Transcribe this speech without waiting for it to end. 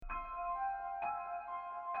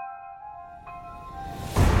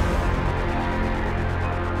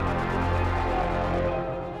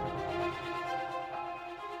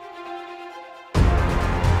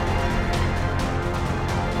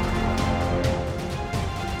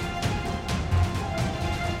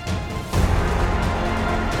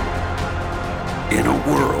In a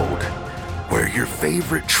world where your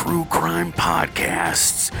favorite true crime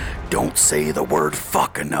podcasts don't say the word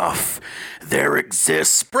fuck enough, there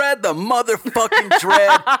exists Spread the Motherfucking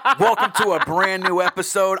Dread. Welcome to a brand new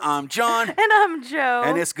episode. I'm John. And I'm Joe.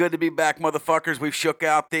 And it's good to be back, motherfuckers. We've shook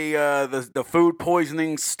out the food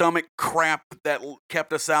poisoning stomach crap that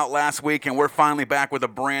kept us out last week, and we're finally back with a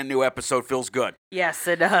brand new episode. Feels good. Yes,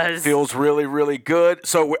 it does. Feels really, really good.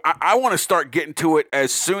 So I want to start getting to it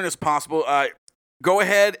as soon as possible. Go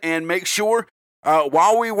ahead and make sure,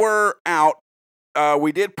 while we were out,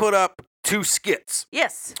 we did put up 2 skits.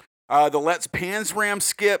 Yes. The Let's Pans Ram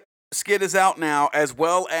skit is out now, as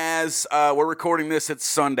well as we're recording this, it's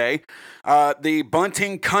Sunday. The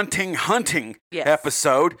Bunting Cunting Hunting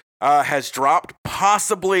episode has dropped.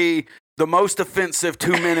 Possibly the most offensive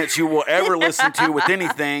 2 minutes you will ever listen to with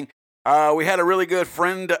anything. We had a really good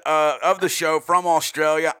friend of the show from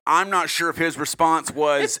Australia. I'm not sure if his response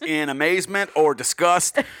was in amazement or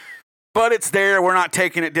disgust, but it's there. We're not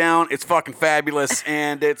taking it down. It's fucking fabulous,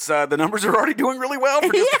 and it's the numbers are already doing really well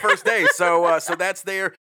for just the first day. So that's there.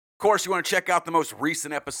 Of course, you want to check out the most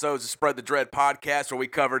recent episodes of Spread the Dread podcast, where we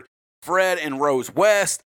covered Fred and Rose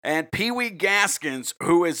West and Pee Wee Gaskins,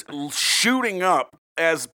 who is shooting up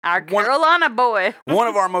as our Carolina boy. One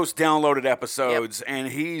of our most downloaded episodes, and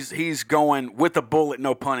he's going with a bullet,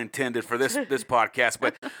 no pun intended, for this podcast.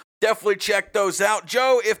 But definitely check those out.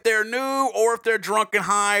 Joe, if they're new or if they're drunk and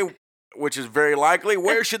high, which is very likely,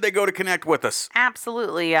 where should they go to connect with us?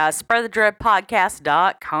 Absolutely.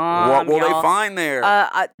 SpreadTheDreadPodcast.com. What will they find there?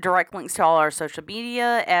 Direct links to all our social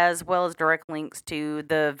media, as well as direct links to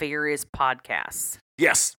the various podcasts.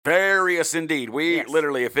 Yes, various indeed. We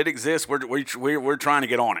literally, if it exists, we're trying to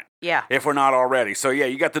get on it. Yeah. If we're not already. So yeah,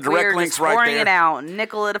 you got the direct links right there. We're just pouring it out,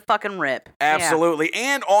 nickel it a fucking rip. Absolutely.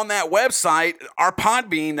 Yeah. And on that website, our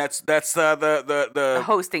Podbean, that's the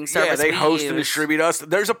hosting service. Yeah, they host and distribute us.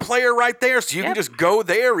 There's a player right there, so you can just go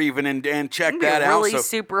there even and check that out. Really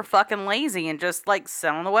super fucking lazy and just like sit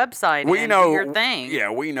on the website and do your thing. Yeah,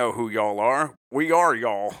 we know who y'all are. We are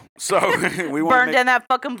y'all. So we want burn down that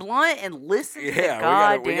fucking blunt and listen to the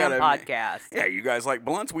goddamn podcast. Yeah, you guys like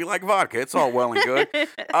blunts, we like vodka. It's all well and good.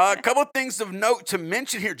 A couple of things of note to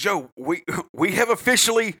mention here, Joe. We have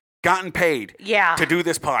officially gotten paid. To do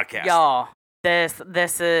this podcast, y'all.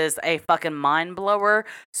 This is a fucking mind blower.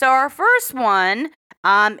 So our first one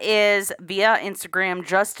is via Instagram.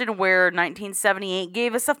 Justin Ware 1978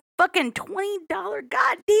 gave us a fucking $20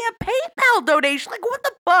 goddamn PayPal donation. Like, what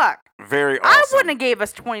the fuck? Very awesome. I wouldn't have gave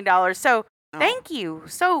us $20. So thank you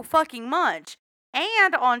so fucking much.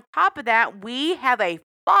 And on top of that, we have a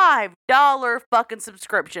 $5 fucking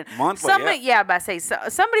subscription. Monthly, somebody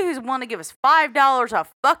who's willing to give us $5 a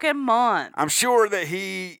fucking month. I'm sure that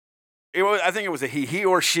he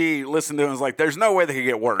or she listened to it and was like, there's no way they could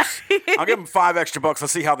get worse. I'll give them $5 extra.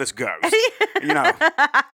 Let's see how this goes. You know.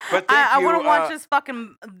 But I want to watch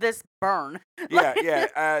this burn. Yeah.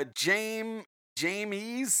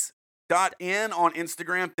 Jamies.n on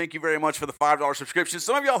Instagram. Thank you very much for the $5 subscription.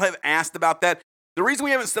 Some of y'all have asked about that. The reason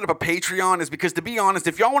we haven't set up a Patreon is because, to be honest,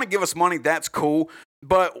 if y'all want to give us money, that's cool.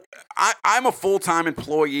 But I'm a full-time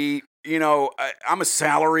employee. You know, I'm a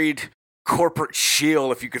salaried corporate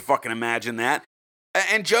shill, if you could fucking imagine that.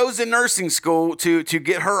 And Joe's in nursing school to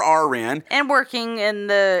get her RN. And working in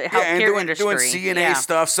the healthcare industry. Doing CNA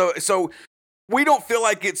stuff. So we don't feel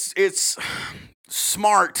like it's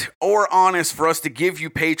smart or honest for us to give you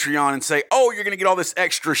Patreon and say, oh, you're going to get all this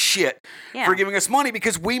extra shit for giving us money,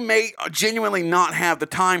 because we may genuinely not have the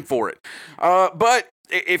time for it. But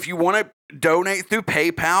if you want to donate through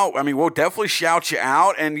PayPal, I mean, we'll definitely shout you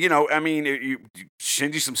out. And, you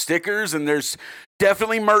send you some stickers, and there's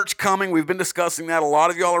definitely merch coming. We've been discussing that. A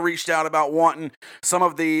lot of y'all have reached out about wanting some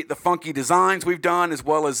of the funky designs we've done, as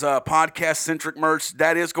well as podcast-centric merch.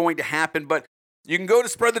 That is going to happen, but you can go to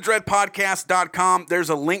SpreadTheDreadPodcast.com. There's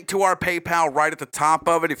a link to our PayPal right at the top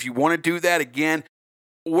of it if you want to do that. Again,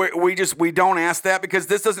 we don't ask that because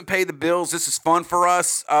this doesn't pay the bills. This is fun for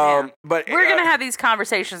us. But we're going to have these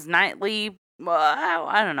conversations nightly.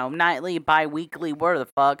 I don't know, nightly, bi-weekly, where the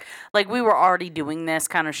fuck. Like, we were already doing this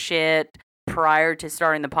kind of shit prior to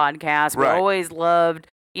starting the podcast. We always loved,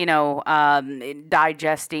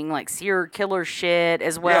 digesting like serial killer shit,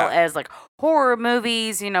 as well as like horror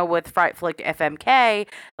movies, with Fright Flick FMK,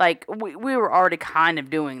 like we were already kind of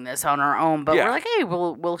doing this on our own, but we're like, hey,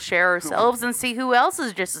 we'll share ourselves and see who else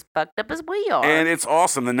is just as fucked up as we are. And it's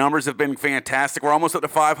awesome. The numbers have been fantastic. We're almost up to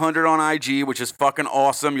 500 on IG, which is fucking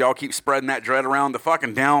awesome. Y'all keep spreading that dread around. The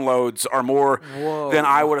fucking downloads are more than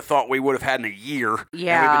I would have thought we would have had in a year.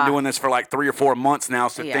 Yeah. And we've been doing this for like 3 or 4 months now,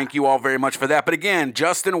 so thank you all very much for that. But again,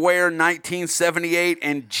 Justin Ware 1978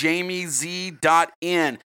 and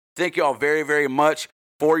JamieZ.in. Thank you all very, very much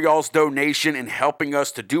for y'all's donation and helping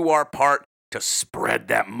us to do our part to spread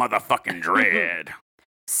that motherfucking dread.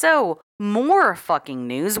 So, more fucking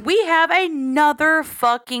news. We have another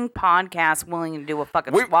fucking podcast willing to do a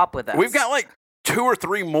fucking swap with us. We've got like 2 or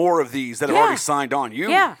 3 more of these that have already signed on.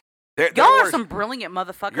 Y'all are some brilliant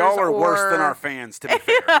motherfuckers. Y'all are worse than our fans, to be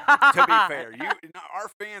fair. To be fair, our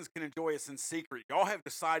fans can enjoy us in secret. Y'all have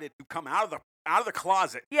decided to come out of the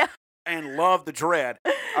closet. Yeah. And love the dread.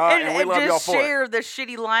 And we love y'all for it. And share the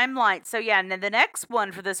shitty limelight. So, yeah, and then the next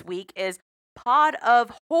one for this week is Pod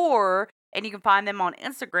of Horror, and you can find them on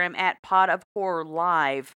Instagram at Pod of Horror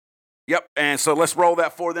Live. Yep, and so let's roll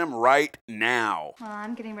that for them right now. Well,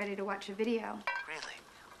 I'm getting ready to watch a video. Really?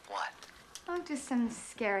 What? Oh, just some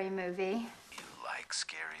scary movie. You like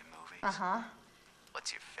scary movies? Uh-huh.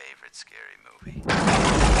 What's your favorite scary movie?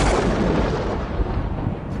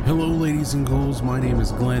 Hello, ladies and ghouls. My name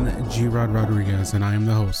is Glenn G. Rod Rodriguez, and I am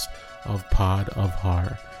the host of Pod of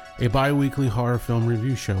Horror, a bi-weekly horror film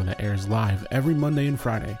review show that airs live every Monday and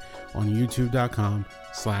Friday on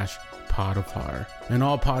youtube.com/Pod of Horror and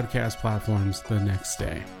all podcast platforms the next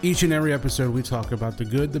day. Each and every episode, we talk about the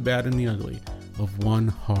good, the bad, and the ugly of one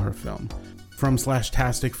horror film. From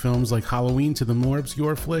slashtastic films like Halloween to the more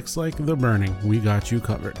obscure flicks like The Burning, we got you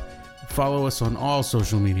covered. Follow us on all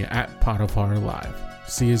social media at Pod of Horror Live.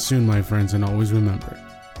 See you soon, my friends, and always remember,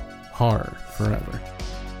 horror forever.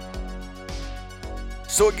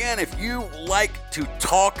 So again, if you like to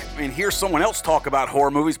talk and hear someone else talk about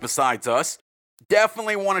horror movies besides us,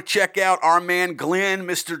 definitely want to check out our man Glenn,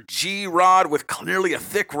 Mr. G. Rod, with clearly a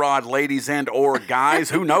thick rod, ladies and or guys.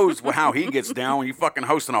 Who knows how he gets down when you fucking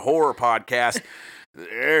hosting a horror podcast.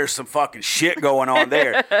 There's some fucking shit going on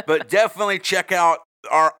there. But definitely check out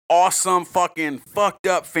our awesome fucking fucked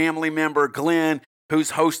up family member, Glenn,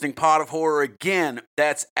 who's hosting Pod of Horror again.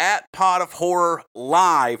 That's at Pod of Horror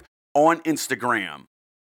Live on Instagram.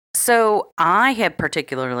 So I have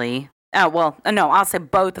particularly... I'll say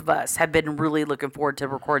both of us have been really looking forward to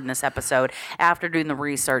recording this episode after doing the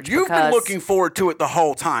research. You've been looking forward to it the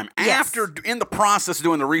whole time. Yes. After, in the process of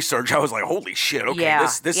doing the research, I was like, holy shit, okay,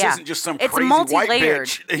 this isn't just some crazy white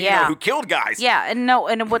bitch who killed guys. Yeah,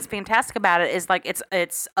 and what's fantastic about it is like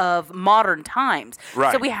it's of modern times.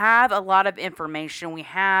 Right. So we have a lot of information. We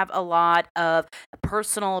have a lot of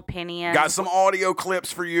personal opinions. Got some audio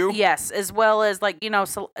clips for you. Yes, as well as like,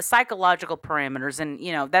 psychological parameters, and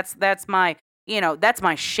that's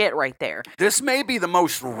my shit right there. This may be the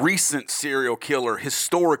most recent serial killer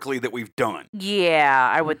historically that we've done. Yeah,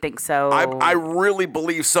 I would think so. I really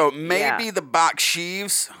believe so. Maybe the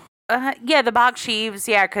Baksheevs. Yeah, the Baksheevs,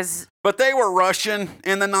 because... But they were Russian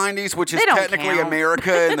in the 90s, which is technically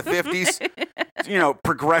America in the 50s,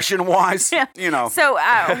 progression-wise, So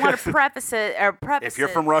I want to preface it. If you're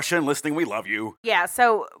from Russia and listening, we love you. Yeah,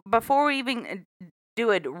 so before we even do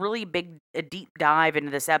a really deep dive into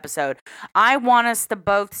this episode, I want us to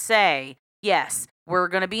both say, yes, we're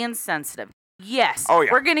going to be insensitive. Yes,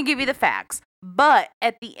 we're going to give you the facts. But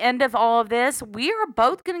at the end of all of this, we are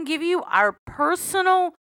both going to give you our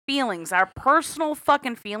personal feelings, our personal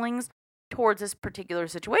fucking feelings towards this particular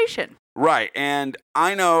situation. Right. And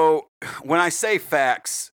I know when I say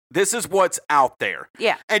facts, this is what's out there.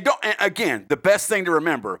 Yeah. And again, the best thing to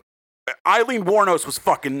remember, Aileen Wuornos was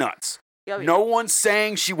fucking nuts. No one's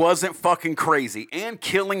saying she wasn't fucking crazy, and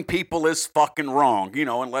killing people is fucking wrong,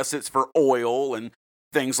 unless it's for oil and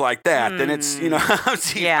things like that. Then it's, I'm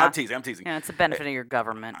teasing. Yeah, it's the benefit of your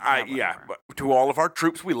government. But to all of our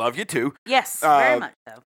troops, we love you too. Yes, very much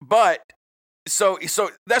so. But so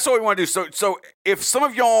that's what we want to do. So if some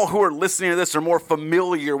of y'all who are listening to this are more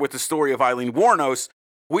familiar with the story of Aileen Wuornos,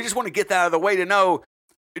 we just want to get that out of the way to know,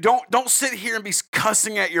 don't sit here and be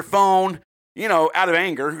cussing at your phone, out of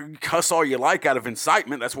anger. Cuss all you like out of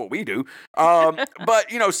incitement. That's what we do. But,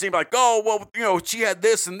 seem like, she had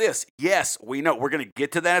this and this. Yes, we know. We're going to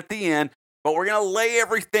get to that at the end. But we're going to lay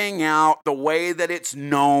everything out the way that it's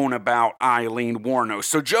known about Aileen Wuornos.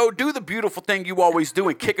 So, Joe, do the beautiful thing you always do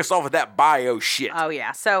and kick us off with that bio shit. Oh,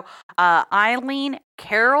 yeah. So, Eileen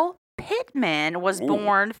Carol Pittman was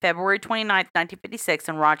born February 29th, 1956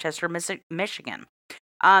 in Rochester, Michigan.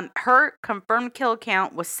 Her confirmed kill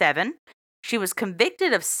count was 7. She was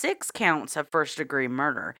convicted of 6 counts of first-degree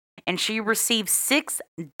murder, and she received 6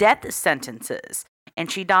 death sentences. And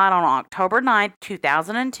she died on October 9th,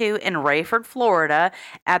 2002 in Rayford, Florida,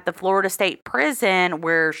 at the Florida State Prison,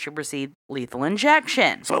 where she received lethal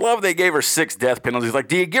injection. So I love they gave her 6 death penalties. Like,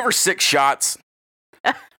 do you give her 6 shots?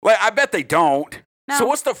 Like, I bet they don't. No. So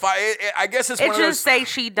what's the fight? I guess it's one of those... just say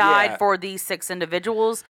she died for these 6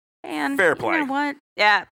 individuals. And fair play. You know what?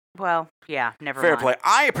 Yeah. Well, yeah, never Fair mind. play.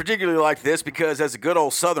 I particularly like this because as a good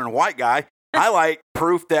old Southern white guy, I like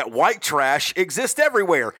proof that white trash exists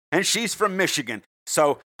everywhere, and she's from Michigan.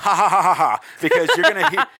 So ha ha ha ha ha, because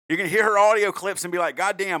you're gonna hear her audio clips and be like,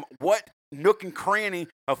 God damn, what nook and cranny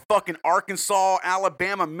of fucking Arkansas,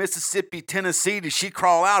 Alabama, Mississippi, Tennessee did she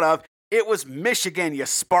crawl out of? It was Michigan, you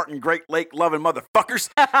Spartan Great Lake loving motherfuckers.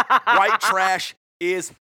 White trash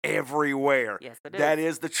is everywhere. Yes, it is. That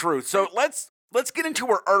is the truth. So let's get into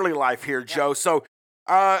her early life here, Joe. So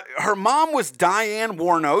her mom was Diane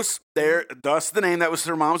Warnos, thus the name. That was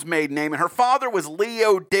her mom's maiden name. And her father was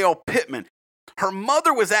Leo Dale Pittman. Her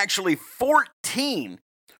mother was actually 14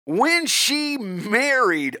 when she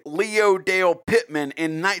married Leo Dale Pittman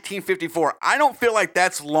in 1954. I don't feel like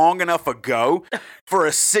that's long enough ago for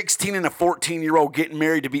a 16 and a 14-year-old getting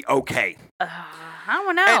married to be okay. I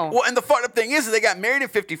don't know. And the fucked up thing is they got married in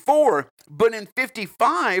 54, but in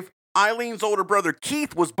 55, Eileen's older brother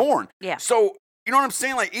Keith was born. Yeah. So, you know what I'm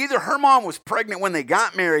saying? Like, either her mom was pregnant when they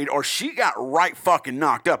got married or she got right fucking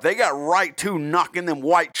knocked up. They got right to knocking them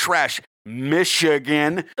white trash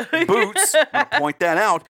Michigan boots. I'm going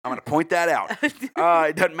to point that out.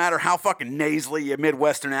 It doesn't matter how fucking nasally your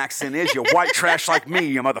Midwestern accent is. You white trash like me,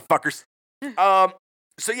 you motherfuckers.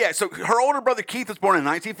 So her older brother Keith was born in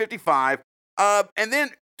 1955. And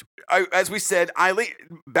then, as we said, Eileen,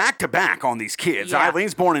 back to back on these kids. Yeah.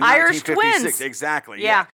 Eileen's born in Irish 1956. twins. Exactly.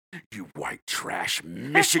 Yeah. You white trash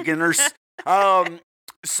Michiganers.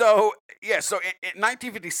 So in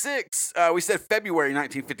 1956, we said February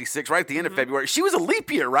 1956, right at the end of February. She was a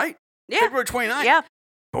leap year, right? Yeah. February 29th. Yeah.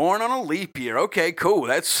 Born on a leap year. Okay, cool.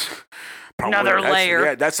 That's another layer.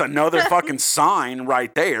 Yeah, that's another fucking sign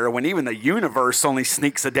right there. When even the universe only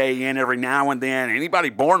sneaks a day in every now and then.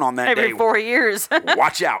 Anybody born on that day, every 4 years.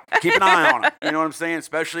 watch out. Keep an eye on them. You know what I'm saying?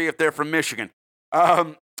 Especially if they're from Michigan.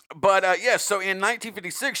 So in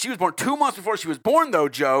 1956, she was born 2 months before she was born, though,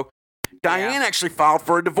 Joe. Diane actually filed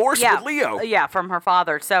for a divorce with Leo. Yeah, from her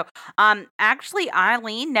father. So, actually,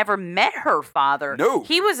 Eileen never met her father. No.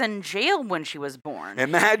 He was in jail when she was born.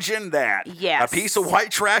 Imagine that. Yes. A piece of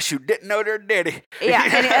white trash who didn't know their daddy. Yeah,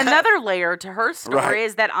 and another layer to her story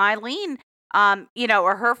is that Eileen,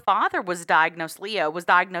 her father was diagnosed with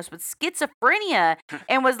schizophrenia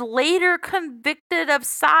and was later convicted of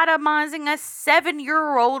sodomizing a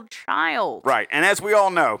 7-year-old child. Right, and as we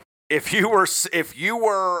all know, if you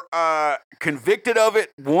were convicted of it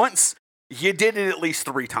once, you did it at least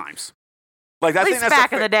 3 times. Like, at least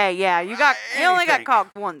back in the day, yeah, you only got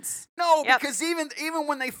caught once. No, because even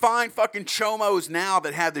when they find fucking chomos now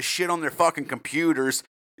that have the shit on their fucking computers,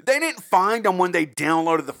 they didn't find them when they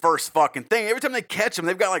downloaded the first fucking thing. Every time they catch them,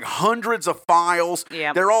 they've got like hundreds of files.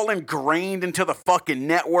 Yep. They're all ingrained into the fucking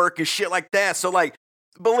network and shit like that. So like,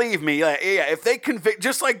 believe me, if they convict,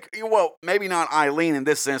 just like, well, maybe not Eileen in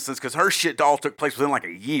this instance, because her shit all took place within like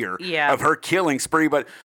a year of her killing spree. But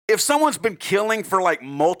if someone's been killing for like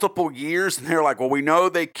multiple years and they're like, well, we know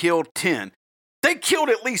they killed 10. They killed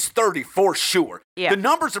at least 30 for sure. Yeah. The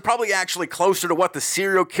numbers are probably actually closer to what the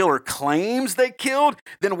serial killer claims they killed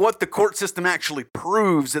than what the court system actually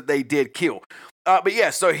proves that they did kill.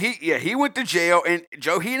 So he went to jail, and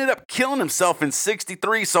Joe, he ended up killing himself in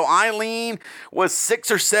 1963. So Eileen was 6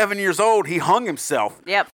 or 7 years old. He hung himself.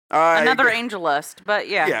 Yep. Another angel lust, but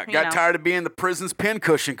got tired of being the prison's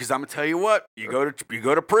pincushion. Because I'm gonna tell you what, you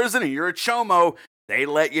go to prison and you're a chomo. They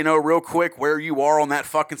let you know real quick where you are on that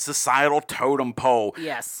fucking societal totem pole.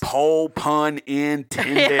 Yes. Pole pun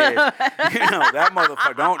intended. That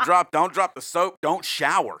motherfucker. Don't drop the soap. Don't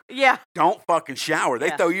shower. Yeah. Don't fucking shower.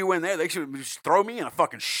 They throw you in there. They should just throw me in a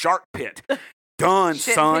fucking shark pit. Done,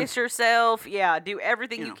 son. Piss yourself. Yeah, do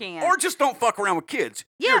everything you can. Or just don't fuck around with kids.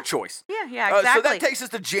 Yeah. Your choice. Yeah, exactly. So that takes us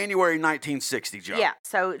to January 1960, Joe. Yeah,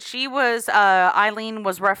 so she was, Eileen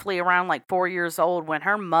was roughly around like 4 years old when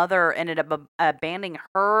her mother ended up abandoning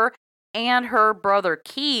her and her brother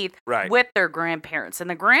Keith with their grandparents. And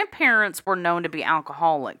the grandparents were known to be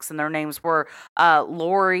alcoholics, and their names were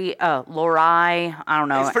Lori, I don't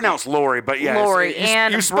know. It's pronounced Lori, but yeah. Lori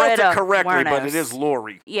and you spelled Britta it correctly, Wernos. but it is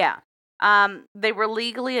Lori. Yeah. They were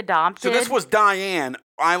legally adopted. So this was Diane,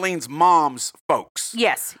 Eileen's mom's folks.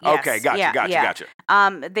 Yes. Okay, gotcha.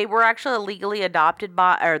 They were actually legally adopted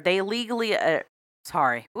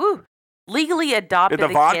legally adopted Did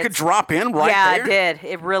the vodka kids. drop in right yeah, there? it did.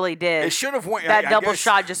 It really did. It should have went. That I double guess-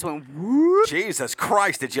 shot just went whoop. Jesus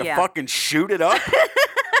Christ, did you Yeah. fucking shoot it up?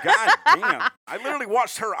 God damn. I literally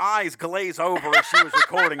watched her eyes glaze over as she was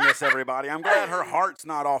recording this, everybody. I'm glad her heart's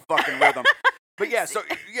not all fucking rhythm. But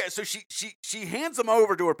so she hands them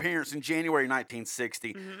over to her parents in January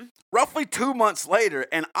 1960. Mm-hmm. Roughly 2 months later,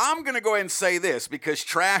 and I'm going to go ahead and say this because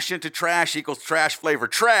trash into trash equals trash flavor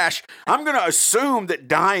trash. I'm going to assume that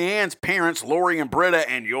Diane's parents, Lori and Britta,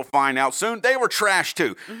 and you'll find out soon, they were trash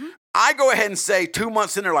too. Mm-hmm. I go ahead and say 2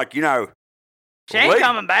 months in, they're like, she ain't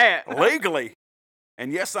coming back. legally.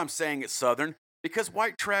 And yes, I'm saying it's Southern because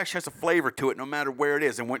white trash has a flavor to it no matter where it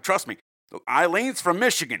is. And trust me, Eileen's from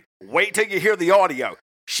Michigan. Wait till you hear the audio.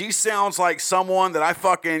 She sounds like someone that I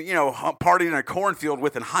fucking, partied in a cornfield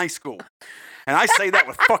with in high school. And I say that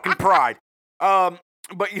with fucking pride. But,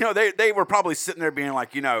 they were probably sitting there being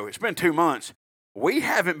like, it's been 2 months. We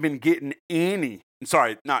haven't been getting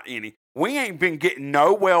we ain't been getting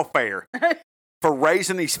no welfare for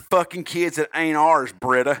raising these fucking kids that ain't ours,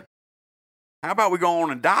 Britta. How about we go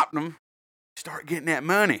on and adopt them, start getting that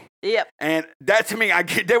money? Yep. And that to me,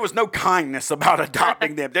 there was no kindness about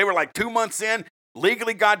adopting them. They were like 2 months in,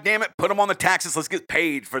 legally, goddammit, put them on the taxes. Let's get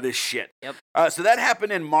paid for this shit. Yep. So that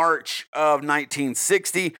happened in March of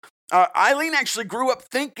 1960. Eileen actually grew up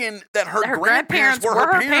thinking that her grandparents were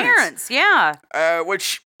her parents. Yeah.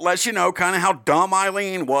 Which lets you know kind of how dumb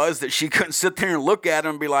Eileen was that she couldn't sit there and look at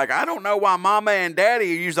them and be like, I don't know why Mama and Daddy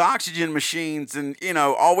use oxygen machines and,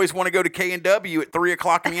 always want to go to K&W at 3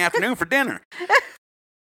 o'clock in the afternoon for dinner.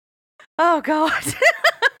 Oh, God.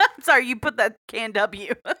 I'm sorry, you put that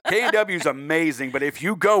K&W. K&W's amazing, but if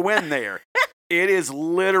you go in there, it is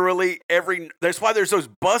literally that's why there's those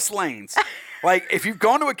bus lanes. Like, if you've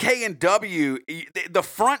gone to a K&W, the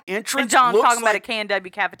front entrance and John's looks talking like, about a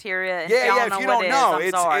K&W cafeteria. And yeah, if you don't know,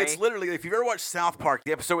 I'm it's literally, if you've ever watched South Park,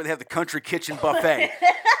 the episode where they have the country kitchen buffet,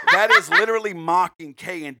 that is literally mocking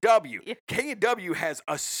K&W. Yeah. K&W has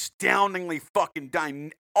astoundingly fucking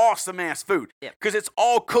awesome-ass food. Because Yep. it's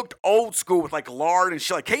all cooked old school with, like, lard and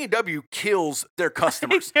shit. Like, K&W kills their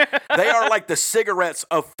customers. They are like the cigarettes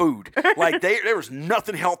of food. Like, there was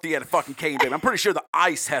nothing healthy at a fucking K&W. I'm pretty sure the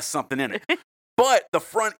ice has something in it. But the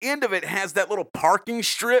front end of it has that little parking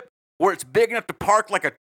strip where it's big enough to park like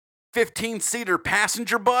a 15-seater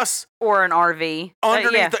passenger bus. Or an RV.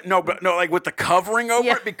 Underneath like with the covering over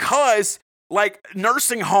it, because like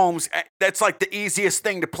nursing homes, that's like the easiest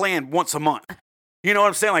thing to plan once a month. You know what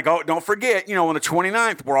I'm saying? Like, oh, don't forget, on the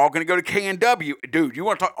 29th, we're all going to go to K&W. Dude, you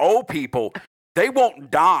want to talk old people, they won't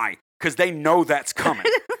die because they know that's coming.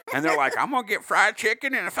 And they're like, I'm going to get fried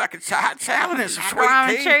chicken and a fucking hot salad and some sweet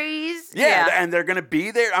Macaroni tea. cheese. Yeah, and they're going to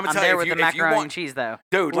be there. I'm going to tell there you, with if the you macaroni want, and cheese, though.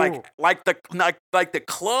 dude, like the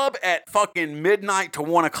club at fucking midnight to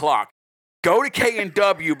 1 o'clock. Go to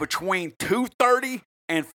K&W between 2:30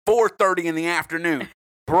 and 4:30 in the afternoon.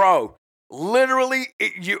 Bro, literally,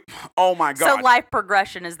 oh my God. So life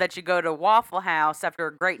progression is that you go to Waffle House after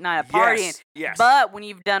a great night of partying. Yes. But when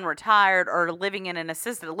you've done retired or living in an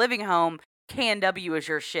assisted living home, K&W is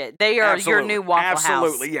your shit. They are your new Waffle House.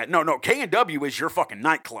 Absolutely, yeah. No, K&W is your fucking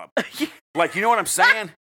nightclub. Like, you know what I'm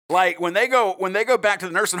saying? Like, when they go back to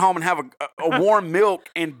the nursing home and have a warm milk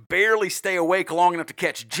and barely stay awake long enough to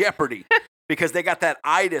catch Jeopardy because they got that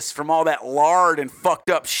itis from all that lard and fucked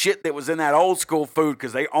up shit that was in that old school food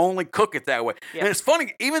because they only cook it that way. Yep. And it's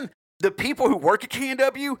funny, even the people who work at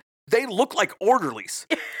K&W, they look like orderlies.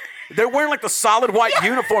 They're wearing like the solid white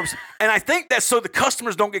uniforms, and I think that's so the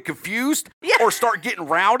customers don't get confused or start getting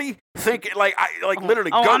rowdy, thinking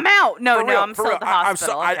literally. Oh, go, I'm out. No, real, I'm still at the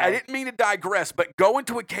hospital. I didn't mean to digress, but go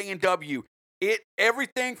into a K&W.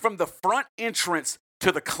 Everything from the front entrance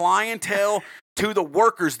to the clientele to the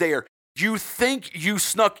workers there. You think you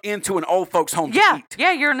snuck into an old folks' home to eat.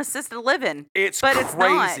 Yeah, you're an assisted living. It's but crazy. It's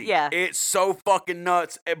not, yeah. It's so fucking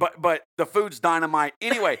nuts. But the food's dynamite.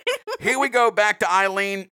 Anyway, here we go back to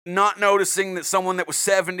Eileen not noticing that someone that was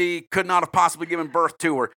 70 could not have possibly given birth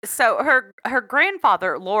to her. So her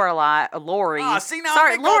grandfather, Lori. See, now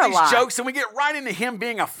I make all these jokes and we get right into him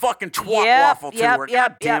being a fucking twat waffle to her.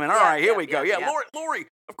 God damn it. All right, here we go. Lori,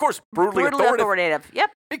 of course, brutally authoritative. Yep.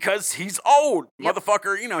 Because he's old.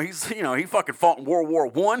 Motherfucker, he fucking fought in World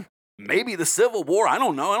War I. Maybe the Civil War. I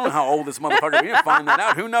don't know how old this motherfucker is. We didn't find that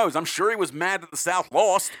out. Who knows? I'm sure he was mad that the South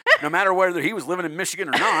lost, no matter whether he was living in Michigan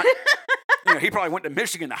or not. He probably went to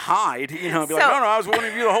Michigan to hide, be like, no, I was one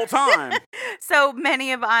of you the whole time. So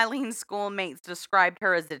many of Eileen's schoolmates described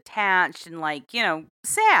her as detached and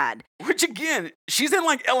sad. Which again, she's in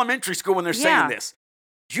elementary school when they're saying this.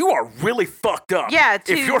 You are really fucked up. Yeah,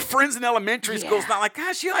 if your friends in elementary school is not like,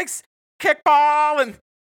 gosh, she likes kickball and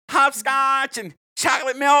hopscotch and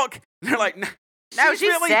chocolate milk. And they're like, no,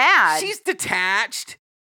 she's sad. She's detached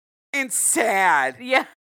and sad. Yeah.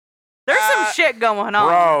 There's some shit going on.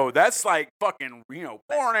 Bro, that's like fucking,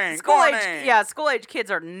 warning. School age kids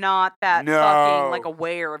are not that fucking like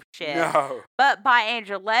aware of shit. No. But by age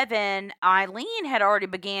 11, Eileen had already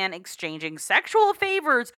began exchanging sexual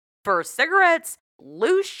favors for cigarettes,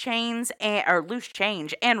 loose change,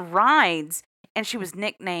 and rides. And she was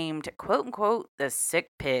nicknamed, quote unquote, the sick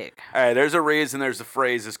pig. Hey, there's a reason there's a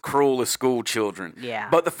phrase as cruel as school children. Yeah.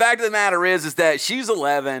 But the fact of the matter is that she's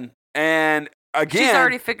 11 and again, she's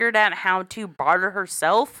already figured out how to barter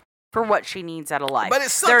herself for what she needs out of life. But it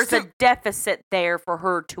sucks There's a deficit there for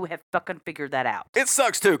her to have fucking figured that out. It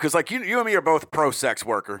sucks too, because like you and me are both pro sex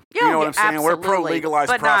worker. Yeah, you know what I'm saying? Absolutely. We're pro legalized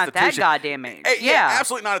but prostitution. Not that goddamn age. Hey, yeah,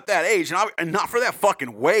 absolutely not at that age, and not for that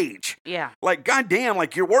fucking wage. Yeah. Like, goddamn,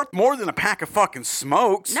 like you're worth more than a pack of fucking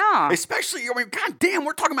smokes. No. Especially, goddamn,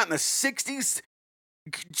 we're talking about in the 60s.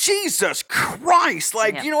 Jesus Christ.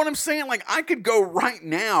 Like, you know what I'm saying? Like, I could go right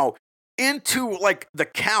now into like the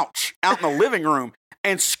couch out in the living room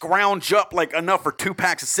and scrounge up like enough for 2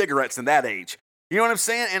 packs of cigarettes in that age. You know what I'm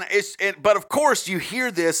saying? But of course you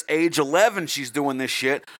hear this, age 11 she's doing this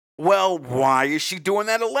shit. Well, why is she doing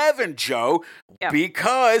that 11, Joe? Yeah.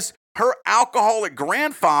 Because her alcoholic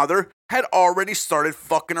grandfather had already started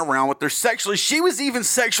fucking around with her sexually. She was even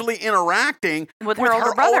sexually interacting with her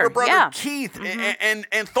older brother Keith,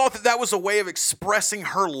 and thought that was a way of expressing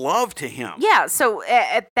her love to him. Yeah, so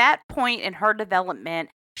at that point in her development,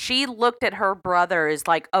 she looked at her brother as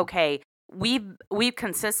like, okay, we've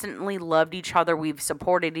consistently loved each other, we've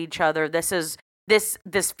supported each other. This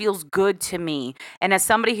feels good to me. And as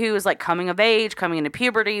somebody who is like coming of age, coming into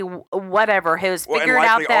puberty, whatever, has figured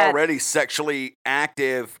out that already sexually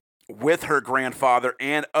active with her grandfather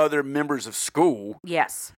and other members of school.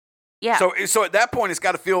 Yes. Yeah. So at that point, it's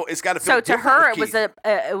got to feel. So to her,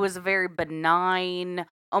 it was a very benign,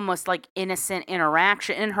 almost like innocent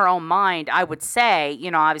interaction in her own mind. I would say,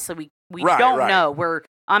 obviously we don't know.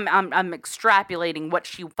 I'm extrapolating what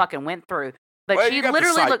she fucking went through. But she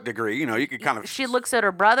literally looked degree, you could kind of. She looks at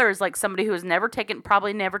her brother as like somebody who has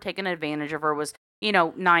probably never taken advantage of her, was,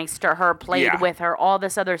 nice to her, played with her, all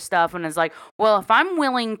this other stuff, and is like, well, if I'm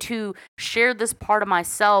willing to share this part of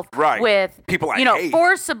myself with people I hate.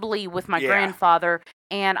 Forcibly with my grandfather,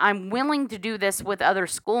 and I'm willing to do this with other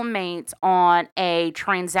schoolmates on a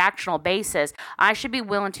transactional basis, I should be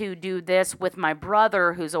willing to do this with my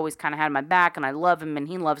brother, who's always kind of had my back, and I love him and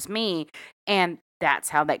he loves me, and that's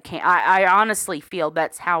how that came. I honestly feel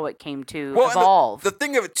that's how it came to evolve. The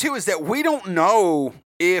thing of it, too, is that we don't know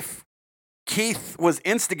if Keith was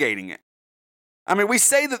instigating it. I mean, we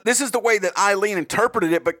say that this is the way that Eileen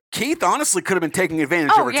interpreted it, but Keith honestly could have been taking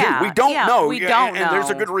advantage of her, too. We don't know. We don't know. And there's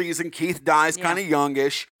a good reason. Keith dies kind of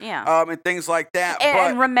youngish. Yeah. And things like that.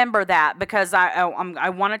 And remember that, because I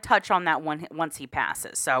want to touch on that one once he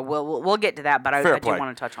passes. So we'll get to that, but I do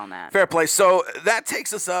want to touch on that. Fair play. So that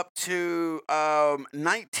takes us up to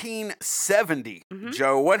 1970. Mm-hmm.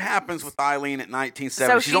 Joe, what happens with Eileen at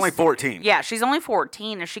 1970? She's only 14. Yeah, she's only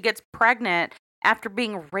 14, and she gets pregnant after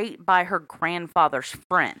being raped by her grandfather's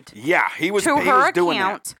friend. Yeah, he was doing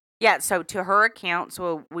that. Yeah, so to her account,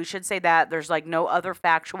 so we should say that there's like no other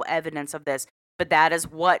factual evidence of this, but that is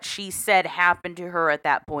what she said happened to her at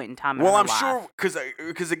that point in time in her life. Well, I'm sure,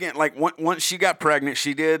 because again, like once she got pregnant,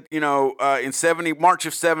 she did, in March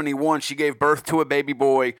of 71, she gave birth to a baby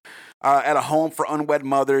boy at a home for unwed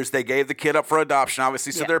mothers. They gave the kid up for adoption,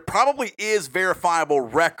 obviously, so there probably is verifiable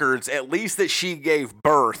records, at least that she gave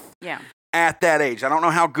birth. Yeah. At that age. I don't know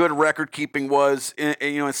how good record keeping was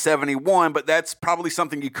in 71, but that's probably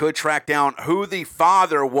something you could track down who the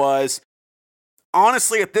father was.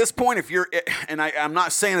 Honestly, at this point, I'm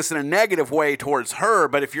not saying this in a negative way towards her,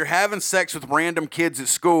 but if you're having sex with random kids at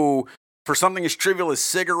school for something as trivial as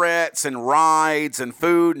cigarettes and rides and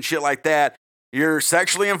food and shit like that, you're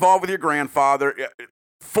sexually involved with your grandfather,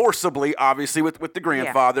 forcibly, obviously, with the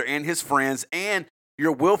grandfather and his friends, and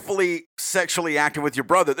you're willfully sexually active with your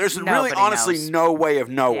brother. There's really, honestly, no way of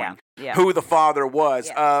knowing who the father was.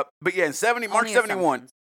 Yeah. But yeah, in March 71.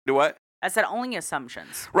 Do what? I said only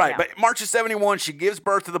assumptions. Right, but March of 71, she gives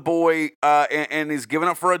birth to the boy and is given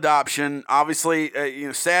up for adoption. Obviously,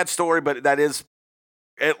 sad story, but that is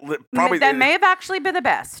probably... That may have actually been the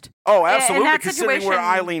best. Oh, absolutely, considering where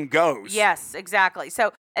Eileen goes. Yes, exactly.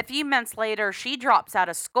 So a few months later, she drops out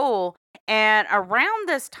of school, and around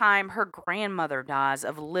this time, her grandmother dies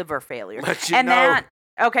of liver failure.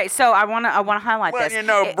 Okay, so I want to highlight this.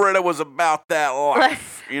 Britta was about that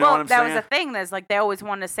life. You know what I'm saying? That was the thing. That's like they always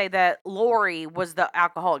wanted to say that Lori was the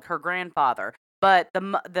alcoholic, her grandfather. but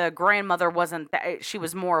the grandmother wasn't. She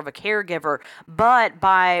was more of a caregiver. But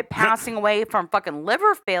by passing away from fucking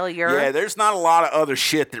liver failure, yeah, there's not a lot of other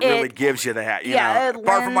shit that really gives you that. You know,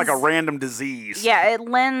 apart from like a random disease. Yeah, it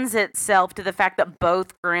lends itself to the fact that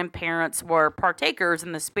both grandparents were partakers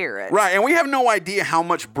in the spirit. Right, and we have no idea how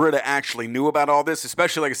much Britta actually knew about all this,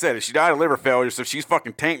 especially, like I said, if she died of liver failure, so if she's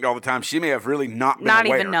fucking tanked all the time, she may have really not been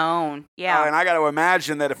aware. Even known, yeah. And I got to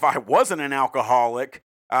imagine that if I wasn't an alcoholic,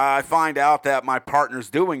 I find out that my partner's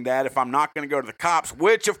doing that, if I'm not going to go to the cops,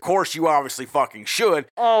 which, of course, you obviously fucking should.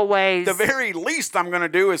 Always. The very least I'm going to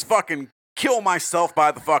do is fucking kill myself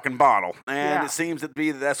by the fucking bottle. And it seems to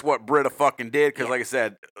be that's what Britta fucking did, because, like I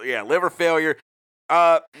said, liver failure.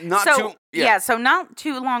 So not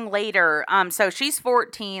too long later, so she's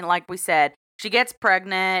 14, like we said. She gets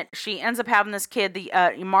pregnant. She ends up having this kid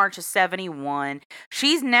in March of 71.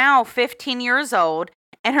 She's now 15 years old,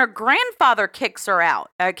 and her grandfather kicks her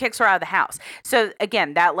out of the house. So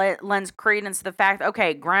again, that lends credence to the fact,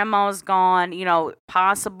 okay, grandma's gone,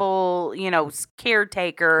 possible,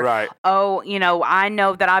 caretaker. Right. Oh, I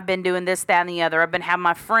know that I've been doing this, that, and the other. I've been having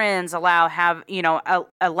my friends allowing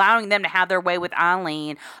them to have their way with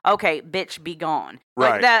Eileen. Okay, bitch, be gone.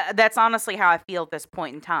 Right. Like that's honestly how I feel at this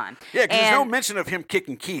point in time. Yeah, because there's no mention of him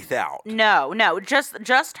kicking Keith out. No,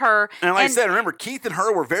 just her. And like I said, remember, Keith and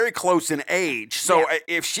her were very close in age. So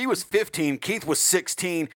if she was 15, Keith was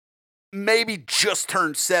 16, maybe just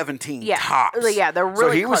turned 17 tops. Yeah, they're really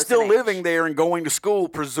So he was close still in living age. there and going to school,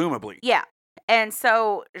 presumably. Yeah. And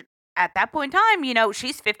so at that point in time,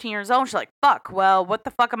 she's 15 years old. She's like, fuck, well, what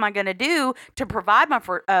the fuck am I going to do to provide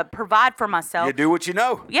for myself? You do what you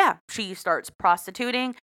know. Yeah. She starts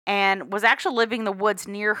prostituting and was actually living in the woods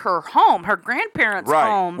near her home, her grandparents'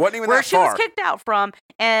 home. Wasn't even where that she far. was kicked out from.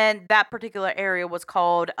 And that particular area was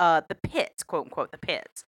called the Pits, quote unquote, the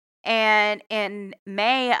Pits. And in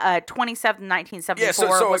May 27th,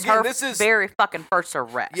 1974 was again, her very fucking first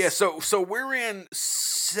arrest. Yeah, so we're in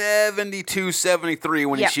 72, 73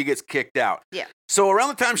 when she gets kicked out. Yeah. So around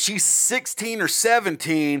the time she's 16 or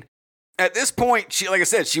 17, at this point, she, like I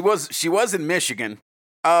said, she was in Michigan.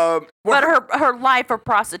 But her life of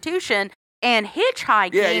prostitution and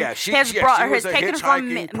hitchhiking has taken her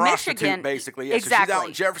from Michigan, basically. Yeah, exactly. So she's out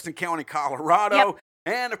in Jefferson County, Colorado,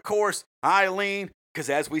 and of course Eileen. Because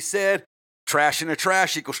as we said, trash in the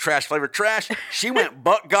trash equals trash flavored trash. She went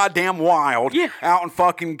buck goddamn wild out in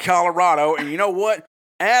fucking Colorado. And you know what?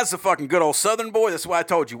 As a fucking good old Southern boy, that's why I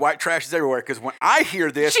told you, white trash is everywhere. Because when I hear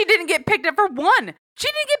this... She didn't get picked up for one. She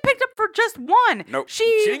didn't get picked up for just one. No, she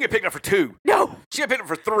didn't get picked up for two. No. She got picked up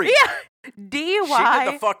for three. Yeah. DUI. She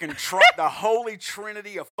did the fucking the holy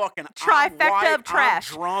trinity of fucking trifecta of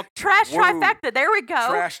trash. I'm drunk. Trash trifecta. There we go.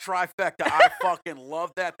 Trash trifecta. I fucking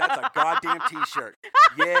love that. That's a goddamn t-shirt.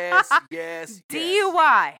 Yes.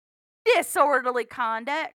 DUI, disorderly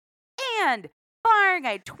conduct, and firing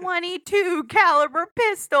a .22 caliber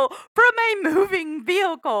pistol from a moving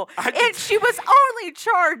vehicle. And she was only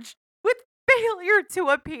charged with failure to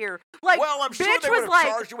appear. Like, well, I'm sure bitch they was like,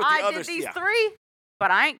 charged you with the I others. did these three, but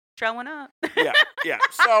I ain't showing up. Yeah.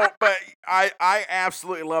 So, but I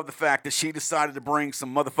absolutely love the fact that she decided to bring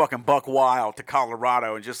some motherfucking buck wild to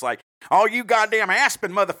Colorado and just like, all you goddamn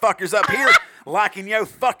Aspen motherfuckers up here liking your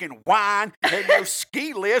fucking wine and your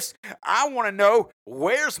ski lifts, I want to know,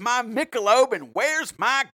 where's my Michelob and where's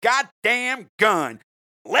my goddamn gun?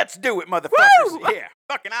 Let's do it, motherfuckers. Woo! Yeah.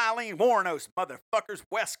 Fucking Eileen Wuornos, motherfuckers.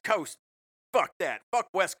 West Coast. Fuck that. Fuck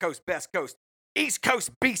West Coast, Best Coast. East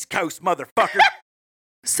Coast, Beast Coast, motherfucker.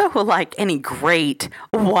 So, like any great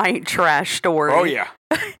white trash story. Oh, yeah.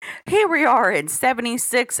 Here we are in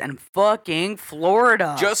 76 and fucking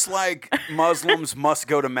Florida. Just like Muslims must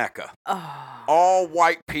go to Mecca. All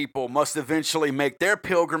white people must eventually make their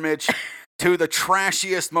pilgrimage to the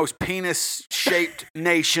trashiest, most penis-shaped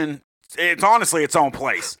nation. It's honestly its own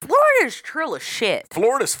place. Florida's trill as shit.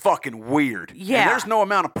 Florida's fucking weird. Yeah. And there's no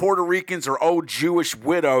amount of Puerto Ricans or old Jewish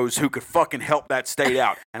widows who could fucking help that state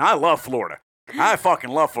out. And I love Florida. I fucking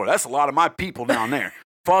love Florida. That's a lot of my people down there.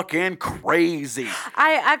 Fucking crazy.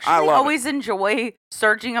 I actually always enjoy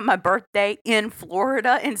searching on my birthday in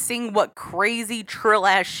Florida and seeing what crazy trill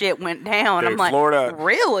ass shit went down. Dude, I'm like, Florida,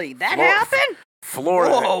 really? That happened?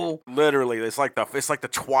 Florida, whoa. Literally, it's like the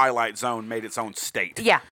Twilight Zone made its own state.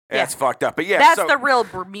 Yeah. That's fucked up. But yeah, that's the real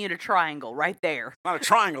Bermuda Triangle right there. Not a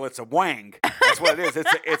triangle, it's a wang. That's what it is.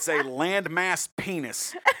 It's a landmass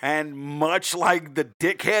penis. And much like the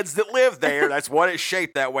dickheads that live there, that's what it's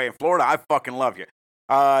shaped that way. In Florida, I fucking love you.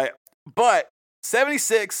 But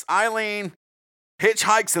 76, Eileen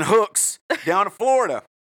hitchhikes and hooks down to Florida.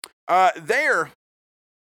 There,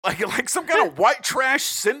 like some kind of white trash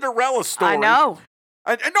Cinderella story. I know.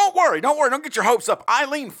 And don't worry, don't get your hopes up.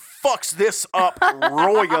 Eileen fucks this up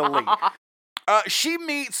royally. She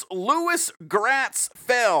meets Louis Gratz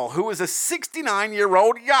Fell, who is a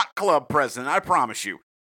 69-year-old yacht club president. I promise you.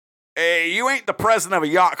 You ain't the president of a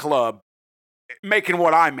yacht club making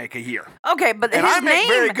what I make a year. Okay, but and his I make name,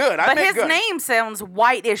 very good. But his name sounds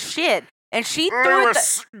white as shit. And she threw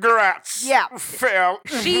Louis Gratz Fell.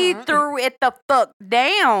 She threw it the fuck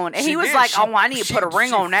down. And he was like, "Oh, I need to put a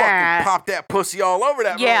ring on that." Popped that pussy all over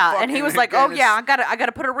that. Yeah, and he was like, "Oh yeah, I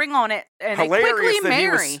gotta put a ring on it." And they quickly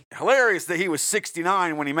marry. Hilarious that he was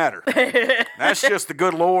 69 when he met her. That's just the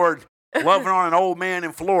good Lord loving on an old man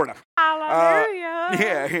in Florida. Hallelujah.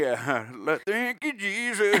 Yeah. Thank you,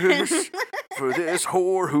 Jesus, for this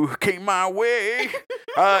whore who came my way.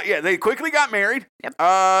 They quickly got married. Yep.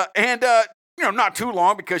 Not too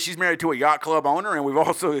long because she's married to a yacht club owner, and we've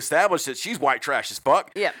also established that she's white trash as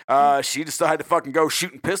fuck. Yep. She decided to fucking go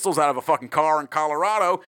shooting pistols out of a fucking car in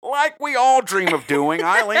Colorado, like we all dream of doing.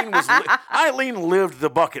 Eileen lived the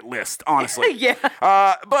bucket list, honestly. Yeah.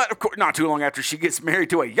 But of course, not too long after she gets married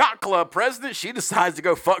to a yacht club president, she decides to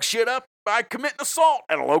go fuck shit up by committing assault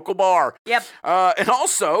at a local bar. Yep. And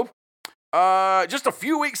also, just a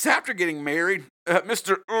few weeks after getting married,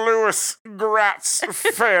 Mr. Louis Gratz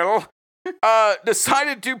Fell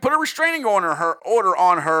decided to put a restraining order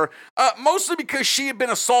on her, mostly because she had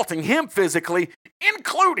been assaulting him physically,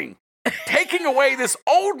 including taking away this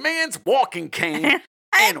old man's walking cane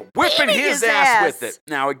and whipping his ass with it.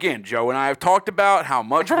 Now, again, Joe and I have talked about how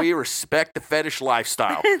much we respect the fetish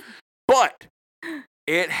lifestyle, but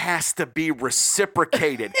it has to be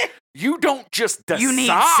reciprocated. You don't just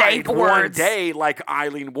decide one day, like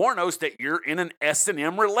Eileen Wuornos, that you're in an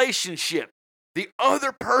S&M relationship. The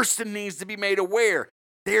other person needs to be made aware.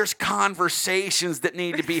 There's conversations that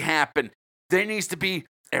need to be happen. There needs to be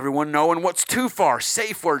everyone knowing what's too far,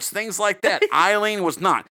 safe words, things like that. Eileen was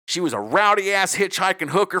not. She was a rowdy-ass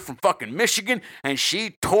hitchhiking hooker from fucking Michigan, and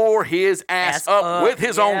she tore his ass up with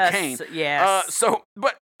his own cane. Yes.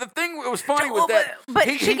 But the thing that was funny was that... But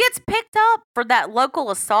she gets picked up for that local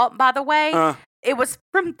assault, by the way. It was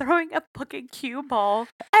from throwing a fucking cue ball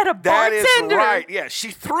at a bartender. That is right. Yeah, she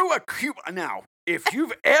threw a cue. Now, if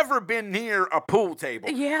you've ever been near a pool table,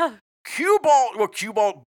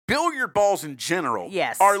 billiard balls in general,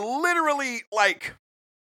 are literally like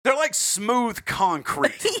they're like smooth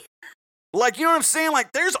concrete. Like, you know what I'm saying?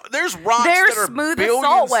 Like, there's rocks that are smooth billions.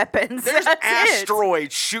 Assault weapons. There's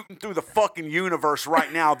asteroids shooting through the fucking universe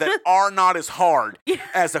right now that are not as hard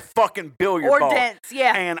as a fucking billiard ball. Or dense,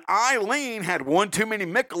 yeah. And Eileen had one too many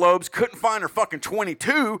Michelobes, couldn't find her fucking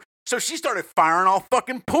 22, so she started firing off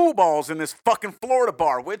fucking pool balls in this fucking Florida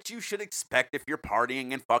bar, which you should expect if you're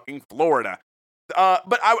partying in fucking Florida.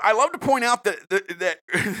 But I love to point out that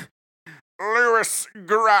Louis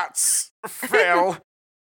Gratz Fell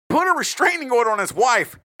put a restraining order on his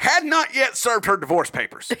wife, had not yet served her divorce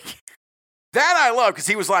papers. That I love, because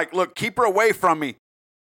he was like, look, keep her away from me.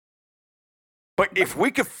 But if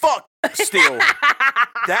we could fuck still,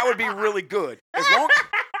 that would be really good.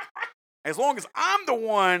 As long as I'm the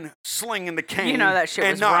one slinging the cane. You know that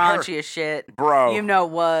shit was raunchy as shit. Bro. You know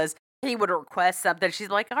it was. He would request something. She's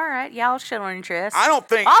like, all right, yeah, I'll shit on your chest. I'll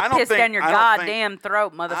piss down your goddamn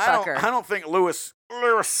throat, motherfucker. I don't think Louis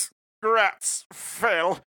Gratz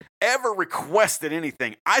Fell ever requested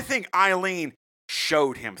anything. I think Eileen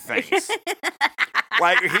showed him things.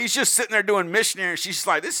 Like, he's just sitting there doing missionary, and she's just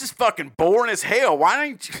like, this is fucking boring as hell. Why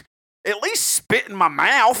don't you at least spit in my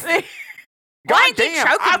mouth? God damn,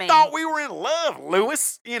 I thought we were in love,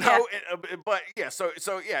 Louis. You know, but yeah, so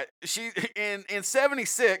yeah, she in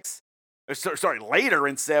 76. Sorry, later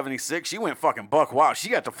in 76, she went fucking buck wild. She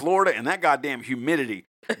got to Florida, and that goddamn humidity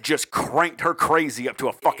just cranked her crazy up to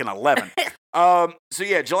a fucking 11. So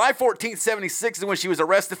yeah, July 14th, 76 is when she was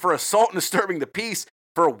arrested for assault and disturbing the peace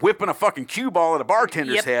for whipping a fucking cue ball at a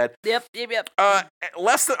bartender's head. Yep.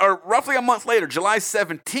 Roughly a month later, July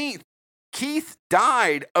 17th, Keith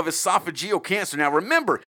died of esophageal cancer. Now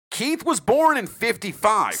remember, Keith was born in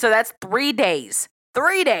 55. So that's 3 days.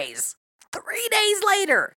 3 days. 3 days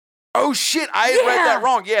later. Oh shit, I had read that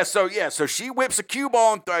wrong. So she whips a cue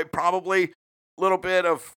ball and probably a little bit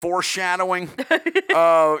of foreshadowing.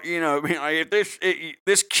 If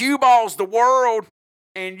this cue ball's the world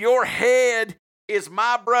and your head is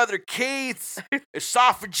my brother Keith's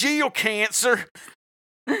esophageal cancer.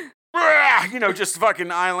 Just fucking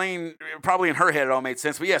Eileen, probably in her head it all made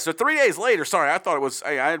sense. But yeah, so 3 days later, sorry, I thought it was,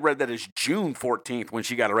 I had read that as June 14th when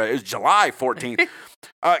she got arrested. It was July 14th.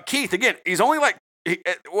 Keith, again, he's only like,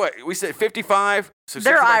 what, we said 55? So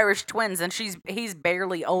they're Irish twins, and he's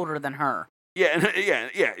barely older than her.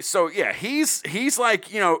 Yeah. So yeah, he's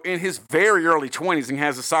like, in his very early 20s and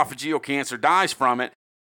has esophageal cancer, dies from it.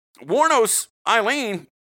 Wuornos, Eileen,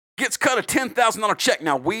 gets cut a $10,000 check.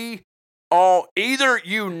 Now we all either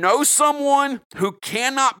someone who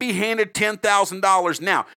cannot be handed $10,000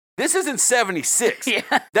 now. This is in 76. Yeah.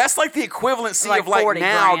 That's like the equivalency like of like 40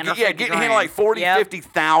 now, grand or getting 50 handed like 40, Yep.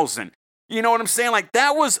 50,000. You know what I'm saying? Like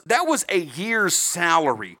that was a year's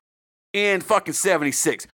salary in fucking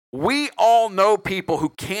 76. We all know people who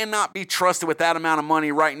cannot be trusted with that amount of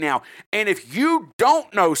money right now. And if you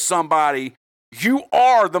don't know somebody, you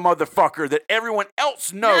are the motherfucker that everyone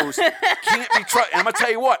else knows can't be trusted. And I'm going to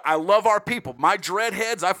tell you what, I love our people. My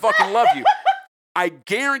dreadheads, I fucking love you. I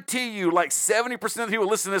guarantee you like 70% of the people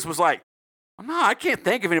listening to this was like, well, no, I can't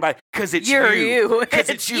think of anybody because it's you. Because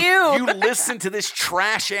it's you. You listen to this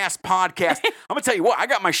trash-ass podcast. I'm going to tell you what, I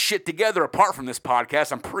got my shit together apart from this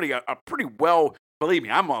podcast. I'm pretty well... Believe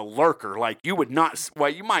me, I'm a lurker. Like, you would not, well,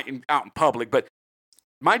 you might out in public, but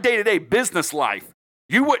my day-to-day business life,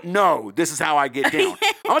 you wouldn't know this is how I get down.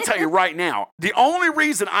 I'm going to tell you right now, the only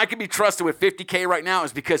reason I can be trusted with $50K right now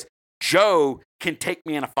is because Joe can take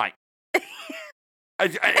me in a fight.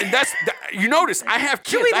 And that's, you notice, I have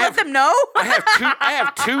kids. Should we let them know? I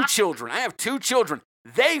have two children.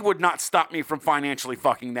 They would not stop me from financially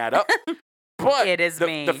fucking that up. But it is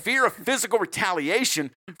me. The fear of physical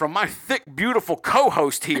retaliation from my thick, beautiful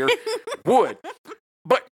co-host here would.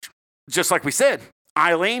 But just like we said,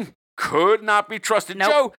 Eileen could not be trusted.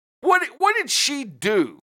 Nope. Joe, what did she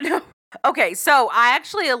do? Okay, so I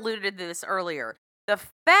actually alluded to this earlier. The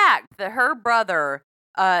fact that her brother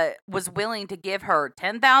was willing to give her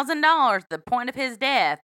 $10,000 at the point of his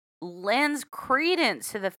death lends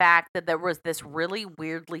credence to the fact that there was this really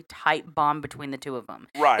weirdly tight bond between the two of them.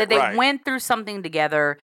 Right, that they went through something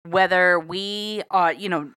together, whether we are,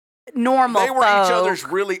 normal They were folk, each other's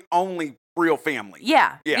really only real family.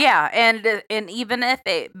 Yeah. And even if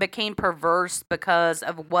it became perverse because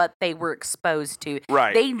of what they were exposed to,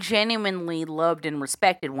 Right. they genuinely loved and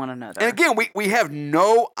respected one another. And again, we have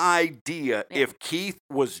no idea if Keith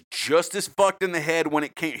was just as fucked in the head when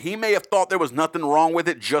it came. He may have thought there was nothing wrong with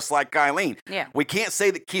it, just like Eileen. Yeah. We can't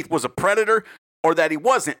say that Keith was a predator or that he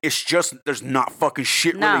wasn't. It's just there's not fucking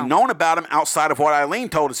shit No. really known about him outside of what Eileen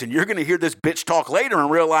told us. And you're going to hear this bitch talk later and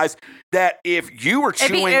realize that if you were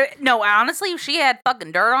chewing... no, honestly, if she had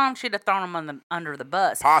fucking dirt on him, she'd have thrown him under the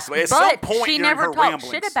bus. Possibly. At but some point she during never her talked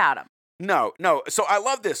ramblings. shit about him. No. So I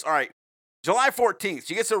love this. All right. July 14th,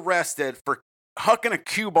 she gets arrested for hucking a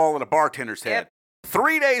cue ball at a bartender's head.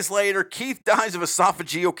 3 days later, Keith dies of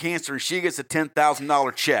esophageal cancer and she gets a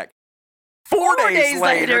 $10,000 check. 4 days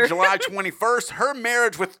later, July 21st, her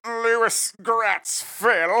marriage with Louis Gratz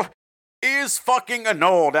Phil is fucking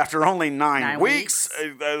annulled after only 9 weeks.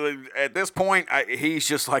 At this point, he's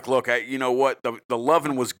just like, look, you know what? The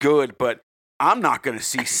loving was good, but I'm not going to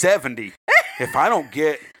see 70 if I don't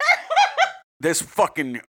get this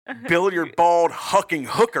fucking billiard balled hucking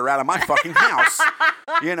hooker out of my fucking house.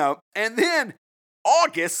 And then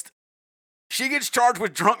August, she gets charged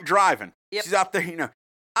with drunk driving. Yep. She's out there,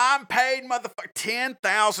 I'm paid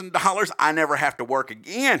 $10,000. I never have to work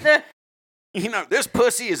again. This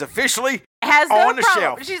pussy is officially on the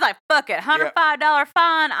shelf. She's like, fuck it, $105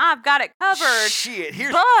 fine. I've got it covered. Shit,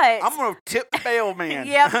 I'm going to tip the mailman.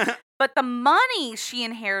 Yep. But the money she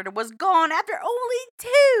inherited was gone after only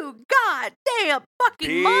 2 goddamn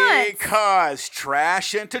fucking months. Because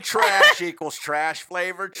trash into trash equals trash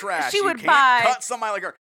flavored trash. She would you buy can't cut somebody like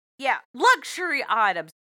her. Yeah, luxury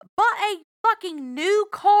items. Bought a fucking new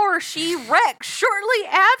car she wrecked shortly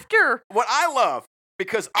after. What I love,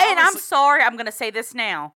 because and I'm sorry, I'm going to say this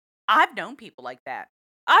now. I've known people like that.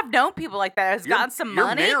 Has gotten some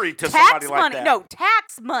money. You're married to tax somebody like money. that. No,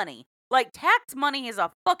 tax money. Like, tax money is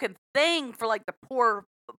a fucking thing for, like, the poor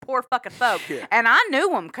fucking folk. Yeah. And I knew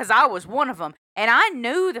them because I was one of them. And I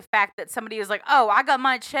knew the fact that somebody was like, oh, I got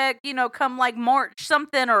my check, come like March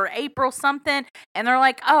something or April something. And they're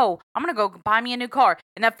like, oh, I'm going to go buy me a new car.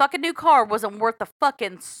 And that fucking new car wasn't worth the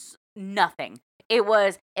fucking nothing. It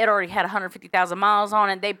already had 150,000 miles on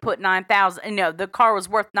it. They put 9,000, the car was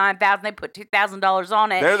worth 9,000. They put $2,000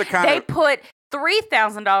 on it. They're the kind They put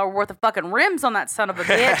 $3,000 worth of fucking rims on that son of a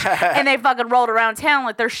bitch, and they fucking rolled around town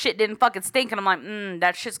like their shit didn't fucking stink. And I'm like,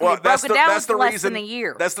 that shit's gonna be broken down for less than a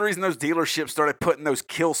year. That's the reason those dealerships started putting those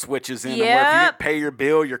kill switches in, where if you didn't pay your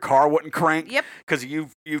bill, your car wouldn't crank. Yep. Because you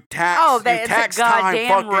tax time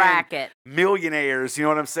fucking racket. Millionaires. You know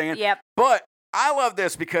what I'm saying? Yep. But I love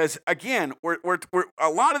this because again, we're a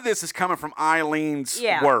lot of this is coming from Eileen's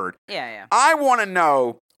word. Yeah. I want to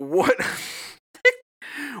know what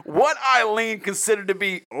Eileen considered to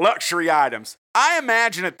be luxury items. I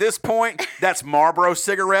imagine at this point, that's Marlboro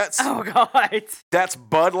cigarettes. Oh, God. That's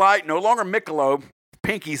Bud Light, no longer Michelob.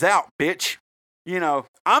 Pinky's out, bitch. You know,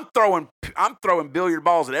 I'm throwing billiard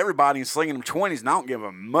balls at everybody and slinging them 20s, and I don't give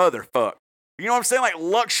a motherfuck. You know what I'm saying? Like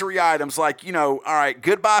luxury items, like, you know, all right,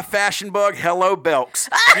 goodbye Fashion Bug, hello Belks.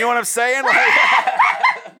 You know what I'm saying? Like,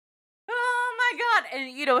 oh my God. And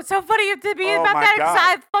you know, it's so funny to be Oh about my that because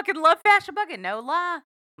God. I fucking love Fashion Bug, and no lie,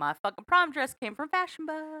 my fucking prom dress came from Fashion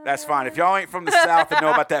Bug. that's fine. If y'all ain't from the South and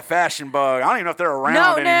know about that Fashion Bug, I don't even know if they're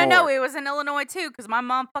around anymore. No, it was in Illinois too, because my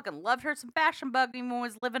mom fucking loved her some Fashion Bug even when we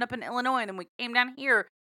was living up in Illinois, and then we came down here,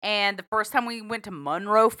 and the first time we went to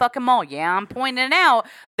Monroe fucking Mall, yeah, I'm pointing it out,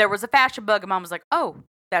 there was a Fashion Bug, and Mom was like, oh,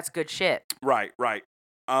 that's good shit. Right.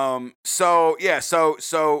 So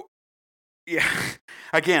yeah.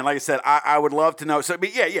 Again, like I said, I would love to know. So,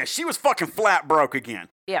 but yeah, she was fucking flat broke again.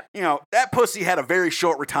 Yep. You know, that pussy had a very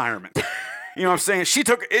short retirement. You know what I'm saying?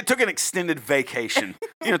 It took an extended vacation.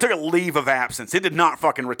 You know, it took a leave of absence. It did not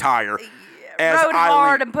fucking retire. Rode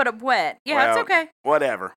hard and put up wet. Yeah, Well, it's okay.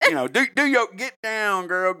 Whatever. You know, do your get down,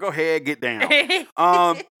 girl. Go ahead, get down.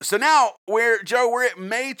 So now we're at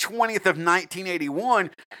May 20th of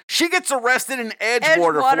 1981. She gets arrested in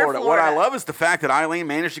Edgewater, Florida. What I love is the fact that Eileen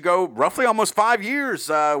managed to go roughly almost 5 years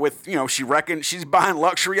with, you know, she's buying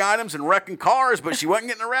luxury items and wrecking cars, but she wasn't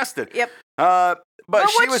getting arrested. Yep. But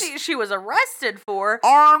what she was arrested for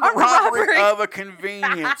armed robbery of a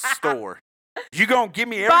convenience store. You gonna give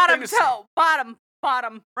me everything?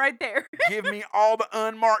 Bottom, right there. Give me all the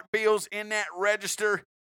unmarked bills in that register.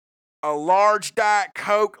 A large Diet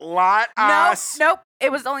Coke, light ice. Nope.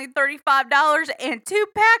 It was only $35 and 2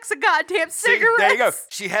 packs of goddamn cigarettes. See, there you go.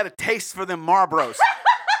 She had a taste for them Marlboros.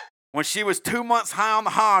 When she was 2 months high on the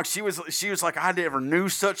hog, she was like, I never knew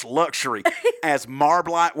such luxury as Marb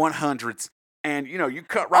Light 100s. And, you know, you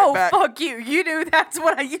cut right back. Oh, fuck you. You knew that's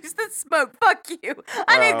what I used to smoke. Fuck you.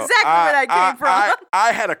 I knew exactly where that came from.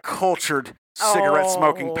 I had a cultured cigarette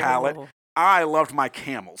smoking palate. I loved my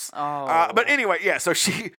Camels. But anyway, yeah, so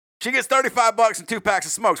she gets $35 and 2 packs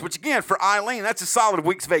of smokes, which, again, for Eileen, that's a solid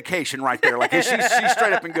week's vacation right there. Like, she's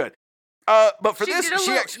straight up and good. But for this,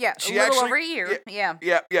 she a little over a year. Yeah.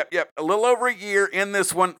 A little over a year in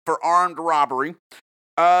this one for armed robbery.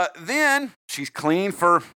 Then she's clean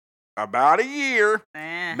for about a year.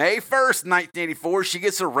 May 1st, 1984, she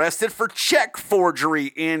gets arrested for check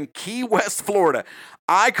forgery in Key West, Florida.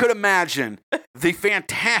 I could imagine the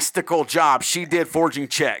fantastical job she did forging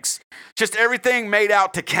checks. Just everything made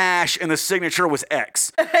out to cash and the signature was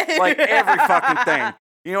X. Like every fucking thing.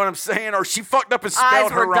 You know what I'm saying? Or she fucked up and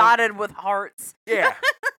spelled her Eyes were dotted with hearts. Yeah.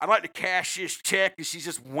 I'd like to cash this check, and she's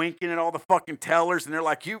just winking at all the fucking tellers, and they're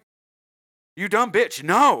like, you dumb bitch.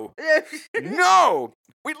 No. No.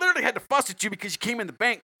 We literally had to fuss at you because you came in the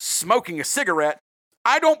bank smoking a cigarette.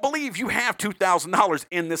 I don't believe you have $2,000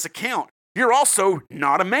 in this account. You're also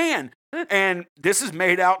not a man. And this is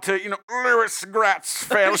made out to, you know, Lewis Gratz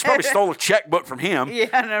family. She probably stole a checkbook from him. Yeah,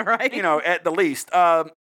 I know, right? You know, at the least.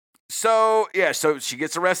 So she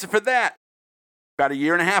gets arrested for that. About a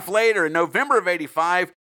year and a half later, in November of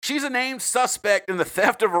 85, she's a named suspect in the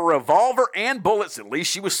theft of a revolver and bullets. At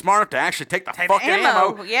least she was smart enough to actually take the fucking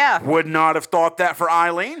ammo. Yeah. Would not have thought that for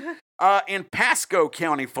Eileen. In Pasco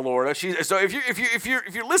County, Florida. So if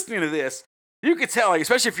you're listening to this, you could tell, like,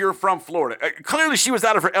 especially if you're from Florida. Clearly, she was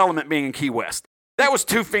out of her element being in Key West. That was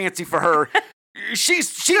too fancy for her.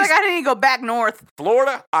 She's like, I need to go back north.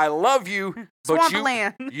 Florida, I love you, but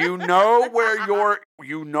you know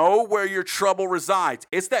where your trouble resides.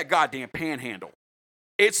 It's that goddamn panhandle.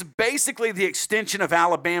 It's basically the extension of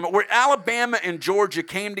Alabama, where Alabama and Georgia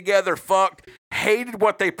came together, fucked, hated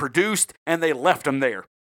what they produced, and they left them there.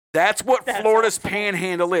 That's what Florida's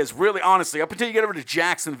panhandle is, really, honestly, up until you get over to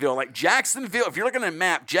Jacksonville. Like, Jacksonville, if you're looking at a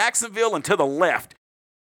map, Jacksonville and to the left,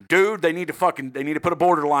 dude, they need to put a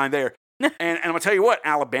borderline there. And I'm going to tell you what,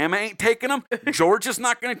 Alabama ain't taking them. Georgia's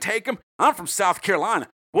not going to take them. I'm from South Carolina.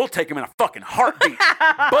 We'll take them in a fucking heartbeat.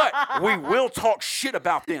 But we will talk shit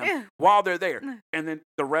about them while they're there. And then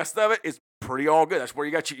the rest of it is pretty all good. That's where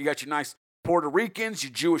you got your nice Puerto Ricans,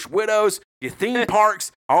 your Jewish widows, your theme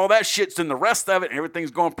parks, all that shit's in the rest of it, and everything's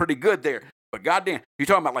going pretty good there. But goddamn, you're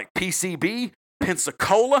talking about like PCB,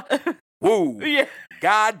 Pensacola? Woo. Yeah.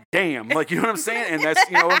 Goddamn. Like, you know what I'm saying? And that's,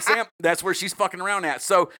 you know what I'm saying? That's where she's fucking around at.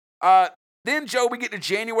 So, then, Joe, we get to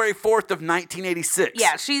January 4th of 1986.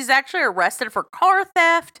 Yeah, she's actually arrested for car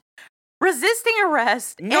theft, resisting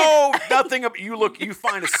arrest. No, nothing. You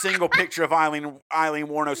find a single picture of Eileen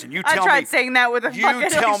Wuornos, and you tell me. I tried saying that with a fucking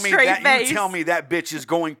straight face. You tell me that bitch is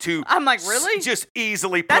going to. I'm like, really? Just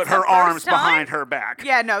easily put her arms behind her back.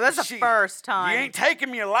 Yeah, no, that's the first time. You ain't taking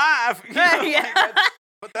me alive.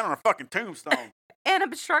 Put that on a fucking tombstone. And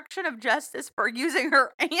obstruction of justice for using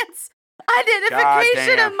her aunt's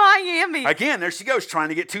identification of Miami. Again, there she goes, trying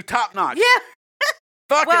to get too top notch. Yeah.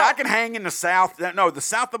 Fuck it, I can hang in the South. No, the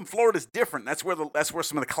South of Florida is different. That's where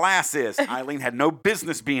some of the class is. Eileen had no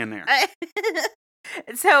business being there.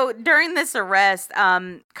 So during this arrest,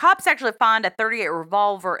 cops actually find a .38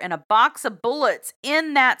 revolver and a box of bullets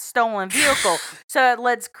in that stolen vehicle. So it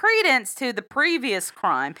lends credence to the previous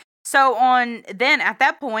crime. So at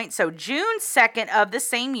that point, so June 2nd of the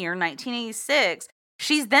same year, 1986,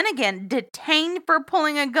 she's then again detained for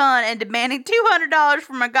pulling a gun and demanding $200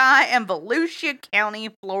 from a guy in Volusia County,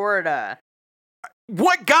 Florida.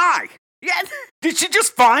 What guy? Yes. Did she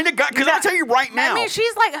just find a guy? Because I'll tell you right now. I mean,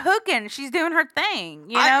 she's like hooking. She's doing her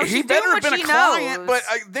thing. You know, he she's better doing have what been she a client. knows.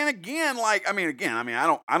 But then again,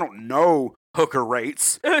 I don't know hooker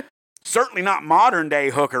rates. Certainly not modern day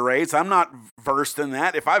hooker rates. I'm not versed in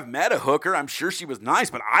that. If I've met a hooker, I'm sure she was nice,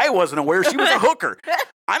 but I wasn't aware she was a hooker.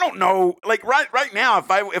 I don't know. Like right now,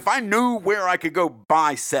 if I knew where I could go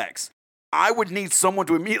buy sex, I would need someone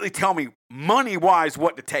to immediately tell me money-wise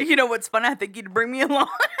what to take. You know what's fun? I think you'd bring me along.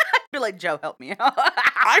 I'd be like, Joe, help me out.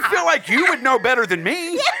 I feel like you would know better than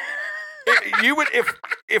me. Yeah. You would,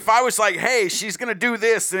 if I was like, hey, she's going to do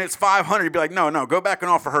this and it's $500, you'd be like, no, go back and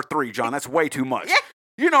offer her $3, John. That's way too much. Yeah.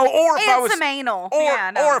 You know, or if I was some anal.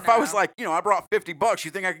 Or if I was like, I brought $50,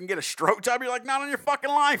 you think I can get a stroke job? You're like, not on your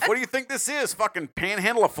fucking life. What do you think this is? Fucking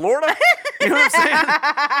Panhandle of Florida? You know what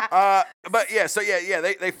I'm saying? But yeah, so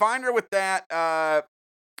they find her with that.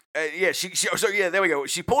 There we go.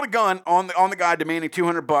 She pulled a gun on the guy demanding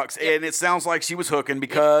 $200, and it sounds like she was hooking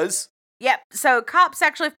because. Yep. So cops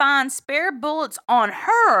actually find spare bullets on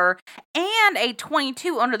her and a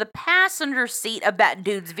 .22 under the passenger seat of that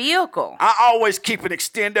dude's vehicle. I always keep an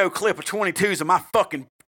extendo clip of .22s in my fucking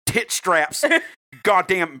tit straps.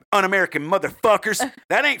 Goddamn un-American motherfuckers.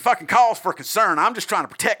 That ain't fucking cause for concern. I'm just trying to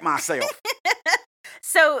protect myself.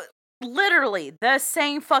 So literally the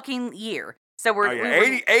same fucking year. So we're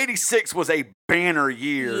 86 was a banner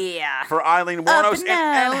year for Eileen Wuornos.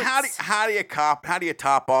 And how do you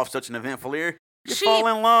top off such an eventful year? You fall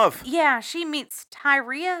in love. Yeah, she meets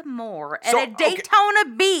Tyria Moore at a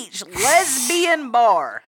Daytona Beach lesbian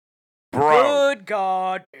bar. Bro. Good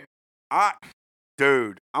God.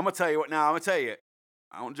 Dude, I'm going to tell you what now. I'm going to tell you.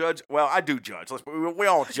 I don't judge. Well, I do judge. We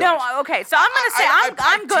all judge. No, okay. So I'm going to say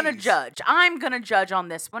I'm going to judge. I'm going to judge on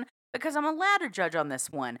this one. Because I'm allowed to judge on this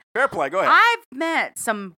one. Fair play, go ahead. I've met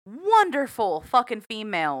some wonderful fucking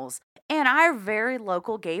females in our very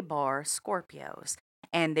local gay bar, Scorpios.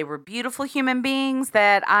 And they were beautiful human beings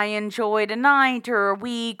that I enjoyed a night or a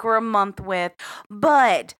week or a month with.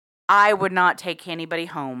 But I would not take anybody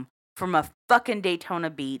home from a fucking Daytona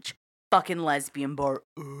Beach fucking lesbian bar.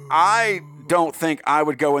 I don't think I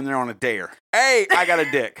would go in there on a dare. A, I got a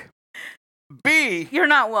dick. B, you're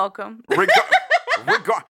not welcome.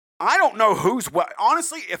 I don't know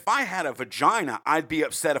honestly, if I had a vagina, I'd be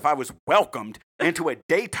upset if I was welcomed into a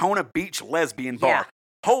Daytona Beach lesbian bar. Yeah.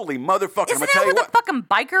 Holy motherfucker! Isn't that where the fucking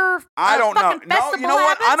biker? I don't know. No, you know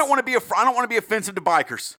what? I don't want to be offensive to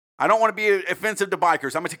bikers. I don't want to be offensive to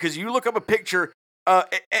bikers. Because you look up a picture, and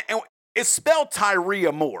it's spelled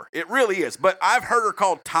Tyria Moore. It really is. But I've heard her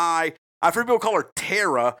called Ty. I've heard people call her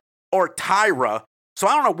Tara or Tyra. So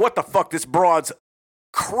I don't know what the fuck this broad's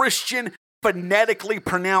Christian phonetically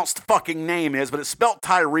pronounced fucking name is, but it's spelled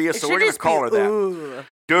Tyria, so we're gonna call her that. Ooh.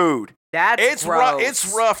 Dude, it's rough.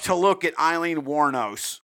 It's rough to look at Eileen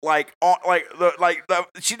Wuornos.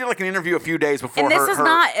 She did like an interview a few days before. And this is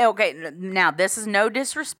not okay. Now, this is no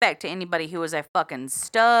disrespect to anybody who is a fucking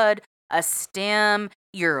stud, a stem.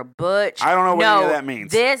 You're a butch. I don't know what any of that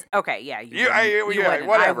means.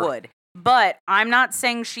 Whatever. I would. But I'm not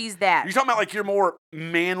saying she's that. You're talking about like you're more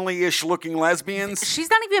manly-ish looking lesbians? She's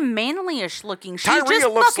not even manly-ish looking. She's Tyria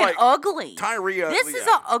just looks fucking like ugly. Tyria. This is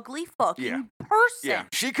an ugly fucking person. Yeah.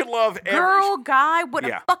 She could love girl, guy,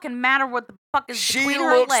 wouldn't fucking matter what the fuck is between her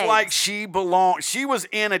legs. She looks like she belongs. She was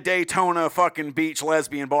in a Daytona fucking beach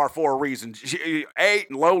lesbian bar for a reason. A,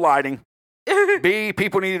 low lighting. B,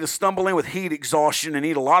 people needed to stumble in with heat exhaustion and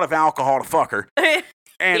eat a lot of alcohol to fuck her.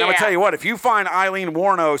 And I'm going to tell you what, if you find Eileen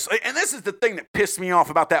Wuornos, and this is the thing that pissed me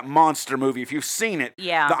off about that monster movie, if you've seen it,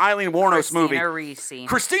 the Eileen Wuornos movie.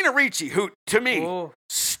 Christina Ricci, who, to me,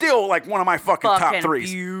 still like one of my fucking top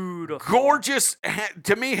threes. Beautiful. Gorgeous,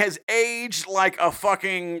 to me, has aged like a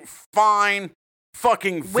fucking fine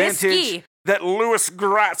fucking vintage whiskey that Louis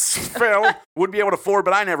Gratz would be able to afford,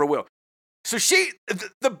 but I never will. So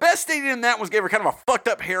the best they did in that was gave her kind of a fucked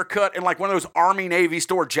up haircut and like one of those Army Navy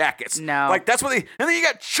store jackets. No. Like that's what and then you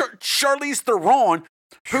got Charlize Theron,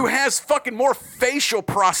 who has fucking more facial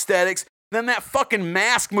prosthetics than that fucking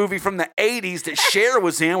Mask movie from the 80s that Cher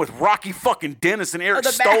was in with Rocky fucking Dennis and Eric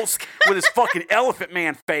Stoltz with his fucking Elephant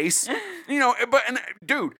Man face. You know,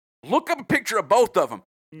 dude, look up a picture of both of them.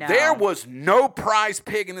 No. There was no prize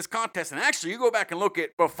pig in this contest. And actually, you go back and look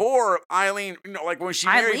at before Eileen, you know, like when she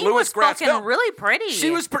married Eileen Louis was fucking Gratzfeld. really pretty.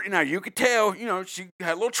 She was pretty. Now, you could tell, you know, she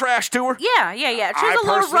had a little trash to her. Yeah. She was a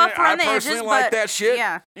little rough around the edges. I personally like that shit.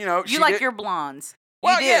 Yeah. You know, you like your blondes.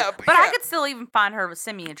 Well, you do. yeah, but I could still even find her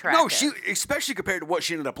semi-attractive. No, especially compared to what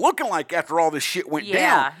she ended up looking like after all this shit went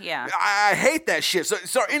down. Yeah. I hate that shit.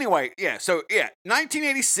 So anyway,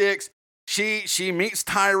 1986, she meets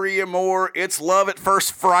Tyria Moore. It's love at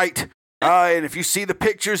first fright. And if you see the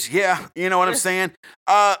pictures, you know what I'm saying.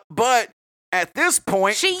 But at this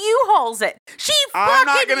point, she U-hauls it. I'm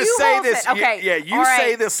not going to say this. Okay. You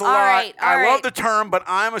say this a lot. I love the term, but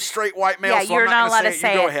I'm a straight white male, so you're I'm not allowed going to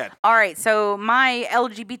say it. You go it. ahead. All right, so my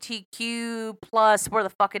LGBTQ plus, where the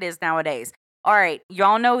fuck it is nowadays. All right,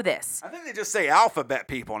 y'all know this. I think they just say alphabet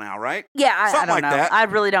people now, right? Yeah, I Something don't like know. that. I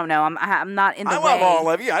really don't know. I'm not in the way. I love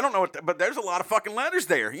all of you. I don't know what, but there's a lot of fucking letters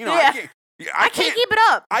there. You know, I can't keep it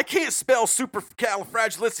up. I can't spell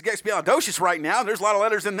supercalifragilisticexpialidocious right now. There's a lot of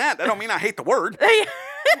letters in that. That don't mean I hate the word.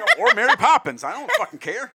 Or Mary Poppins. I don't fucking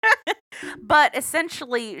care. But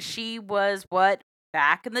essentially, she was what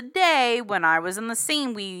back in the day when I was in the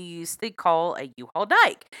scene we used to call a U-Haul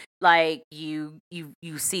dyke. Like you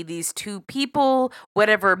see these two people,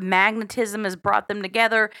 whatever magnetism has brought them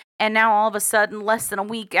together, and now all of a sudden, less than a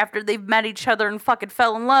week after they've met each other and fucking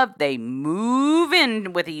fell in love, they move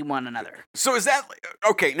in with one another. So is that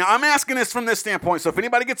okay? Now I'm asking this from this standpoint. So if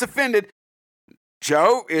anybody gets offended,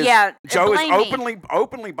 Joe is openly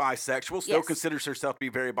bisexual. Still considers herself to be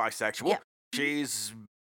very bisexual. Yeah. She's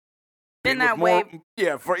been that way.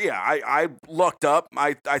 I looked up.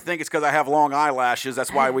 I think it's because I have long eyelashes.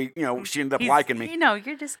 That's why she ended up liking me. You know,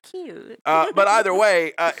 you're just cute. But either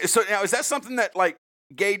way, so now is that something that like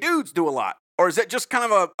gay dudes do a lot? Or is it just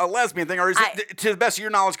kind of a lesbian thing? Or is it to the best of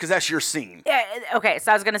your knowledge because that's your scene? Yeah, okay,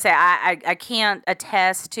 so I was going to say, I can't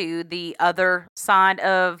attest to the other side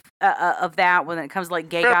of that when it comes to like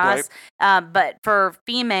gay guys. But for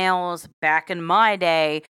females back in my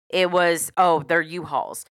day, it was, they're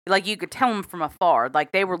U-Hauls. Like, you could tell them from afar.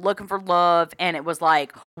 Like, they were looking for love, and it was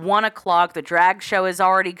like 1 o'clock. The drag show is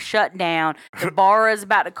already shut down. The bar is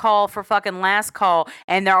about to call for fucking last call,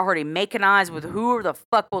 and they're already making eyes with whoever the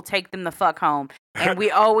fuck will take them the fuck home. And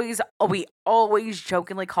we always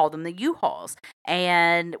jokingly call them the U-Hauls.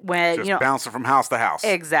 And when, just bouncing from house to house.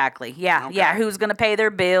 Exactly. Yeah. Okay. Yeah. Who's going to pay their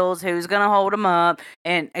bills? Who's going to hold them up?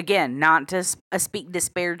 And again, not to speak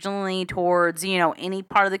disparagingly towards, any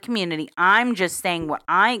part of the community. I'm just saying what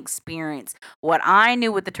I experienced, what I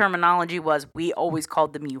knew what the terminology was. We always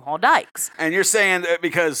called them U-Haul dykes. And you're saying that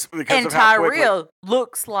because and of how quickly... Tyria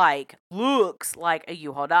looks like a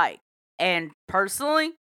U-Haul dyke. And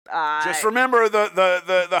personally, just remember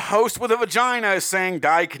the host with a vagina is saying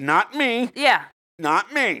dyke, not me. Yeah.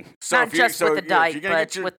 Not me. So not just with the dyke, if you're gonna but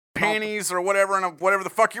get your with panties or whatever and whatever the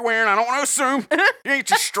fuck you're wearing, I don't want to assume. You're gonna get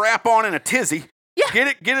your strap on and a tizzy. Yeah.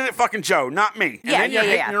 Get it at fucking Joe, not me. And then you're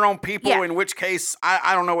hating your own people, in which case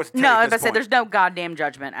I don't know what to tell you. No, I was about to say there's no goddamn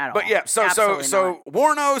judgment at all. But yeah, so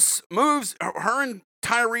Warnos moves, her and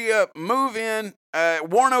Tyria move in.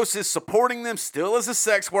 Warnos is supporting them still as a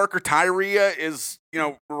sex worker. Tyria is,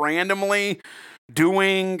 randomly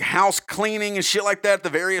doing house cleaning and shit like that at the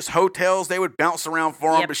various hotels. They would bounce around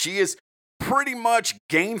for them, but she is pretty much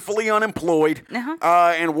gainfully unemployed.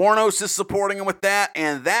 And Warnos is supporting him with that.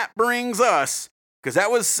 And that brings us, because that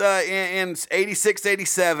was in 86,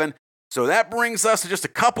 87. So that brings us to just a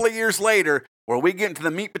couple of years later where we get into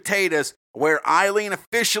the meat potatoes where Eileen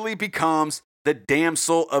officially becomes the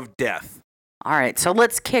damsel of death. All right, so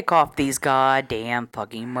let's kick off these goddamn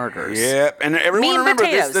fucking murders. Yep, and everyone remember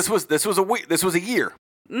potatoes. This was a year.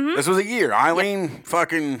 Mm-hmm. This was a year. Eileen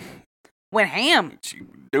fucking went ham.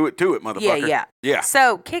 Do it to it, motherfucker. Yeah.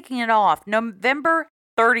 So kicking it off, November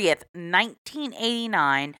 30th,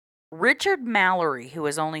 1989. Richard Mallory, who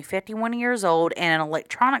was only 51 years old and an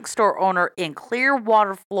electronics store owner in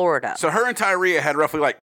Clearwater, Florida. So her and Tyria had roughly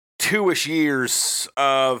like 2-ish years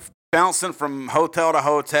of bouncing from hotel to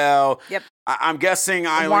hotel. Yep. I'm guessing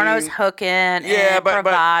Eileen... Warno's hooking and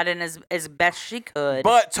providing as best she could.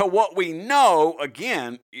 But to what we know,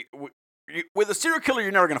 again, with a serial killer,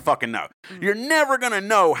 you're never going to fucking know. Mm-hmm. You're never going to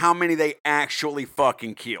know how many they actually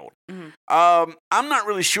fucking killed. Mm-hmm. I'm not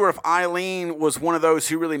really sure if Eileen was one of those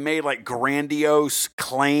who really made like grandiose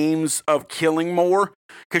claims of killing more,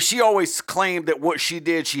 because she always claimed that what she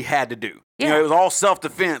did, she had to do. Yeah. You know, it was all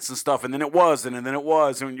self-defense and stuff, and then it wasn't, and then it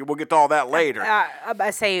was, and we'll get to all that later. I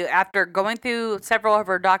say, after going through several of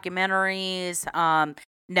her documentaries,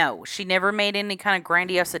 no, she never made any kind of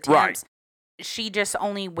grandiose attempts. Right. She just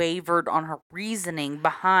only wavered on her reasoning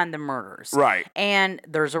behind the murders. Right. And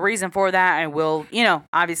there's a reason for that. And we'll,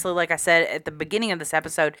 obviously, like I said at the beginning of this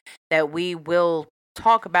episode, that we will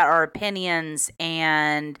talk about our opinions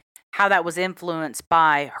and how that was influenced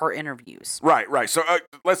by her interviews. Right. So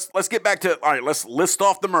let's get back to, all right, let's list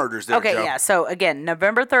off the murders there, Okay, Joe. yeah. So again,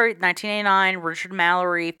 November 3rd, 1989, Richard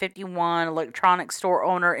Mallory, 51, electronics store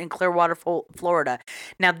owner in Clearwater, Florida.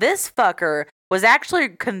 Now, this fucker was actually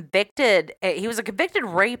convicted. He was a convicted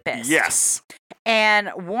rapist. Yes. And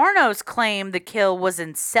Wuornos claimed the kill was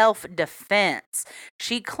in self-defense.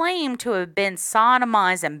 She claimed to have been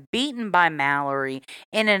sodomized and beaten by Mallory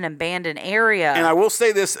in an abandoned area. And I will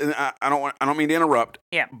say this, and I don't mean to interrupt.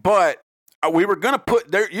 Yeah. But we were gonna put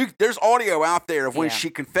there's audio out there of when she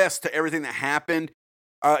confessed to everything that happened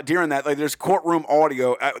during that. Like, there's courtroom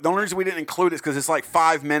audio. The only reason we didn't include it is because it's like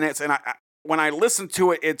 5 minutes, and when I listen to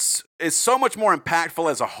it, it's so much more impactful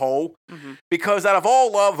as a whole. Mm-hmm. Because out of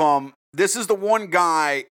all of them, this is the one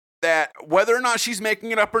guy that, whether or not she's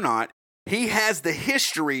making it up or not, he has the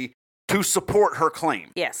history to support her claim.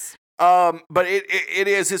 Yes. But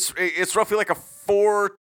it's roughly like a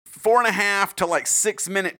 4.5 to like 6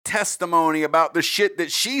 minute testimony about the shit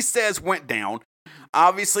that she says went down.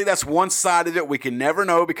 Obviously, that's one side of it. We can never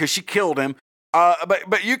know because she killed him.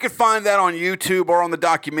 But you can find that on YouTube or on the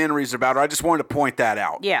documentaries about her. I just wanted to point that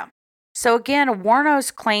out. Yeah. So again,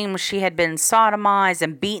 Wuornos claimed she had been sodomized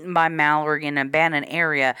and beaten by Mallory in an abandoned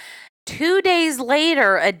area. 2 days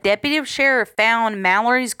later, a deputy sheriff found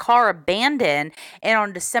Mallory's car abandoned, and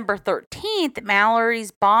on December 13th,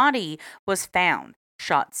 Mallory's body was found,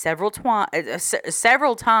 shot several times,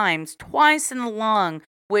 twice in the lung,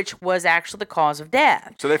 which was actually the cause of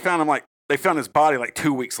death. So they found his body like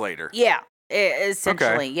 2 weeks later. Yeah.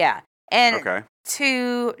 Essentially, yeah. And okay.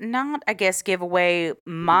 To not, I guess, give away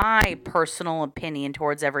my personal opinion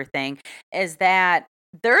towards everything, is that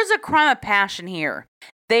there's a crime of passion here.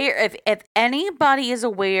 If anybody is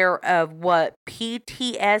aware of what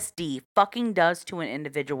PTSD fucking does to an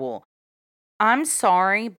individual, I'm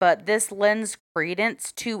sorry, but this lends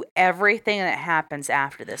credence to everything that happens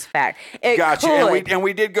after this fact. Gotcha. And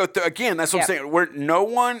we did go through, again, that's what I'm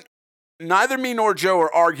saying. Neither me nor Joe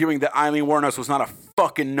are arguing that Eileen Wuornos was not a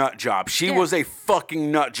fucking nut job. She was a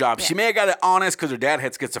fucking nut job. Yeah. She may have got it honest because her dad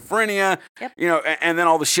had schizophrenia, and then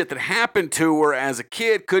all the shit that happened to her as a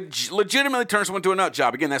kid could legitimately turn someone into a nut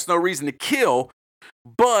job. Again, that's no reason to kill,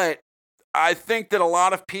 but I think that a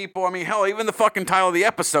lot of people, I mean, hell, even the fucking title of the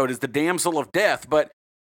episode is The Damsel of Death, but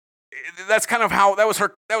that's kind of how, that was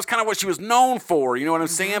kind of what she was known for, you know what I'm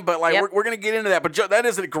saying? But like, we're going to get into that, but Joe, that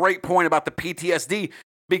is a great point about the PTSD,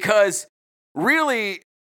 because really,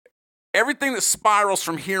 everything that spirals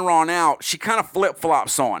from here on out, she kind of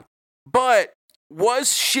flip-flops on. But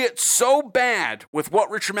was shit so bad with what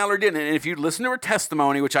Richard Mallory did? And if you listen to her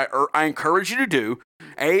testimony, which I encourage you to do,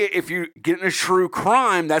 if you get in a true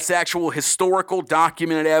crime, that's actual historical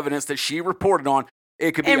documented evidence that she reported on.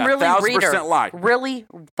 It could be and really 1,000% lie. Really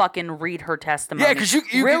fucking read her testimony. Yeah, because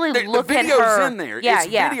you really look the video's at her. In there. It's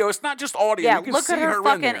video. It's not just audio. Yeah, you can look see at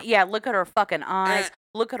her in there. Yeah, look at her fucking eyes.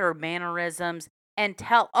 Look at her mannerisms. And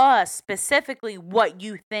tell us specifically what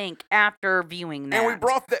you think after viewing that. And we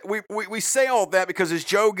brought that. We say all that because as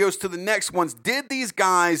Joe goes to the next ones, did these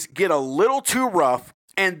guys get a little too rough?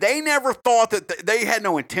 And they never thought that they had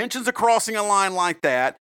no intentions of crossing a line like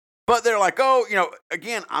that. But they're like, oh,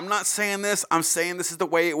 again, I'm not saying this. I'm saying this is the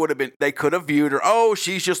way it would have been. They could have viewed her. Oh,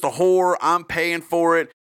 she's just a whore. I'm paying for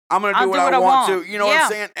it. I'm going to do what I want to. You know what I'm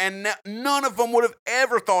saying? And none of them would have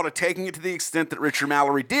ever thought of taking it to the extent that Richard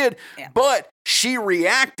Mallory did. Yeah. But she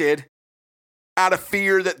reacted out of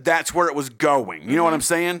fear that that's where it was going. You know what I'm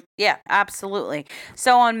saying? Yeah, absolutely.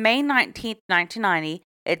 So on May 19th, 1990,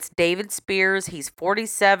 it's David Spears. He's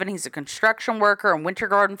 47. He's a construction worker in Winter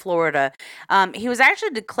Garden, Florida. He was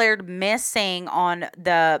actually declared missing on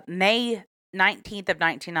the May 19th of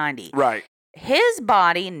 1990. Right. His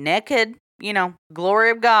body, naked,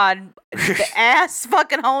 glory of God, the ass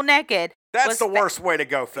fucking whole naked. That's the worst way to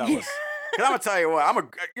go, fellas. Because I'm going to tell you what,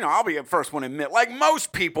 I'll be the first one to admit, like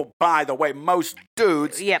most people, by the way, most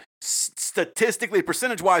dudes, statistically,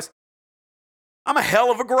 percentage-wise, I'm a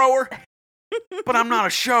hell of a grower, but I'm not a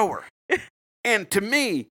shower. And to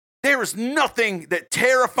me, There is nothing that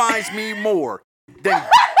terrifies me more than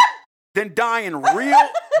dying real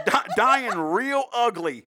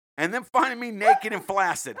ugly and then finding me naked and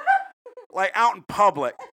flaccid, like out in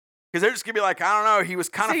public. Because they're just gonna be like, I don't know, he was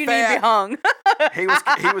kind of you fat. need to be hung. He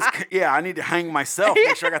was. Yeah, I need to hang myself.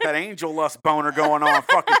 Make sure I got that angel lust boner going on.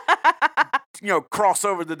 Fucking, cross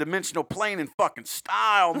over the dimensional plane in fucking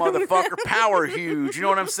style, motherfucker. Power huge. You know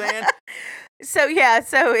what I'm saying? So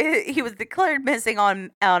he was declared missing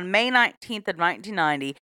on May 19th of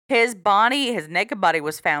 1990. His naked body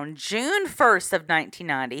was found June 1st of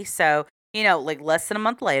 1990. So, like less than a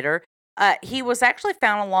month later. He was actually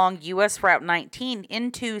found along U.S. Route 19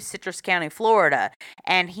 into Citrus County, Florida.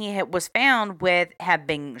 And he was found have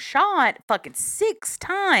been shot fucking 6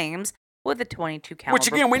 times with a .22 caliber Which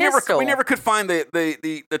again, we pistol. never could find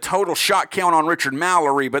the total shot count on Richard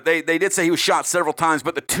Mallory, but they did say he was shot several times.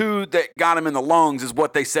 But the 2 that got him in the lungs is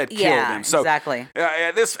what they said killed him. So exactly.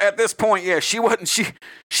 At this point, yeah, she wasn't.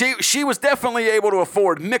 She was definitely able to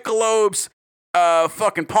afford Michelob's,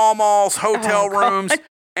 fucking Pall Mall's hotel rooms.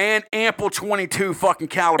 And ample .22 fucking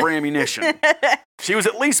caliber ammunition. She was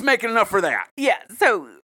at least making enough for that. Yeah, so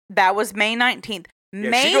that was May 19th.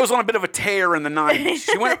 Yeah, she goes on a bit of a tear in the 90s.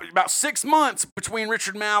 She went about 6 months between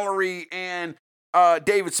Richard Mallory and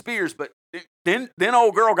David Spears, but then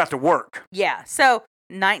old girl got to work. Yeah, so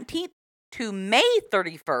 19th to May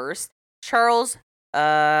 31st, Charles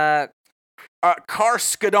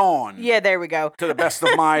Carskadon. Yeah, there we go. To the best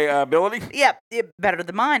of my ability. Yep, better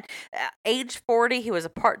than mine. Age 40, he was a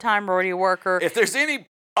part-time rodeo worker. If there's any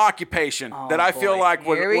occupation that I feel like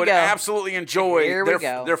would absolutely enjoy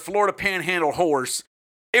their Florida Panhandle horse,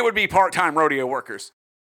 it would be part-time rodeo workers.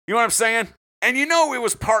 You know what I'm saying? And it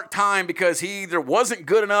was part-time because he either wasn't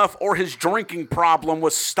good enough or his drinking problem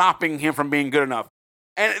was stopping him from being good enough.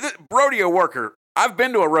 And rodeo worker, I've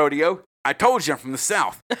been to a rodeo. I told you I'm from the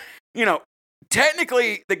South.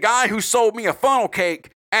 Technically, the guy who sold me a funnel cake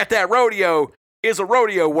at that rodeo is a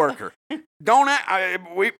rodeo worker.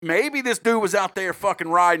 Maybe this dude was out there fucking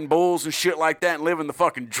riding bulls and shit like that and living the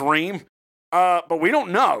fucking dream. But we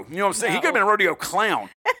don't know. You know what I'm saying? No. He could have been a rodeo clown.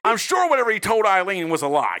 I'm sure whatever he told Eileen was a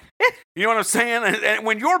lie. You know what I'm saying? And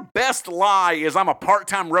when your best lie is I'm a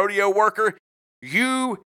part-time rodeo worker,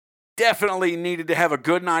 you definitely needed to have a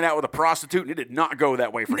good night out with a prostitute, and it did not go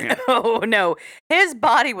that way for him. No. His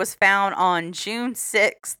body was found on June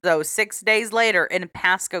 6th, though, 6 days later in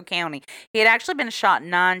Pasco County. He had actually been shot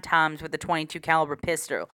 9 times with a .22 caliber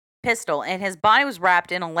pistol, and his body was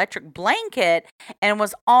wrapped in an electric blanket and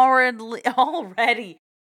was already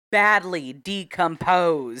badly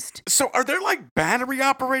decomposed. So are there like battery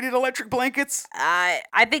operated electric blankets? I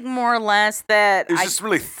think more or less that it's just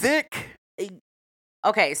really thick.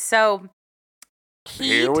 Okay, so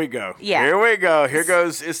here we go. Yeah. Here we go. Here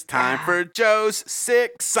goes. It's time for Joe's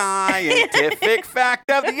sick scientific fact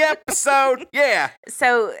of the episode. Yeah.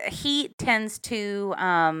 So heat tends to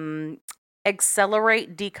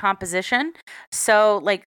accelerate decomposition. So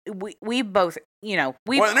like we both, we've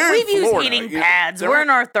used heating pads. We're in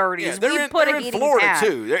our 30s. We put a heating Florida pad.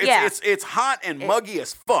 Too. It's hot and muggy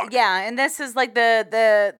as fuck. Yeah, and this is like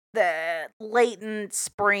the latent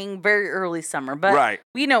spring, very early summer. But right.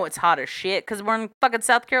 We know it's hot as shit because we're in fucking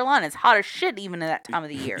South Carolina. It's hot as shit even at that time of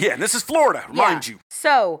the year. Yeah, and this is Florida, mind you.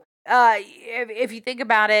 So if you think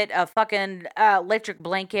about it, a fucking electric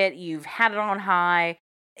blanket, you've had it on high.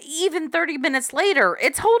 Even 30 minutes later,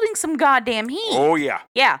 it's holding some goddamn heat. Oh, yeah.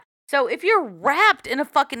 Yeah. So if you're wrapped in a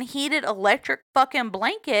fucking heated electric fucking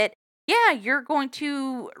blanket, yeah, you're going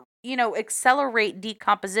to, accelerate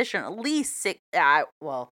decomposition at least 6. I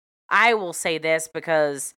will say this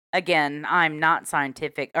because, again, I'm not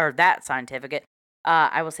scientific or that scientific.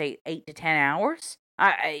 I will say 8 to 10 hours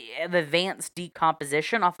of advanced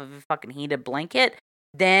decomposition off of a fucking heated blanket,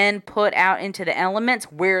 then put out into the elements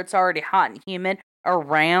where it's already hot and humid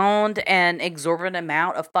around an exorbitant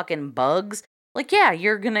amount of fucking bugs. Like, yeah,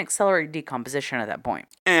 you're going to accelerate decomposition at that point.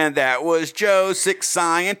 And that was Joe's sick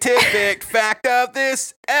scientific fact of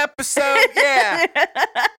this episode. Yeah.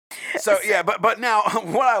 So, yeah, but now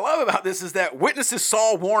what I love about this is that witnesses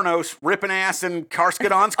saw Warnos ripping ass in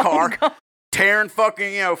Carskadon's car, tearing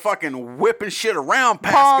fucking whipping shit around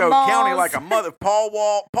Pasco County like a mother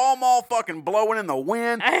Paul Mall fucking blowing in the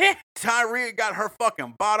wind. Tyree got her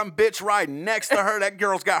fucking bottom bitch riding next to her. That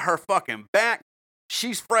girl's got her fucking back.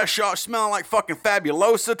 She's fresh off, smelling like fucking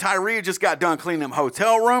Fabulosa. Tyree just got done cleaning them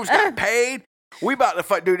hotel rooms, got paid. We about to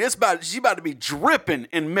fight, dude. She's about to be dripping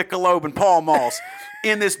in Michelob and Pall Malls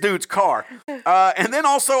in this dude's car. And then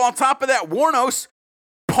also on top of that, Warnos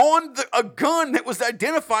pawned a gun that was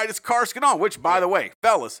identified as Carskadon, which, by the way,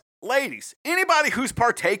 fellas, ladies, anybody who's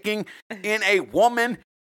partaking in a woman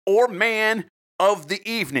or man of the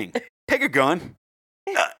evening. Take a gun.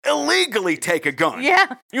 Illegally take a gun. Yeah.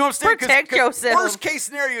 You know what I'm saying? Protect yourself. Worst case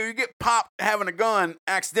scenario, you get popped having a gun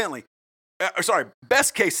accidentally.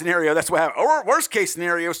 Best case scenario, that's what happened. Or worst case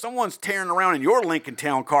scenario, someone's tearing around in your Lincoln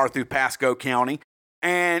Town car through Pasco County,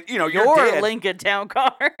 and you're your dead. Lincoln Town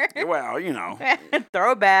car. Well,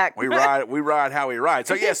 Throwback. we ride how we ride.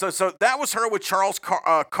 So yeah, so that was her with Charles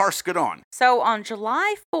Carskadon. So on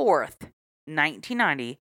July 4th,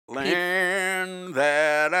 1990. Land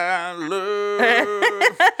that I love.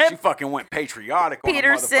 She fucking went patriotic on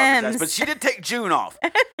Peter Sims. but she did take June off,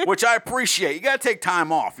 which I appreciate. You got to take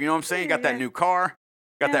time off. You know what I'm saying? You got that new car,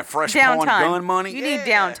 got that fresh pawn gun money. You need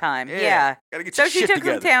downtime. Yeah. Got to get your shit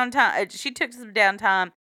together. She took some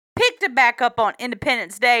downtime. Picked it back up on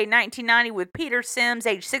Independence Day, 1990, with Peter Sims,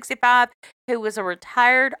 age 65, who was a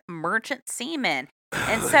retired merchant seaman.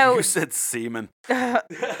 And so you said seaman. God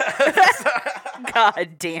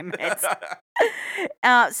damn it.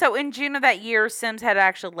 So in June of that year, Sims had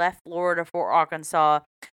actually left Florida for Arkansas.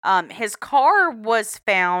 His car was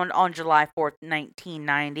found on July 4th,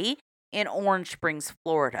 1990 in Orange Springs,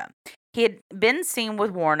 Florida. He had been seen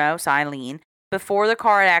with Warnos, Eileen, before the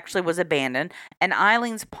car actually was abandoned, and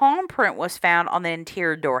Eileen's palm print was found on the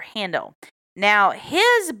interior door handle. Now,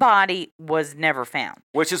 his body was never found.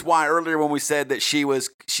 Which is why earlier when we said that she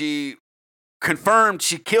confirmed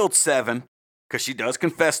she killed 7, because she does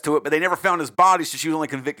confess to it, but they never found his body, so she was only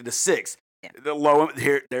convicted of 6. Yeah.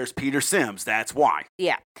 There's Peter Sims. That's why.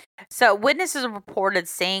 Yeah. So witnesses reported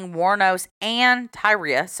seeing Warnos and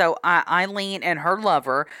Tyria, so Eileen and her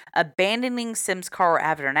lover, abandoning Sims' car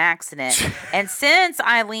after an accident. And since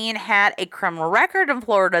Eileen had a criminal record in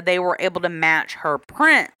Florida, they were able to match her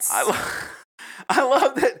prints. I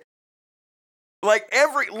love that.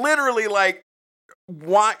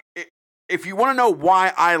 Why? If you want to know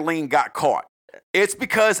why Eileen got caught, it's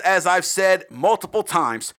because, as I've said multiple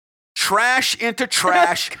times, trash into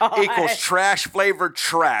trash equals trash flavored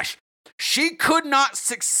trash. She could not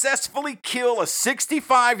successfully kill a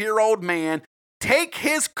 65-year-old man, take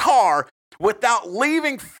his car without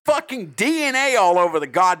leaving fucking DNA all over the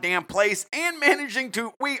goddamn place, and managing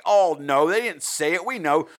to, we all know, they didn't say it, we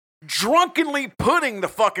know, drunkenly putting the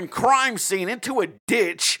fucking crime scene into a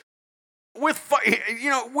ditch in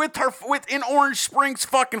Orange Springs,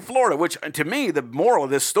 fucking Florida. Which, to me, the moral of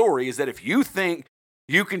this story is that if you think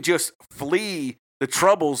you can just flee the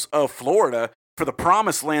troubles of Florida for the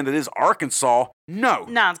promised land that is Arkansas, no,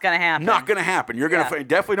 it's gonna happen. Not gonna happen. You're gonna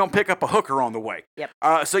definitely don't pick up a hooker on the way. Yep.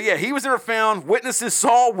 So yeah, he was never found. Witnesses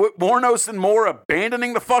saw Warnos and Moore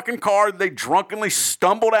abandoning the fucking car that they drunkenly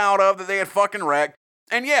stumbled out of that they had fucking wrecked.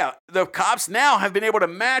 And yeah, the cops now have been able to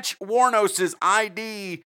match Warnos's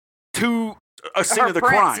ID to a scene of the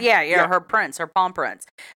crime. Yeah, her prints, her palm prints.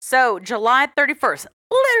 So July 31st,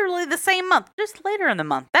 literally the same month, just later in the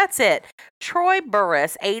month. That's it. Troy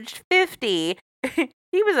Burris, aged 50,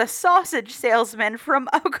 he was a sausage salesman from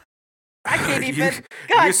Oklahoma. I can't even.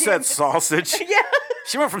 You said sausage. Yeah.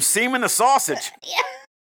 She went from semen to sausage. Yeah.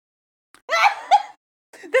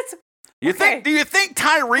 That's. Do you think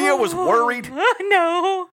Tyria was worried?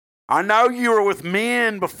 No. I know you were with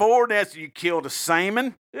men before that, so you killed a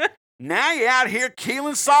seaman. Now you're out here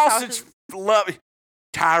killing sausage.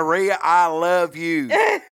 Tyria, I love you.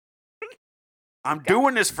 I'm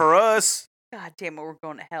doing this for us. God damn it, we're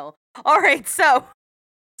going to hell. All right, so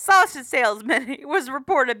sausage salesman was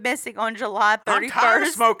reported missing on July 31st. I'm tired of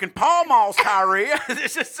smoking Pall Malls, Tyria.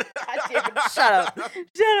 Shut up.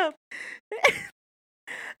 Shut up.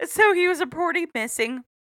 So he was reported missing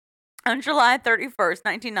on July 31st,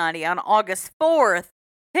 1990. On August 4th,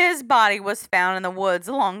 his body was found in the woods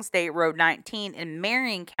along State Road 19 in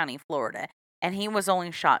Marion County, Florida, and he was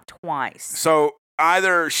only shot twice. So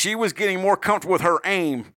either she was getting more comfortable with her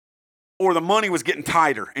aim, or the money was getting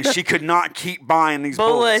tighter, and she could not keep buying these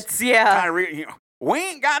bullets. Yeah. Tyria, we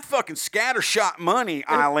ain't got fucking scattershot money,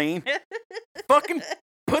 Eileen. Fucking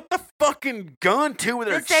put the fucking gun to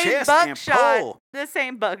her chest and pull. The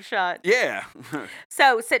same buckshot. Yeah.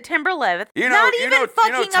 So September 11th.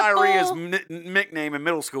 Tyria's nickname in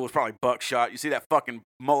middle school was probably Buckshot. You see that fucking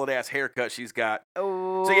mullet ass haircut she's got.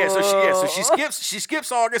 Oh. So she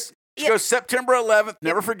skips August. She goes September 11th.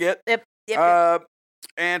 Never forget. Yep.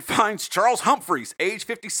 And finds Charles Humphreys, age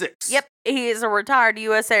 56. Yep. He is a retired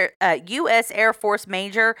U.S. Air Force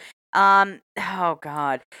major. Oh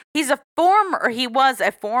God. He was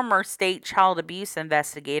a former state child abuse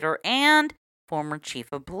investigator and former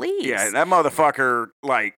chief of police. Yeah, that motherfucker,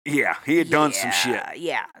 he had done some shit.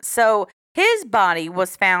 Yeah. So His body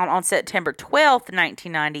was found on September 12th,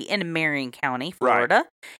 1990 in Marion County, Florida. Right.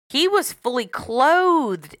 He was fully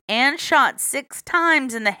clothed and shot 6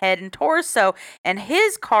 times in the head and torso, and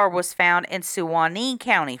his car was found in Suwannee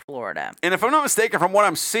County, Florida. And if I'm not mistaken, from what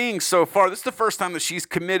I'm seeing so far, this is the first time that she's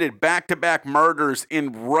committed back-to-back murders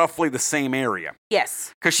in roughly the same area.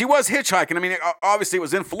 Yes. Because she was hitchhiking. I mean, obviously it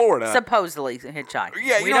was in Florida. Supposedly hitchhiking.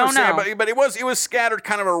 Yeah, we know don't what I'm know. saying? But it was scattered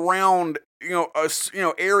kind of around,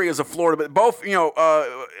 areas of Florida. But both,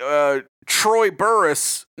 Troy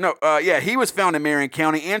Burris, he was found in Marion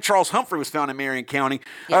County, and Charles Humphrey was found in Marion County.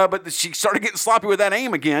 Yeah. But she started getting sloppy with that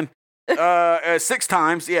aim again. 6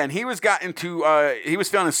 times, and he was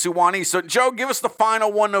found in Suwannee. So, Joe, give us the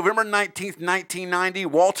final one, November 19th, 1990,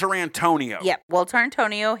 Walter Antonio. Yep, Walter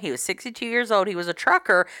Antonio. He was 62 years old. He was a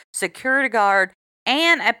trucker, security guard,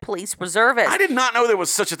 and a police reservist. I did not know there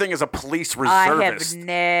was such a thing as a police reservist. I have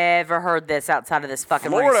never heard this outside of this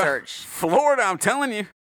fucking research. Florida, I'm telling you.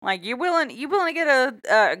 Like, you willing to get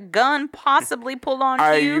a gun possibly pulled on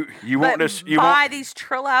you? You but want this? buy these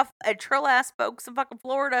trill ass folks in fucking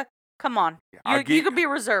Florida? Come on, you could be a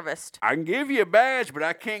reservist. I can give you a badge, but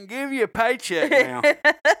I can't give you a paycheck now.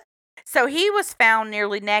 So he was found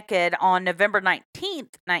nearly naked on November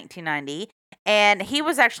 19th, 1990. And he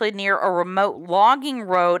was actually near a remote logging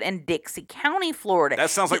road in Dixie County, Florida. That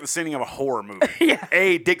sounds like the setting of a horror movie. Yeah.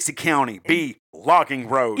 A, Dixie County. B, logging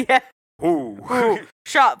road. Yeah. Ooh.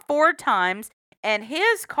 Shot 4 times. And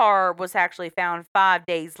his car was actually found 5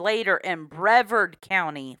 days later in Brevard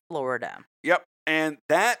County, Florida. Yep. And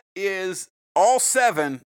that is all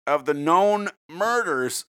 7 of the known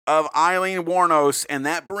murders of Aileen Wuornos, and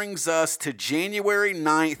that brings us to January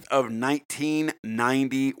 9th of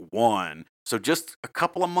 1991. So just a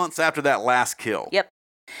couple of months after that last kill. Yep.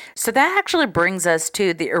 So that actually brings us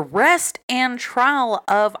to the arrest and trial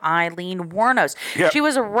of Aileen Wuornos. Yep. She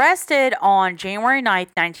was arrested on January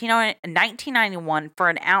 9th, 1991 for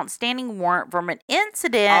an outstanding warrant from an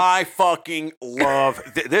incident. I fucking love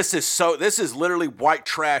this is literally white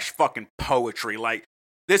trash fucking poetry. Like,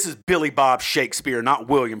 this is Billy Bob Shakespeare, not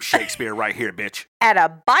William Shakespeare right here, bitch. At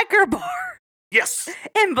a biker bar Yes.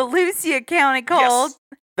 in Volusia County called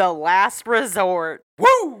The Last Resort.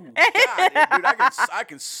 Woo! God, dude, I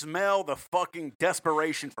can smell the fucking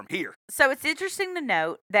desperation from here. So it's interesting to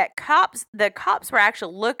note that the cops were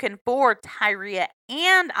actually looking for Tyria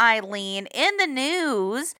and Aileen in the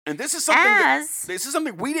news. And this is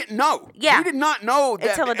something we didn't know. Yeah. We did not know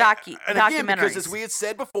that Until the and again, because documentaries. as we had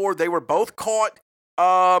said before, they were both caught.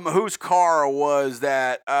 Whose car was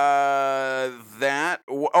that? That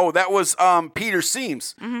was Peter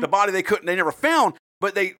Seams. Mm-hmm. The body they never found.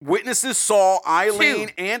 But witnesses saw Aileen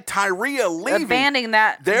and Tyria leaving. Abandoning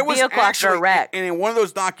that vehicle after a wreck. And in one of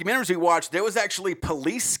those documentaries we watched, there was actually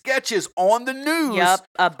police sketches on the news. Yep,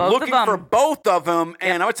 both looking of them. for both of them.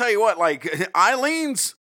 And I would tell you what, like,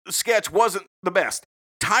 Eileen's sketch wasn't the best.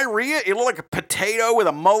 Tyria, it looked like a potato with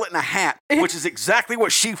a mullet and a hat, which is exactly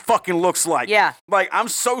what she fucking looks like. Yeah. Like, I'm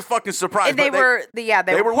so fucking surprised. And they were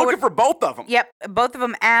looking for both of them. Yep, both of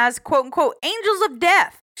them as quote unquote angels of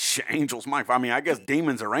death. Angels, I guess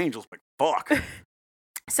demons are angels, but fuck.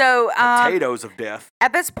 So, potatoes of death.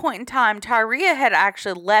 At this point in time, Tyria had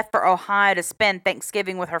actually left for Ohio to spend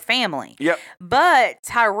Thanksgiving with her family. Yep. But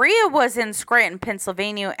Tyria was in Scranton,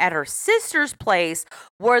 Pennsylvania at her sister's place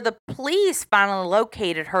where the police finally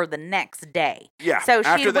located her the next day. Yeah. So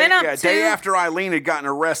she went up to... day after Aileen had gotten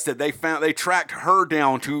arrested, they tracked her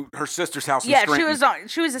down to her sister's house in Scranton.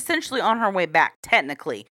 she was essentially on her way back,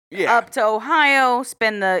 technically. Yeah. Up to Ohio,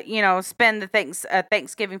 spend the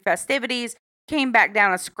Thanksgiving festivities. Came back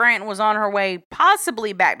down to Scranton, was on her way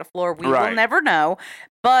possibly back to Florida. We will never know.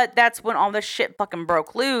 But that's when all this shit fucking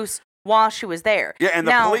broke loose while she was there. Yeah, and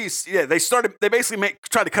the police, they basically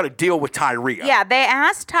tried to cut a deal with Tyria. Yeah, they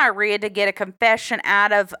asked Tyria to get a confession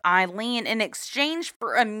out of Aileen in exchange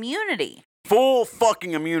for immunity. Full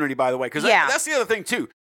fucking immunity, by the way. Because that's the other thing, too.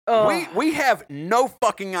 We have no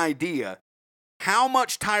fucking idea how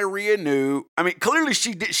much Tyria knew. I mean, clearly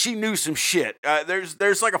she knew some shit.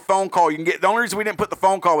 There's like a phone call you can get. The only reason we didn't put the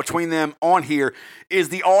phone call between them on here is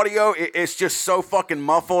the audio. It's just so fucking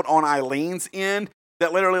muffled on Eileen's end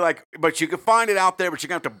that literally but you can find it out there, but you're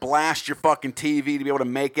going to have to blast your fucking TV to be able to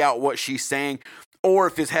make out what she's saying. Or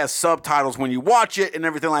if it has subtitles when you watch it and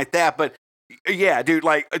everything like that. But yeah, dude,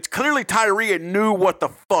 it's clearly Tyria knew what the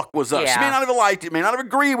fuck was up. Yeah. She may not have liked it, may not have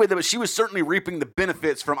agreed with it, but she was certainly reaping the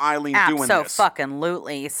benefits from Aileen doing this.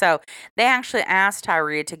 Absolutely. So they actually asked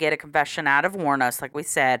Tyria to get a confession out of Wuornos, like we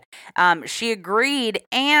said. She agreed,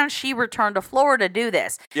 and she returned to Florida to do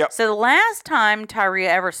this. Yep. So the last time Tyria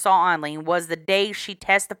ever saw Aileen was the day she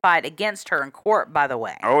testified against her in court, by the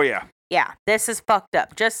way. Oh, yeah. Yeah, this is fucked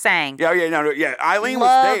up. Just saying. Yeah, Eileen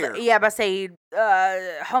was there. Yeah, but I say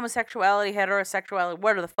homosexuality, heterosexuality,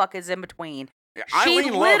 whatever the fuck is in between. Yeah,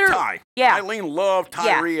 Eileen loved Ty. Yeah. Eileen loved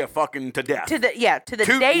Tyria fucking to death. To the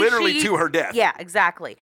day literally to her death. Yeah,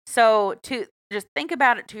 exactly. So to just think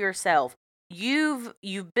about it to yourself. You've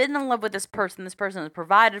been in love with this person. This person has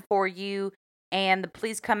provided for you, and the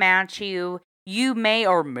police come at you. You may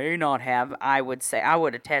or may not have. I would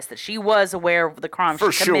attest that she was aware of the crime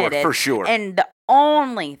she committed. For sure. And the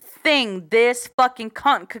only thing this fucking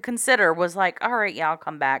cunt could consider was like, all right, yeah, I'll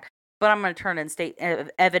come back, but I'm going to turn in state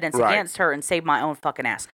evidence against her and save my own fucking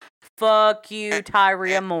ass. Fuck you,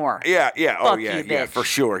 Tyria Moore. Yeah. Fuck you, bitch. For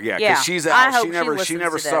sure. Yeah, Yeah. because she's I out. hope She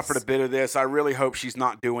never to suffered this. a bit of this. I really hope she's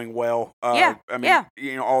not doing well. Yeah, I mean, yeah.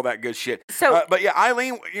 you know, all that good shit. So- but yeah,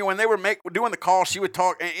 Eileen, you know, when they were doing the call, she would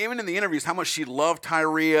talk, and even in the interviews, how much she loved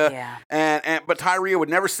Tyria. Yeah. But Tyria would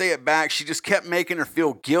never say it back. She just kept making her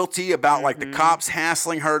feel guilty about like the cops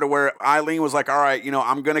hassling her to where Eileen was like, all right, you know,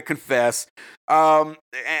 I'm going to confess.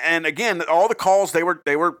 And again, all the calls, they were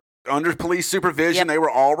under police supervision. Yep. They were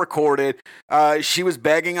all recorded. She was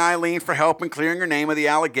begging Eileen for help in clearing her name of the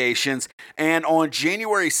allegations. And on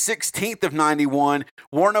January 16th of 91,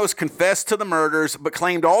 Wuornos confessed to the murders, but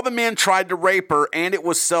claimed all the men tried to rape her and it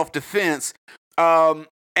was self-defense. And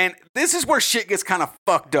this is where shit gets kind of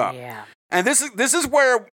fucked up. Yeah. And this is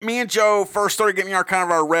where me and Joe first started getting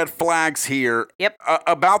our red flags here. Yep.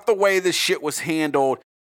 About the way this shit was handled.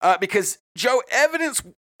 Because, Joe, evidence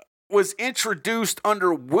was introduced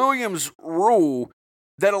under Williams' rule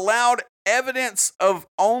that allowed evidence of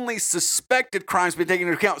only suspected crimes to be taken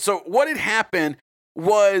into account. So what had happened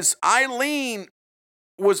was Eileen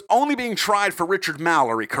was only being tried for Richard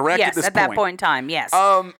Mallory, correct? Yes, at that point in time, yes.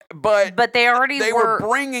 But they already were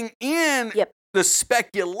bringing in the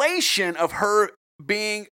speculation of her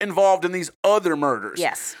being involved in these other murders.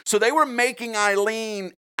 Yes. So they were making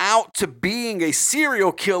Eileen out to being a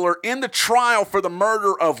serial killer in the trial for the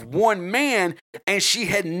murder of one man, and she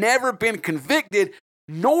had never been convicted,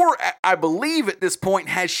 nor, I believe at this point,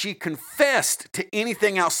 has she confessed to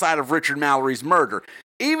anything outside of Richard Mallory's murder.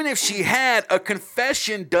 Even if she had, a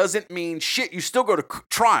confession doesn't mean shit. You still go to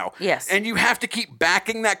trial. Yes. And you have to keep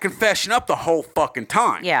backing that confession up the whole fucking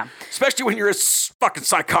time. Yeah. Especially when you're as fucking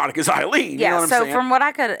psychotic as Eileen. Yeah, you know what I'm so saying? from what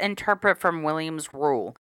I could interpret from Williams'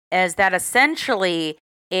 rule is that essentially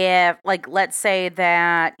if, like, let's say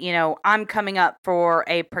that, you know, I'm coming up for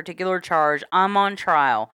a particular charge, I'm on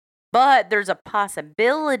trial, but there's a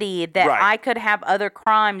possibility that I could have other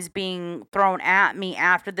crimes being thrown at me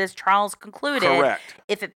after this trial's concluded. Correct.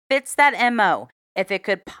 If it fits that MO, if it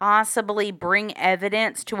could possibly bring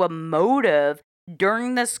evidence to a motive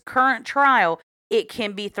during this current trial, it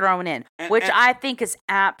can be thrown in, which I think is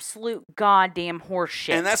absolute goddamn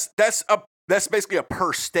horseshit. And that's basically a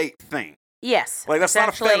per state thing. Yes. Like, that's not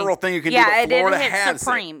a federal thing you can do, but Florida has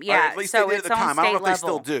Supreme. it. Yeah, at least so they did at the time. I don't know if they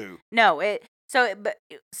still do. No,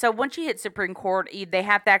 so once you hit Supreme Court, they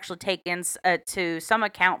have to actually take in to some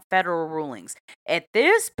account federal rulings. At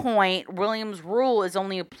this point, Williams' rule is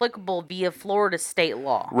only applicable via Florida state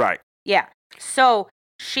law. Right. Yeah. So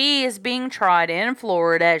she is being tried in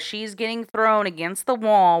Florida. She's getting thrown against the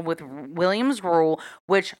wall with Williams' rule,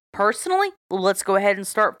 which personally, let's go ahead and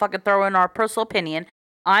start fucking throwing our personal opinion.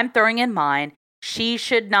 I'm throwing in mine. She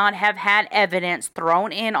should not have had evidence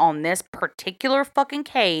thrown in on this particular fucking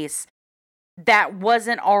case that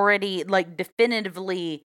wasn't already, like,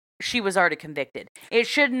 definitively, she was already convicted. It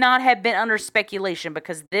should not have been under speculation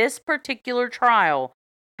because this particular trial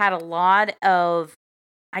had a lot of,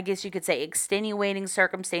 I guess you could say, extenuating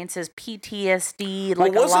circumstances, PTSD,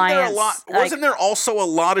 like, wasn't there also a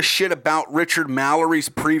lot of shit about Richard Mallory's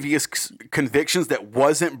previous convictions that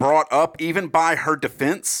wasn't brought up even by her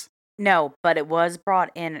defense? No, but it was brought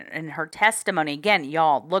in her testimony. Again,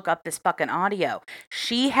 y'all, look up this fucking audio.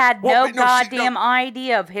 She had no goddamn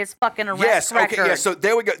idea of his fucking arrest record. Okay, yeah, so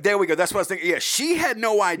there we go. That's what I was thinking. Yeah, she had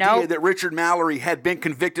no idea that Richard Mallory had been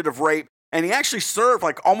convicted of rape. And he actually served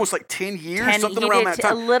almost 10 years, something around that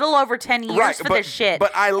time. A little over 10 years for this shit.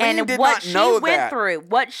 But Eileen did not know that.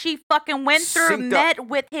 What she fucking went through met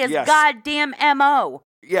with his Yes. goddamn MO.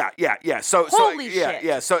 Yeah. So Holy shit.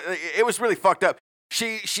 Yeah. So it was really fucked up.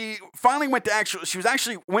 She finally went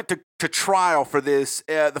to trial for this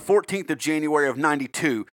the 14th of January of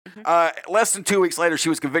 92. Mm-hmm. Less than 2 weeks later, she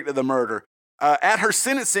was convicted of the murder. At her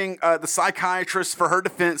sentencing, the psychiatrist for her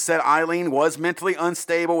defense said Eileen was mentally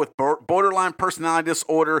unstable with borderline personality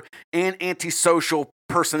disorder and antisocial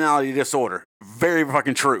personality disorder. Very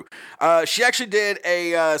fucking true. She actually did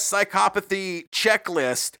a psychopathy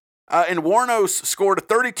checklist, and Wuornos scored a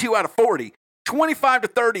 32 out of 40. 25 to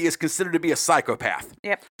 30 is considered to be a psychopath.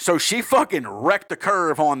 Yep. So she fucking wrecked the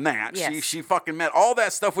curve on that. Yes. She fucking met all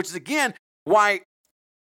that stuff, which is, again, why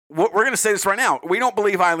we're going to say this right now. We don't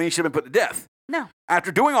believe Eileen should have been put to death. No.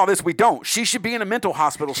 After doing all this, we don't. She should be in a mental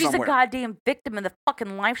hospital She's somewhere. a goddamn victim of the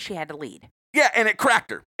fucking life she had to lead. Yeah, and it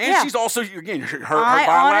cracked her. And Yeah. she's also, again, her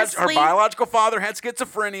honestly- biological father had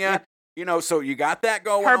schizophrenia. Yep. You know, so you got that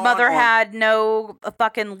going on. Her mother had no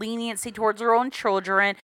fucking leniency towards her own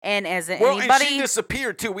children. And as anybody... and she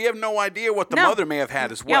disappeared, too. We have no idea what the mother may have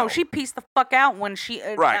had as well. No, she pieced the fuck out when she...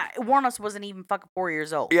 Right. Warnos wasn't even fucking 4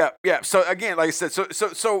 years old. Yeah. So, again, like I said,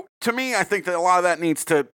 so to me, I think that a lot of that needs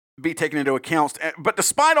to be taken into account. But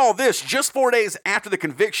despite all this, just 4 days after the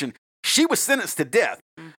conviction, she was sentenced to death.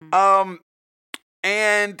 Mm-hmm.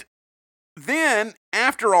 And then,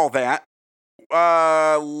 after all that,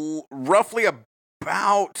 roughly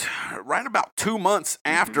about 2 months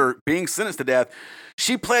after being sentenced to death,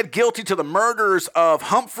 she pled guilty to the murders of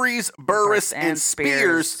Humphreys, Burris, and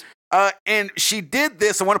Spears. And she did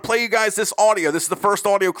this. I want to play you guys this audio. This is the first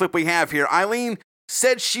audio clip we have here. Eileen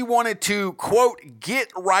said she wanted to, quote,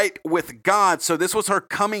 get right with God. So this was her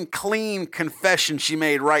coming clean confession she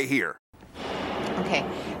made right here. Okay,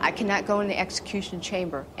 I cannot go in the execution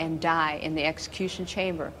chamber and die in the execution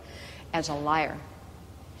chamber as a liar.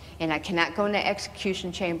 And I cannot go in the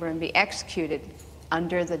execution chamber and be executed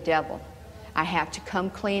under the devil. I have to come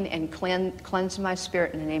clean and cleanse my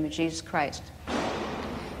spirit in the name of Jesus Christ.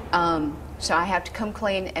 So I have to come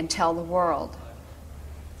clean and tell the world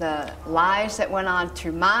the lies that went on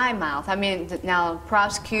through my mouth. I mean, now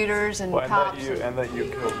prosecutors and cops. And that you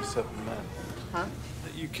killed the 7 men. Huh?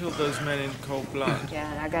 That you killed those men in cold blood.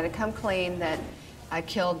 Yeah, and I got to come clean that I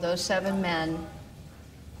killed those 7 men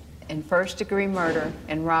in first-degree murder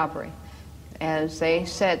and robbery. As they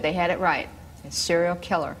said, they had it right. A serial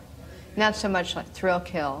killer. Not so much like thrill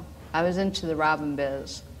kill. I was into the robbing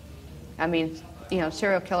biz. I mean, you know,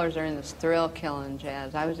 serial killers are in this thrill killing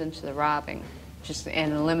jazz. I was into the robbing, just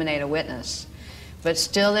and eliminate a witness. But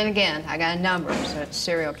still, then again, I got a number, so it's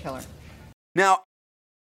serial killer. Now,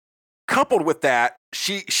 coupled with that,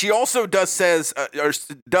 she also does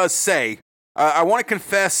say, I want to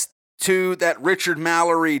confess to that Richard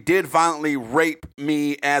Mallory did violently rape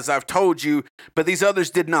me, as I've told you, but these others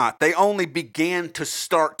did not. They only began to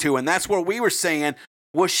start to, and that's what we were saying.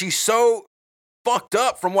 Was she so fucked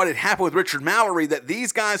up from what had happened with Richard Mallory that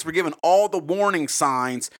these guys were given all the warning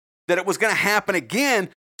signs that it was going to happen again?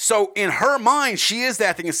 So in her mind, she is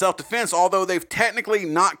acting in self-defense, although they've technically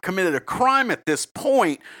not committed a crime at this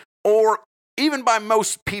point, or even by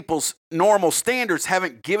most people's normal standards,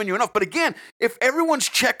 haven't given you enough. But again, if everyone's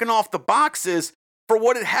checking off the boxes for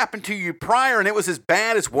what had happened to you prior, and it was as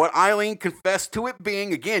bad as what Eileen confessed to it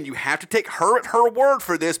being, again, you have to take her at her word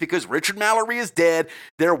for this because Richard Mallory is dead.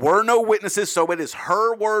 There were no witnesses, so it is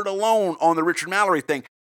her word alone on the Richard Mallory thing.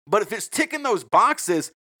 But if it's ticking those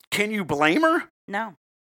boxes, can you blame her? No.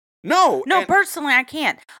 No. No, personally, I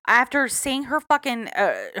can't. After seeing her fucking,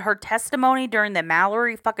 her testimony during the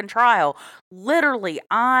Mallory fucking trial, literally,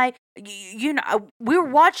 we were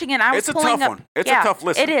watching it. It's a tough one. It's a tough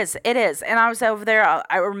listen. It is. And I was over there.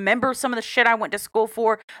 I remember some of the shit I went to school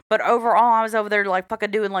for, but overall, I was over there like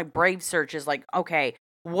fucking doing like Brave searches. Like, okay,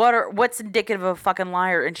 what's indicative of a fucking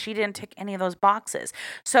liar? And she didn't tick any of those boxes.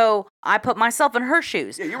 So I put myself in her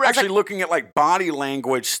shoes. Yeah, you were actually looking at like body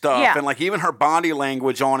language stuff, and like even her body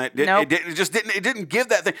language on it. It didn't give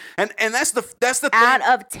that thing. And that's the thing. Out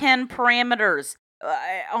of 10 parameters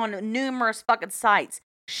on numerous fucking sites,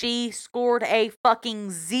 she scored a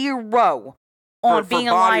fucking 0 on being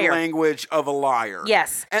a liar. Body language of a liar.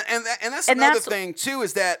 Yes. And that's another thing, too,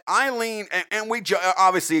 is that Eileen, and we,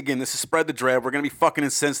 obviously, again, this is Spread the Dread. We're going to be fucking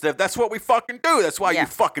insensitive. That's what we fucking do. That's why you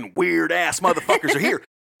fucking weird-ass motherfuckers are here.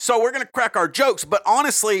 So we're going to crack our jokes. But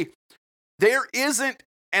honestly, there isn't,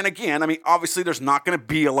 and again, I mean, obviously, there's not going to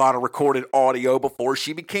be a lot of recorded audio before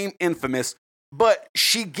she became infamous. But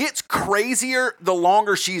she gets crazier the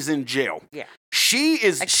longer she's in jail. Yeah. She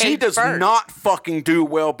does not fucking do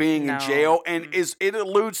well being in jail, and it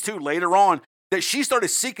alludes to later on that she started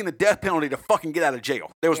seeking the death penalty to fucking get out of jail.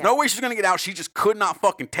 There was no way she was going to get out. She just could not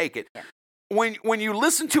fucking take it. Yeah. When you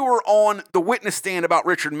listen to her on the witness stand about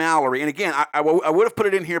Richard Mallory, and again, I would have put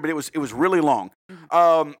it in here, but it was really long.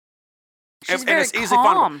 She's very it's easily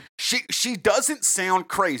calm. She doesn't sound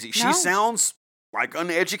crazy. She sounds like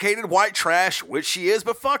uneducated white trash, which she is,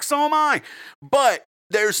 but fuck, so am I. But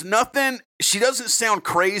there's nothing, she doesn't sound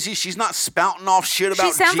crazy. She's not spouting off shit about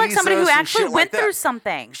Jesus. She sounds like somebody who actually went like through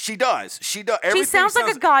something. She does. She sounds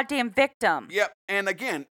like a goddamn victim. Yep. And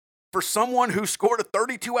again, for someone who scored a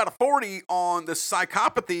 32 out of 40 on the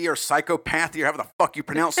psychopathy or psychopathy or however the fuck you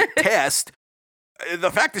pronounce it test,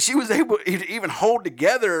 the fact that she was able to even hold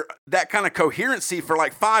together that kind of coherency for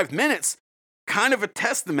like 5 minutes, kind of a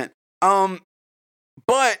testament.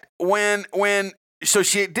 But so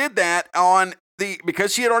she did that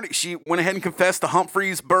because she went ahead and confessed to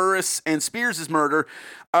Humphreys, Burris, and Spears' murder.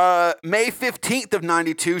 May 15th of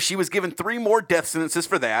 92, she was given 3 more death sentences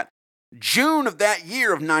for that. June of that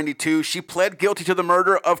year of 92, she pled guilty to the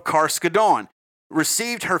murder of Karska Dawn.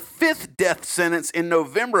 Received her 5th death sentence in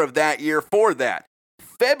November of that year for that.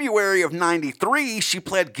 February of 93, she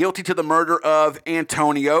pled guilty to the murder of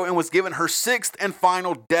Antonio and was given her 6th and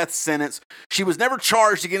final death sentence. She was never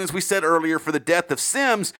charged again, as we said earlier, for the death of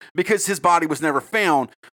Sims because his body was never found.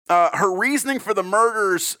 Her reasoning for the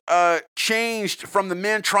murders changed from the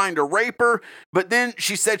men trying to rape her, but then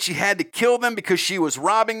she said she had to kill them because she was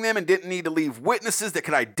robbing them and didn't need to leave witnesses that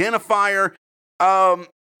could identify her.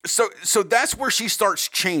 So that's where she starts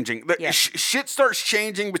changing. Shit starts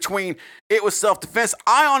changing between it was self-defense.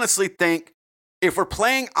 I honestly think if we're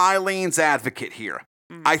playing Eileen's advocate here,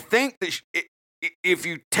 I think that if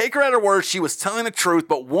you take her at her word, she was telling the truth.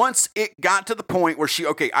 But once it got to the point where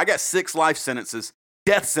I got 6 life sentences,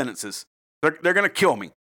 death sentences. They're going to kill me.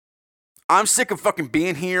 I'm sick of fucking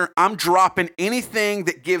being here. I'm dropping anything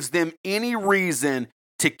that gives them any reason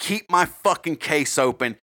to keep my fucking case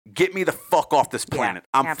open. Get me the fuck off this planet.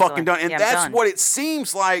 I'm absolutely. Fucking done. And that's done. What it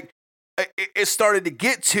seems like it started to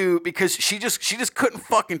get to because she just couldn't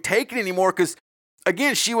fucking take it anymore. Because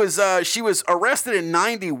again, she was arrested in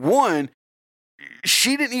 91.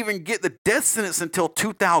 She didn't even get the death sentence until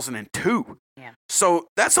 2002. Yeah. So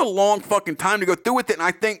that's a long fucking time to go through with it. And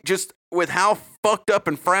I think just with how fucked up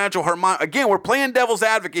and fragile her mind. Again, we're playing devil's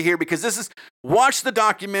advocate here because watch the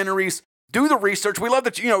documentaries. Do the research. We love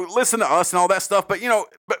that listen to us and all that stuff, but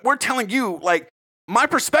we're telling you like my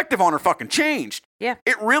perspective on her fucking changed. Yeah,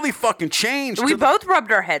 it really fucking changed. We both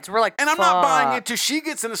rubbed our heads. We're like, and I'm not buying into. She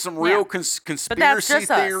gets into some real conspiracy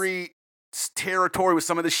theory territory with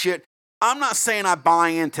some of this shit. I'm not saying I buy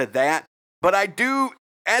into that, but I do.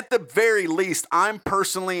 At the very least, I'm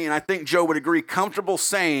personally, and I think Joe would agree, comfortable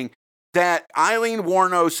saying that Aileen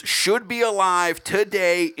Wuornos should be alive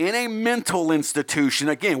today in a mental institution.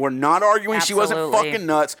 Again, we're not arguing Absolutely. She wasn't fucking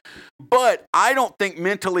nuts, but I don't think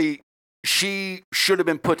mentally she should have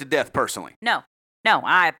been put to death personally. No,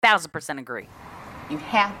 I 1000% agree. You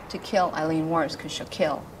have to kill Aileen Wuornos because she'll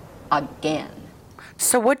kill again.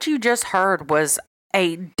 So what you just heard was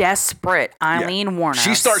a desperate Aileen Wuornos.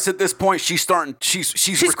 She starts at this point. She's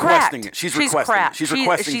requesting cracked. it. She's requesting cracked. it. She's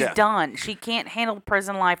requesting She's death. done. She can't handle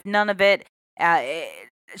prison life. None of it.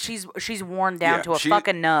 She's worn down to a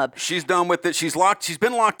fucking nub. She's done with it. She's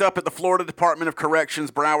been locked up at the Florida Department of Corrections,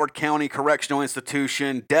 Broward County Correctional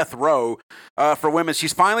Institution, death row for women.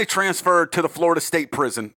 She's finally transferred to the Florida State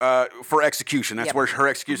Prison for execution. That's where her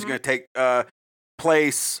execution is going to take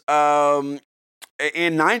place.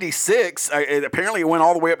 In 96, apparently it went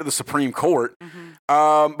all the way up to the Supreme Court,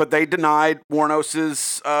 but they denied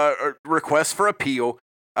Wuornos's request for appeal.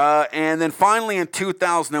 And then finally in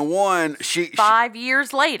 2001, 5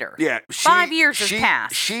 years later. Yeah. 5 years has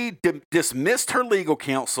passed. She dismissed her legal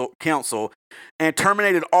counsel and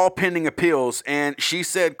terminated all pending appeals. And she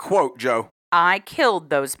said, quote, Joe, I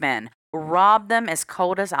killed those men, robbed them as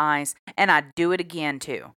cold as ice, and I'd do it again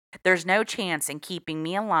too. There's no chance in keeping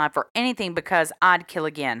me alive or anything because I'd kill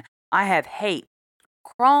again. I have hate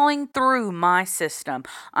crawling through my system.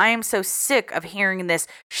 I am so sick of hearing this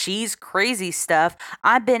she's crazy stuff.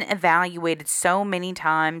 I've been evaluated so many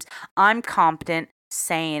times. I'm competent,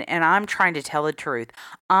 sane, and I'm trying to tell the truth.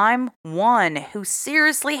 I'm one who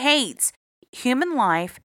seriously hates human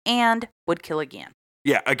life and would kill again.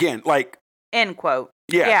 Yeah, again, like... End quote.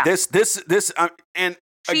 Yeah. And...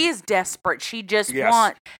 She is desperate. She just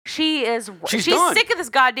wants. She's sick of this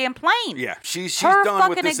goddamn plane. Yeah, she's her done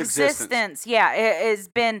fucking with this existence. Yeah, it has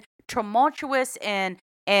been tumultuous and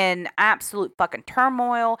absolute fucking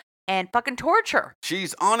turmoil and fucking torture.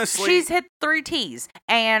 She's hit 3 T's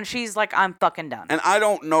and she's like, I'm fucking done. And I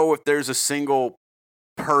don't know if there's a single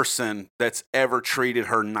person that's ever treated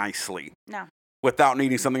her nicely. No. Without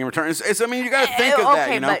needing something in return. I mean, you got to think of that.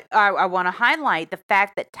 Okay, but I want to highlight the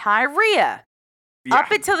fact that Tyria. Yeah.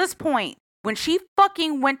 Up until this point, when she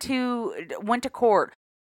fucking went to court,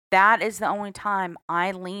 that is the only time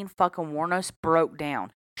Aileen fucking Wuornos broke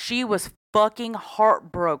down. She was fucking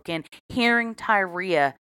heartbroken hearing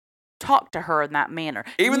Tyria talk to her in that manner.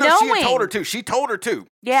 Even though she had told her to. She told her to.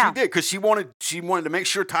 Yeah. She did, because she wanted to make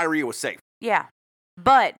sure Tyria was safe. Yeah.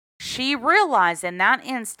 But she realized in that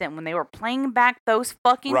instant when they were playing back those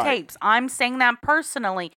fucking tapes, I'm saying that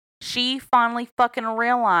personally, she finally fucking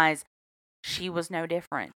realized she was no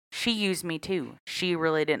different. she used me too. She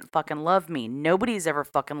really didn't fucking love me. Nobody's ever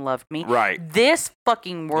fucking loved me. Right. This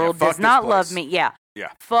fucking world fuck does not this love place. me. Yeah. Yeah.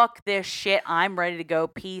 Fuck this shit. I'm ready to go.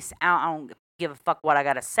 Peace out. I don't give a fuck what I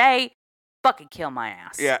gotta say. Fucking kill my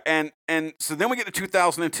ass. Yeah, and so then we get to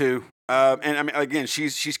 2002, and I mean, again,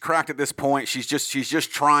 she's cracked at this point. She's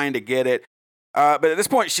just trying to get it. But at this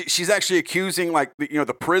point, she's actually accusing, like,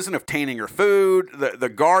 the prison of tainting her food, the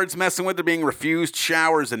guards messing with her, being refused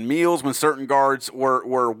showers and meals when certain guards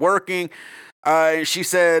were working. She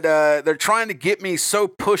said, they're trying to get me so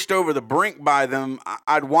pushed over the brink by them,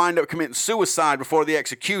 I'd wind up committing suicide before the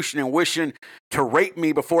execution and wishing to rape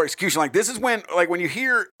me before execution. Like, this is when you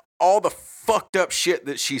hear all the fucked up shit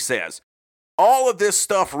that she says, all of this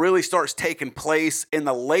stuff really starts taking place in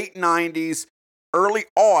the late 90s, early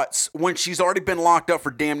aughts, when she's already been locked up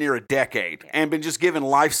for damn near a decade and been just given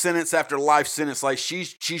life sentence after life sentence. Like,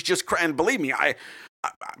 she's just, and believe me, I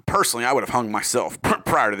personally, I would have hung myself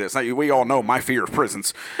prior to this. We all know my fear of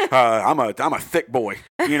prisons. I'm a thick boy.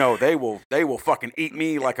 They will fucking eat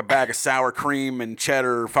me like a bag of sour cream and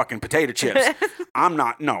cheddar fucking potato chips.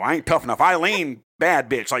 I ain't tough enough. Eileen, bad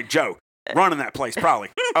bitch, like Joe, running that place probably.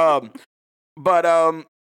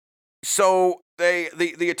 So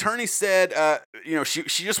the attorney said,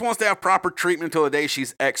 she just wants to have proper treatment until the day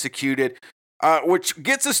she's executed, which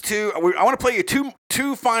gets us to, I want to play you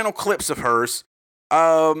two final clips of hers.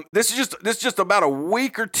 This is just about a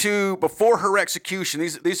week or two before her execution.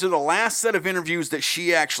 These are the last set of interviews that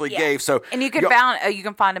she actually gave. So, and you can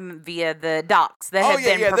find them via the docs that have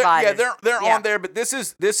been provided. They're on there. But this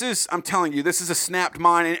is I'm telling you, this is a snapped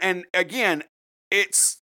mind. And again,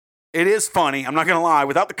 it is funny. I'm not gonna lie.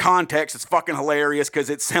 Without the context, it's fucking hilarious because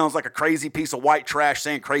it sounds like a crazy piece of white trash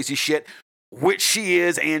saying crazy shit, which she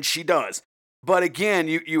is and she does. But again,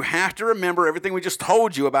 you have to remember everything we just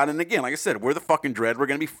told you about. And again, like I said, we're the fucking Dread. We're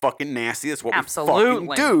gonna be fucking nasty. That's what we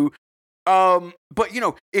fucking do. But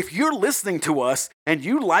if you're listening to us and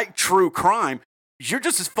you like true crime, you're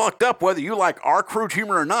just as fucked up whether you like our crude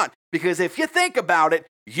humor or not. Because if you think about it,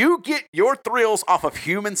 you get your thrills off of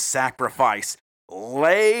human sacrifice.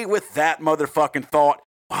 Lay with that motherfucking thought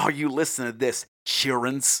while you listen to this,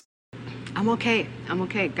 Sheerans. I'm okay.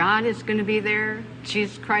 God is going to be there.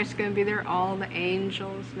 Jesus Christ is going to be there. All the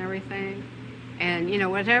angels and everything. And,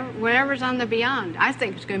 whatever's on the beyond. I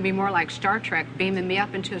think it's going to be more like Star Trek beaming me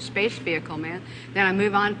up into a space vehicle, man. Then I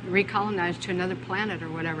move on, recolonize to another planet or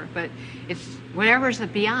whatever. But it's whatever's the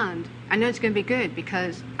beyond. I know it's going to be good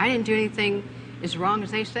because I didn't do anything as wrong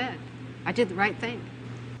as they said. I did the right thing.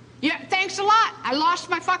 Yeah, thanks a lot. I lost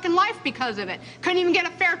my fucking life because of it. Couldn't even get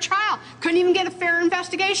a fair trial. Couldn't even get a fair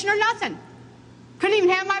investigation or nothing. Couldn't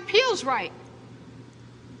even have my appeals right.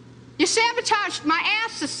 You sabotaged my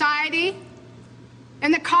ass, society,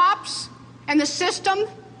 and the cops, and the system.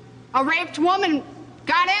 A raped woman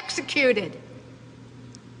got executed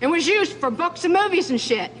and was used for books and movies and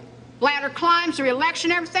shit. Ladder climbs, the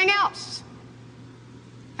re-election, everything else.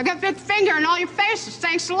 I got a big finger in all your faces.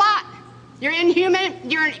 Thanks a lot. You're an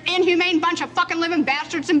inhumane bunch of fucking living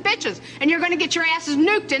bastards and bitches, and you're gonna get your asses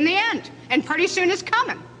nuked in the end, and pretty soon it's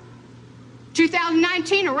coming.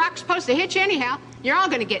 2019, Iraq's supposed to hit you anyhow. You're all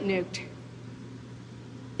gonna get nuked.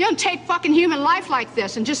 You don't take fucking human life like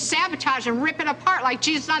this and just sabotage and rip it apart like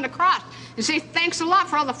Jesus on the cross and say thanks a lot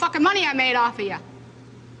for all the fucking money I made off of you.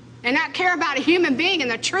 And not care about a human being and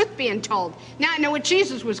the truth being told. Now I know what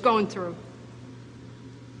Jesus was going through.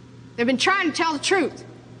 They've been trying to tell the truth.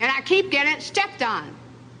 And I keep getting it stepped on.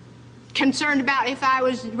 Concerned about if I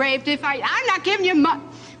was raped, I'm not giving you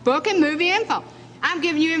book and movie info. I'm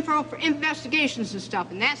giving you info for investigations and stuff,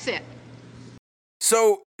 and that's it.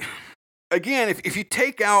 So, again, if you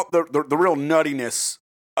take out the real nuttiness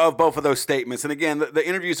of both of those statements, and again, the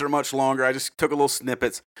interviews are much longer. I just took a little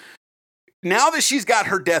snippets. Now that she's got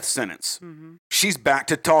her death sentence, she's back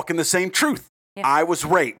to talking the same truth. Yeah. I was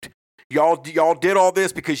raped. Y'all did all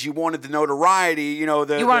this because you wanted the notoriety, you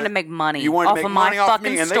wanted to make money. You wanted off to make of money my off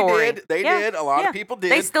me, and story. they did. A lot of people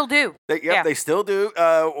did. They still do. They still do.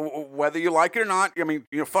 Whether you like it or not, I mean,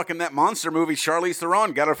 fucking that monster movie, Charlize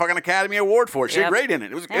Theron got a fucking Academy Award for it. She did great in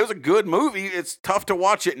it. It was a good movie. It's tough to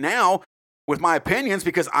watch it now with my opinions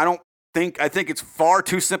because I think it's far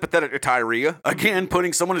too sympathetic to Tyria. Again,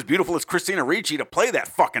 putting someone as beautiful as Christina Ricci to play that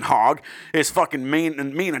fucking hog is fucking mean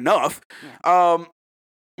enough. Yeah.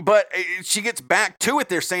 But she gets back to it.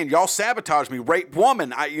 They're saying, y'all sabotaged me, rape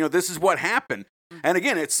woman. This is what happened. And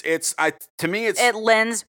again, to me, it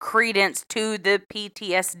lends credence to the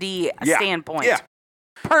PTSD standpoint. Yeah.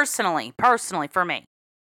 Personally, for me,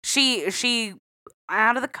 she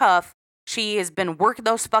out of the cuff. She has been working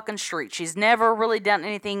those fucking streets. She's never really done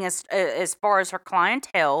anything as far as her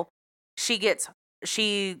clientele. She gets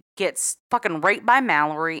she gets fucking raped by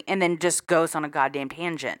Mallory and then just goes on a goddamn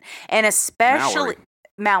tangent. And especially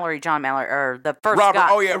John Mallory, or the first Robert, guy.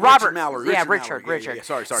 oh yeah, Robert Richard Mallory. Yeah, Richard. Richard. Yeah,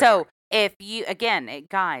 sorry. So if you, again,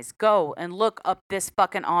 guys, go and look up this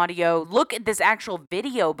fucking audio. Look at this actual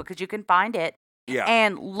video because you can find it. Yeah.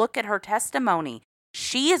 And look at her testimony.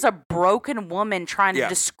 She is a broken woman trying to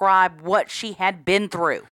describe what she had been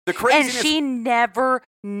through. The craziness. And she never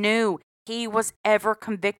knew he was ever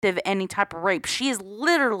convicted of any type of rape. She is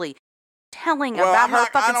literally telling about her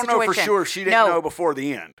fucking situation. I don't know for sure. She didn't know before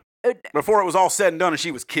the end. Before it was all said and done and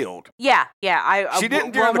she was killed. Yeah. She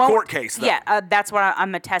didn't during the court case, though. Yeah, that's what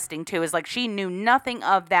I'm attesting to, is like she knew nothing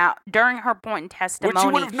of that during her point in testimony. Which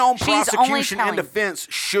you would have known prosecution and defense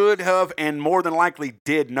should have and more than likely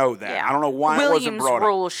did know that. Yeah. I don't know why it wasn't brought up.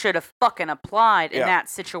 Williams' rule should have fucking applied in that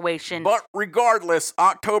situation. But regardless,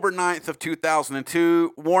 October 9th of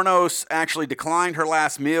 2002, Wuornos actually declined her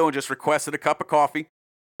last meal and just requested a cup of coffee.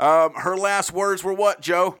 Her last words were what,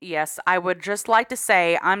 Joe? Yes, I would just like to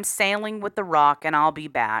say I'm sailing with the Rock and I'll be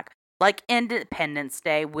back. Like Independence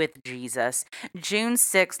Day with Jesus. June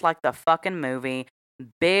 6th, like the fucking movie.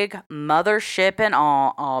 Big mothership and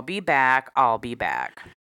all. I'll be back.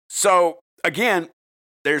 So, again,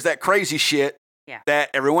 there's that crazy shit that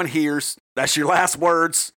everyone hears. That's your last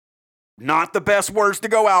words. Not the best words to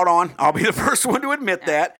go out on. I'll be the first one to admit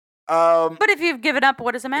that. But if you've given up,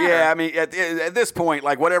 what does it matter? Yeah, I mean, at this point,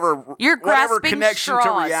 like whatever connection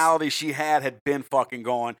to reality she had been fucking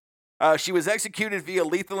gone. She was executed via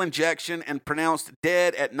lethal injection and pronounced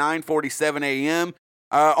dead at 9:47 a.m.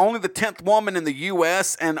 Only the 10th woman in the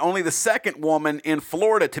U.S. and only the second woman in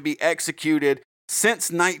Florida to be executed since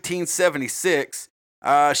 1976.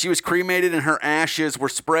 She was cremated and her ashes were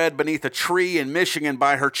spread beneath a tree in Michigan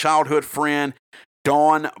by her childhood friend,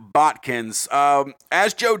 Dawn Botkins.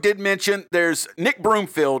 As Joe did mention, there's Nick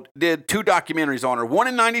Broomfield did 2 documentaries on her, one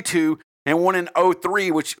in 92 and one in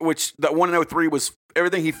 03, which the one in 03 was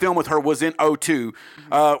everything he filmed with her was in 02,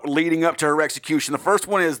 leading up to her execution. The first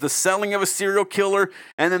one is The Selling of a Serial Killer,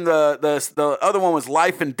 and then the other one was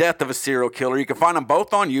Life and Death of a Serial Killer. You can find them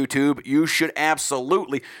both on YouTube. You should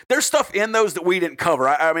absolutely. There's stuff in those that we didn't cover.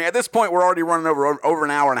 I mean, at this point, we're already running over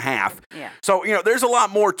an hour and a half. Yeah. So, there's a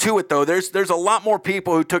lot more to it, though. There's a lot more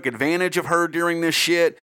people who took advantage of her during this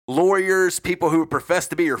shit. Lawyers, people who professed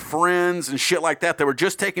to be her friends and shit like that. They were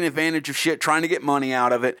just taking advantage of shit, trying to get money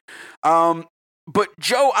out of it. But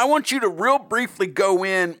Joe, I want you to real briefly go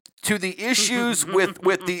in to the issues with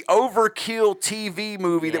the Overkill TV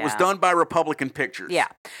movie that was done by Republican Pictures. Yeah.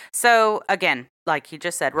 So again, like you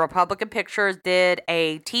just said, Republican Pictures did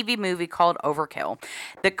a TV movie called Overkill.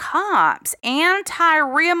 The cops and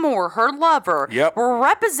Tyria Moore, her lover, were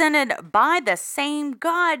represented by the same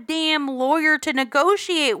goddamn lawyer to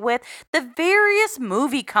negotiate with the various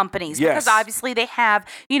movie companies. Because obviously they have,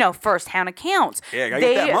 first-hand accounts. Yeah, gotta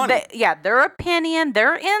get that money. Their opinion,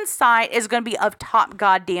 their insight is going to be of top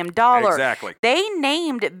goddamn dollar. Exactly. They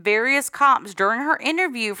named various cops during her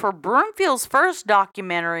interview for Broomfield's first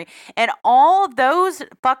documentary, and all of those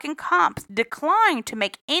fucking cops declined to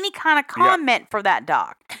make any kind of comment for that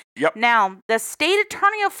doc. Yep. Now, the state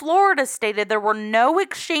attorney of Florida stated there were no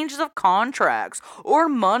exchanges of contracts or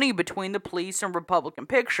money between the police and Republican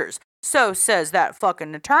Pictures. So says that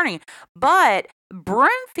fucking attorney. But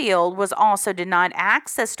Broomfield was also denied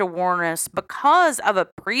access to Wuornos because of a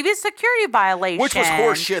previous security violation. Which was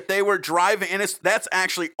horseshit. They were driving, and that's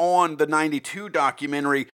actually on the 92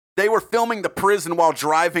 documentary. They were filming the prison while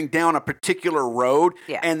driving down a particular road.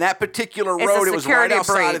 Yeah. And that particular road, it was right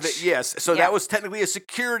outside of it. Breach. Yes. So that was technically a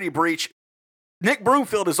security breach. Nick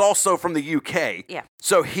Broomfield is also from the UK. Yeah.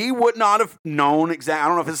 So he would not have known exactly. I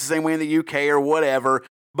don't know if it's the same way in the UK or whatever.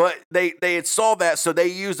 But they had saw that, so they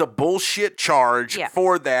used a bullshit charge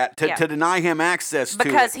for that to deny him access to it.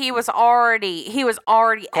 Because he was already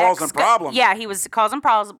causing problems. Yeah, he was causing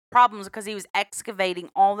problems because he was excavating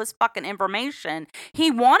all this fucking information. He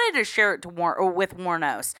wanted to share it with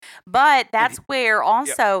Wuornos, but that's where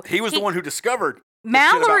also he was the one who discovered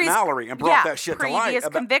Mallory and brought that shit to light. Previous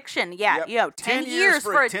conviction, 10 years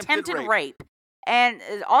for attempted rape. And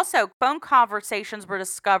also, phone conversations were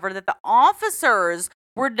discovered that the officers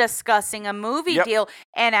were discussing a movie deal,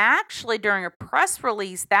 and actually during a press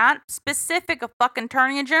release, that specific fucking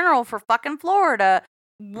attorney general for fucking Florida,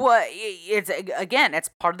 it's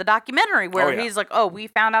part of the documentary where he's like, oh, we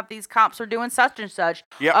found out these cops were doing such and such.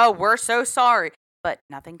 Oh, we're so sorry. But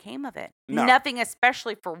nothing came of it. No. Nothing,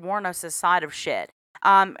 especially for Wuornos' side of shit.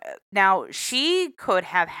 Now she could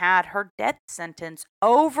have had her death sentence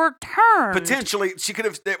overturned. Potentially, she could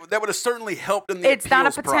have. That would have certainly helped in the It's not a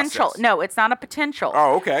appeals potential. process. No, it's not a potential.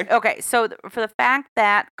 Oh, okay. Okay, so for the fact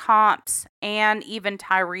that cops and even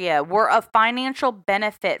Tyria were a financial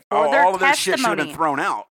benefit for their all of that shit should have testimony. been thrown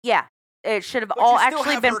out. Yeah, it should have But all you still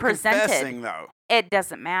actually have been her presented. confessing, though. It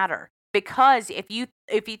doesn't matter because if you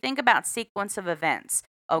think about sequence of events,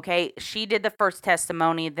 okay, she did the first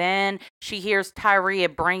testimony, then she hears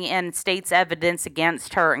Tyria bring in state's evidence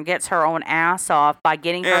against her and gets her own ass off by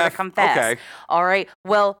getting her to confess. Okay. All right.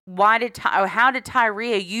 Well, how did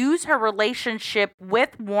Tyria use her relationship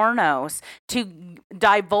with Warnos to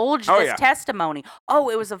divulge this testimony? Oh,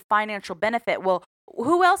 it was a financial benefit. Well,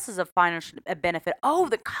 who else is a financial benefit? Oh,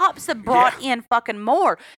 the cops have brought in fucking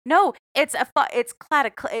more. No, it's a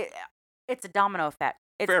domino effect.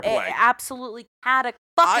 It's Fair play. Absolutely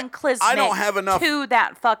cataclysmic I don't have enough to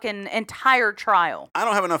that fucking entire trial. I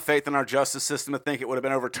don't have enough faith in our justice system to think it would have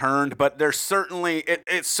been overturned, but there's certainly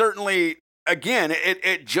it certainly again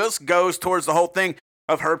it just goes towards the whole thing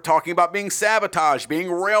of her talking about being sabotaged,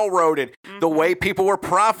 being railroaded, the way people were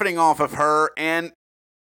profiting off of her, and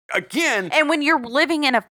again, and when you're living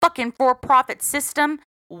in a fucking for-profit system,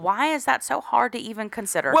 why is that so hard to even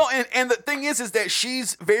consider? Well, and the thing is that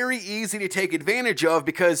she's very easy to take advantage of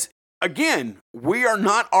because, again, we are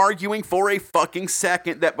not arguing for a fucking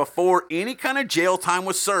second that before any kind of jail time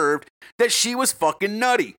was served, that she was fucking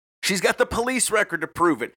nutty. She's got the police record to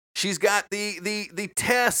prove it. She's got the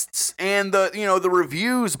tests and the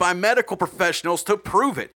reviews by medical professionals to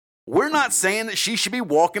prove it. We're not saying that she should be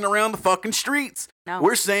walking around the fucking streets. No.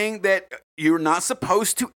 We're saying that you're not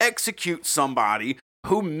supposed to execute somebody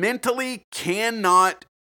who mentally cannot,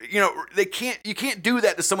 you can't do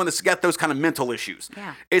that to someone that's got those kind of mental issues.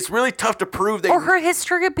 Yeah. It's really tough to prove or her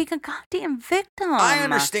history of being a goddamn victim. I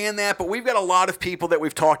understand that, but we've got a lot of people that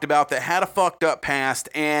we've talked about that had a fucked up past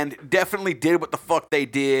and definitely did what the fuck they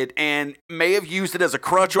did and may have used it as a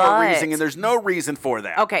crutch or a reason, and there's no reason for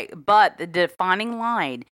that. Okay, but the defining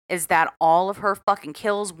line is that all of her fucking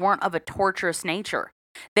kills weren't of a torturous nature.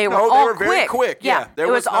 They were all quick. Very quick. Yeah, it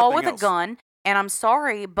was all with a gun. And I'm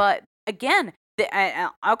sorry, but again,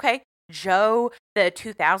 okay, Joe, the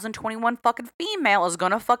 2021 fucking female is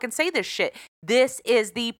gonna fucking say this shit. This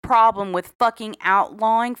is the problem with fucking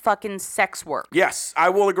outlawing fucking sex work. Yes, I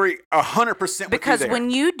will agree 100% with because you there.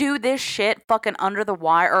 when you do this shit fucking under the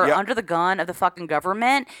wire or under the gun of the fucking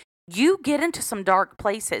government, you get into some dark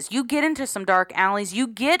places. You get into some dark alleys. You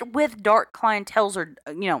get with dark clienteles or,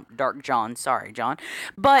 dark John. Sorry, John.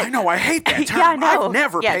 But I know, I hate that term. Yeah, I know. I've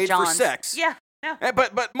never paid John's. for sex. Yeah. No.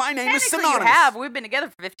 But my name is synonymous. You have. We've been together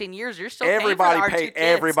for 15 years. You're still everybody paying for our 2 kids.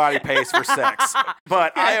 Everybody pays for sex.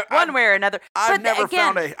 But one way or another. I've never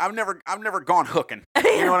gone hooking.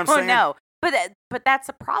 You know what I'm saying? No. But that's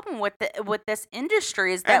a problem with this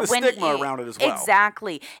industry is that and the when stigma around it as well.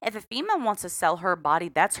 Exactly. If a female wants to sell her body,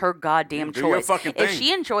 that's her goddamn choice. Your fucking thing. If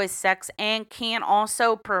she enjoys sex and can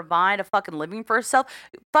also provide a fucking living for herself,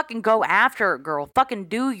 fucking go after it, girl. Fucking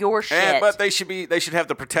do your shit. But they should have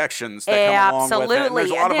the protections that come along with it. And there's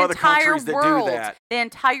a lot of other countries that do that. The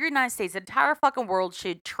entire United States, the entire fucking world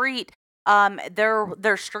should treat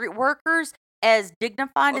their street workers as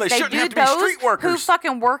dignified as they do those who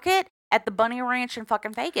fucking work it at the Bunny Ranch in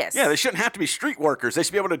fucking Vegas. Yeah, they shouldn't have to be street workers. They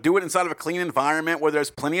should be able to do it inside of a clean environment where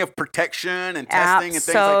there's plenty of protection and testing and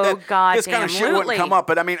things like that. This kind of shit wouldn't come up.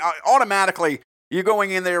 But I mean, automatically, you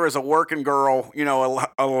going in there as a working girl,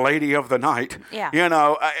 a lady of the night. Yeah.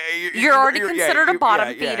 You're already considered a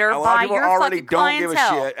bottom feeder by your fucking clientele. Don't give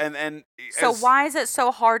a shit. And so why is it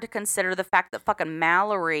so hard to consider the fact that fucking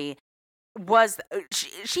Mallory was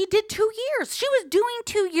she did 2 years. She was doing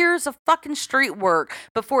 2 years of fucking street work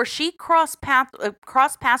before she crossed paths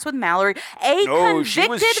with Mallory,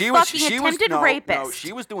 convicted attempted rapist. No,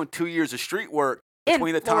 she was doing 2 years of street work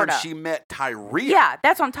between the time she met Tyria. Yeah,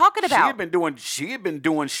 that's what I'm talking about. She had been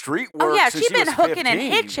doing street work. Oh yeah, since she'd been hooking 15, and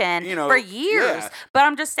hitching for years. Yeah. But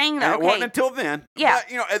I'm just saying that. And it wasn't until then. Yeah.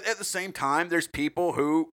 But, at the same time, there's people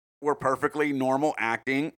who were perfectly normal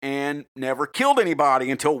acting and never killed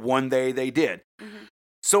anybody until one day they did. Mm-hmm.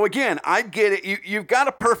 So again, I get it. You've got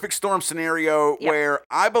a perfect storm scenario where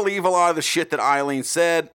I believe a lot of the shit that Eileen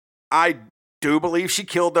said. I do believe she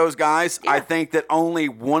killed those guys. Yeah. I think that only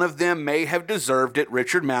one of them may have deserved it,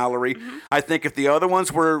 Richard Mallory. Mm-hmm. I think if the other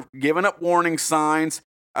ones were giving up warning signs,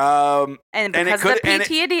 and because of the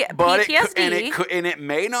PTSD, and it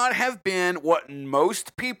may not have been what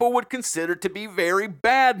most people would consider to be very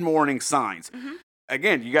bad warning signs. Mm-hmm.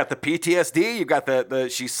 Again, you got the PTSD, you got the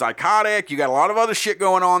she's psychotic, you got a lot of other shit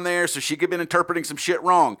going on there, so she could have been interpreting some shit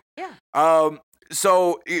wrong. Yeah.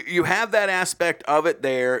 So you have that aspect of it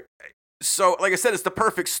there. So, like I said, it's the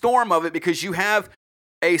perfect storm of it because you have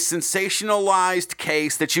a sensationalized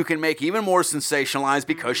case that you can make even more sensationalized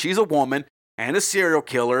because she's a woman and a serial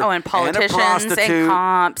killer. Oh, and politicians and a prostitute. and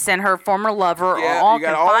comps and her former lover all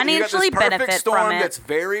can financially benefit storm from it. That's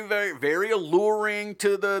very, very, very alluring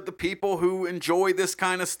to the people who enjoy this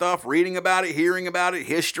kind of stuff, reading about it, hearing about it,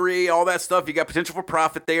 history, all that stuff. You got potential for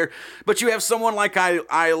profit there. But you have someone like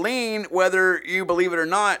Eileen, whether you believe it or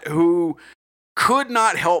not, who could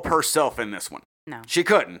not help herself in this one. No. She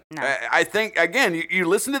couldn't. No. I think, again, you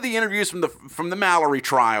listen to the interviews from the Mallory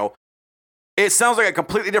trial. It sounds like a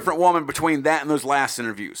completely different woman between that and those last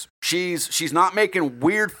interviews. She's not making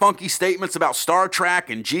weird, funky statements about Star Trek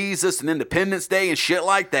and Jesus and Independence Day and shit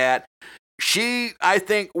like that. She, I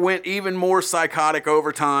think, went even more psychotic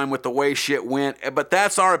over time with the way shit went. But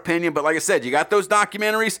that's our opinion. But like I said, you got those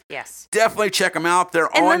documentaries. Yes. Definitely check them out. They're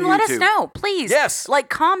and on YouTube. And then let us know, please. Yes. Like,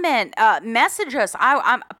 comment, message us.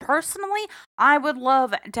 I'm personally, I would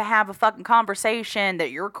love to have a fucking conversation that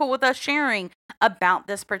you're cool with us sharing about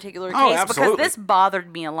this particular case. Absolutely. Because this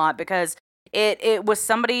bothered me a lot because it was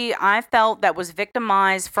somebody I felt that was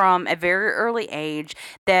victimized from a very early age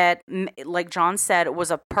that, like John said, it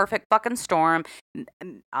was a perfect fucking storm.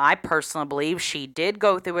 I personally believe she did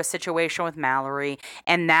go through a situation with Mallory,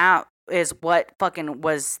 and that is what fucking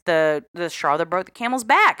was the straw that broke the camel's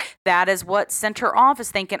back. That is what sent her off,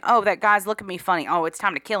 is thinking, oh, that guy's looking at me funny. Oh, it's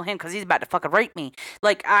time to kill him because he's about to fucking rape me.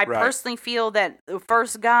 Like, I personally feel that the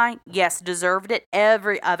first guy, yes, deserved it.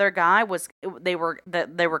 Every other guy they were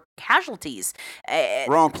casualties.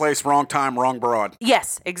 Wrong place, wrong time, wrong broad.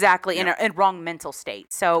 Yes, exactly. Yeah. In wrong mental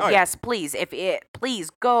state. So yes, please, please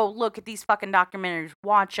go look at these fucking documentaries,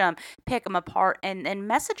 watch them, pick them apart, and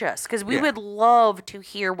message us because we would love to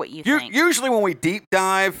hear what you think. Usually when we deep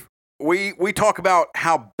dive, we talk about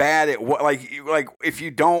how bad it was. Like if you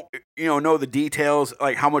don't know the details,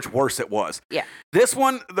 like how much worse it was. Yeah. This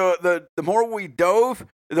one, the more we dove,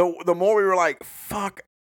 the more we were like, fuck,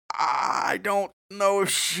 I don't know if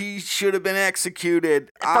she should have been executed.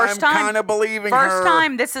 I'm kind of believing her. First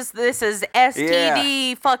time, this is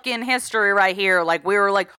STD fucking history right here. Like, we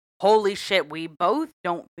were like, holy shit, we both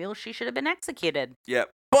don't feel she should have been executed. Yep.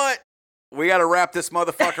 But we got to wrap this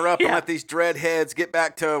motherfucker up and let these dreadheads get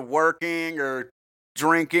back to working or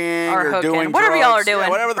drinking or doing whatever drugs. y'all are doing.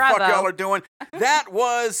 Whatever the fuck y'all are doing. That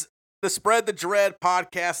was the Spread the Dread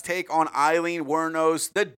podcast take on Eileen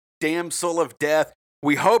Wuornos, the Damsel of Death.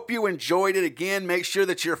 We hope you enjoyed it. Again, make sure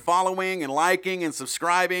that you're following and liking and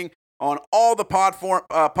subscribing on all the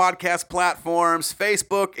podcast platforms,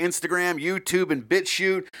 Facebook, Instagram, YouTube, and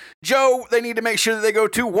BitChute. Joe, they need to make sure that they go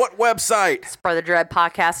to what website?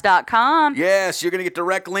 SpreadTheDreadPodcast.com. Yes, you're going to get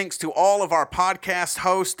direct links to all of our podcast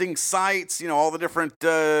hosting sites, all the different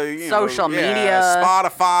social media,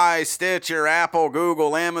 Spotify, Stitcher, Apple,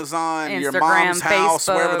 Google, Amazon, Instagram, your mom's house,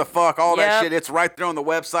 Facebook. wherever the fuck, all that shit. It's right there on the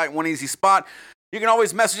website, one easy spot. You can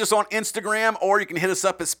always message us on Instagram, or you can hit us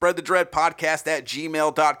up at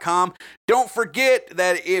spreadthedreadpodcast@gmail.com. Don't forget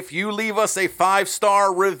that if you leave us a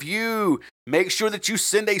 5-star review, make sure that you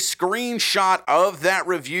send a screenshot of that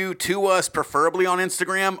review to us, preferably on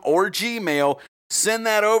Instagram or Gmail. Send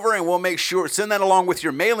that over, and we'll make sure, send that along with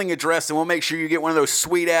your mailing address, and we'll make sure you get one of those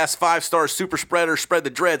sweet-ass 5-star Super Spreader Spread the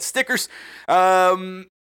Dread stickers.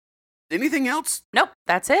 Anything else? Nope,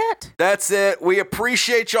 that's it. That's it. We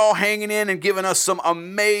appreciate y'all hanging in and giving us some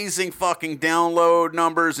amazing fucking download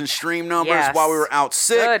numbers and stream numbers while we were out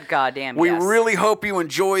sick. Good goddamn We really hope you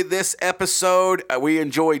enjoyed this episode. We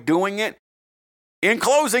enjoyed doing it. In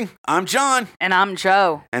closing, I'm John. And I'm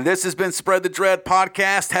Joe. And this has been Spread the Dread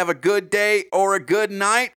Podcast. Have a good day or a good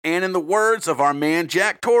night. And in the words of our man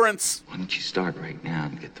Jack Torrance, Why don't you start right now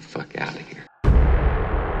and get the fuck out of here?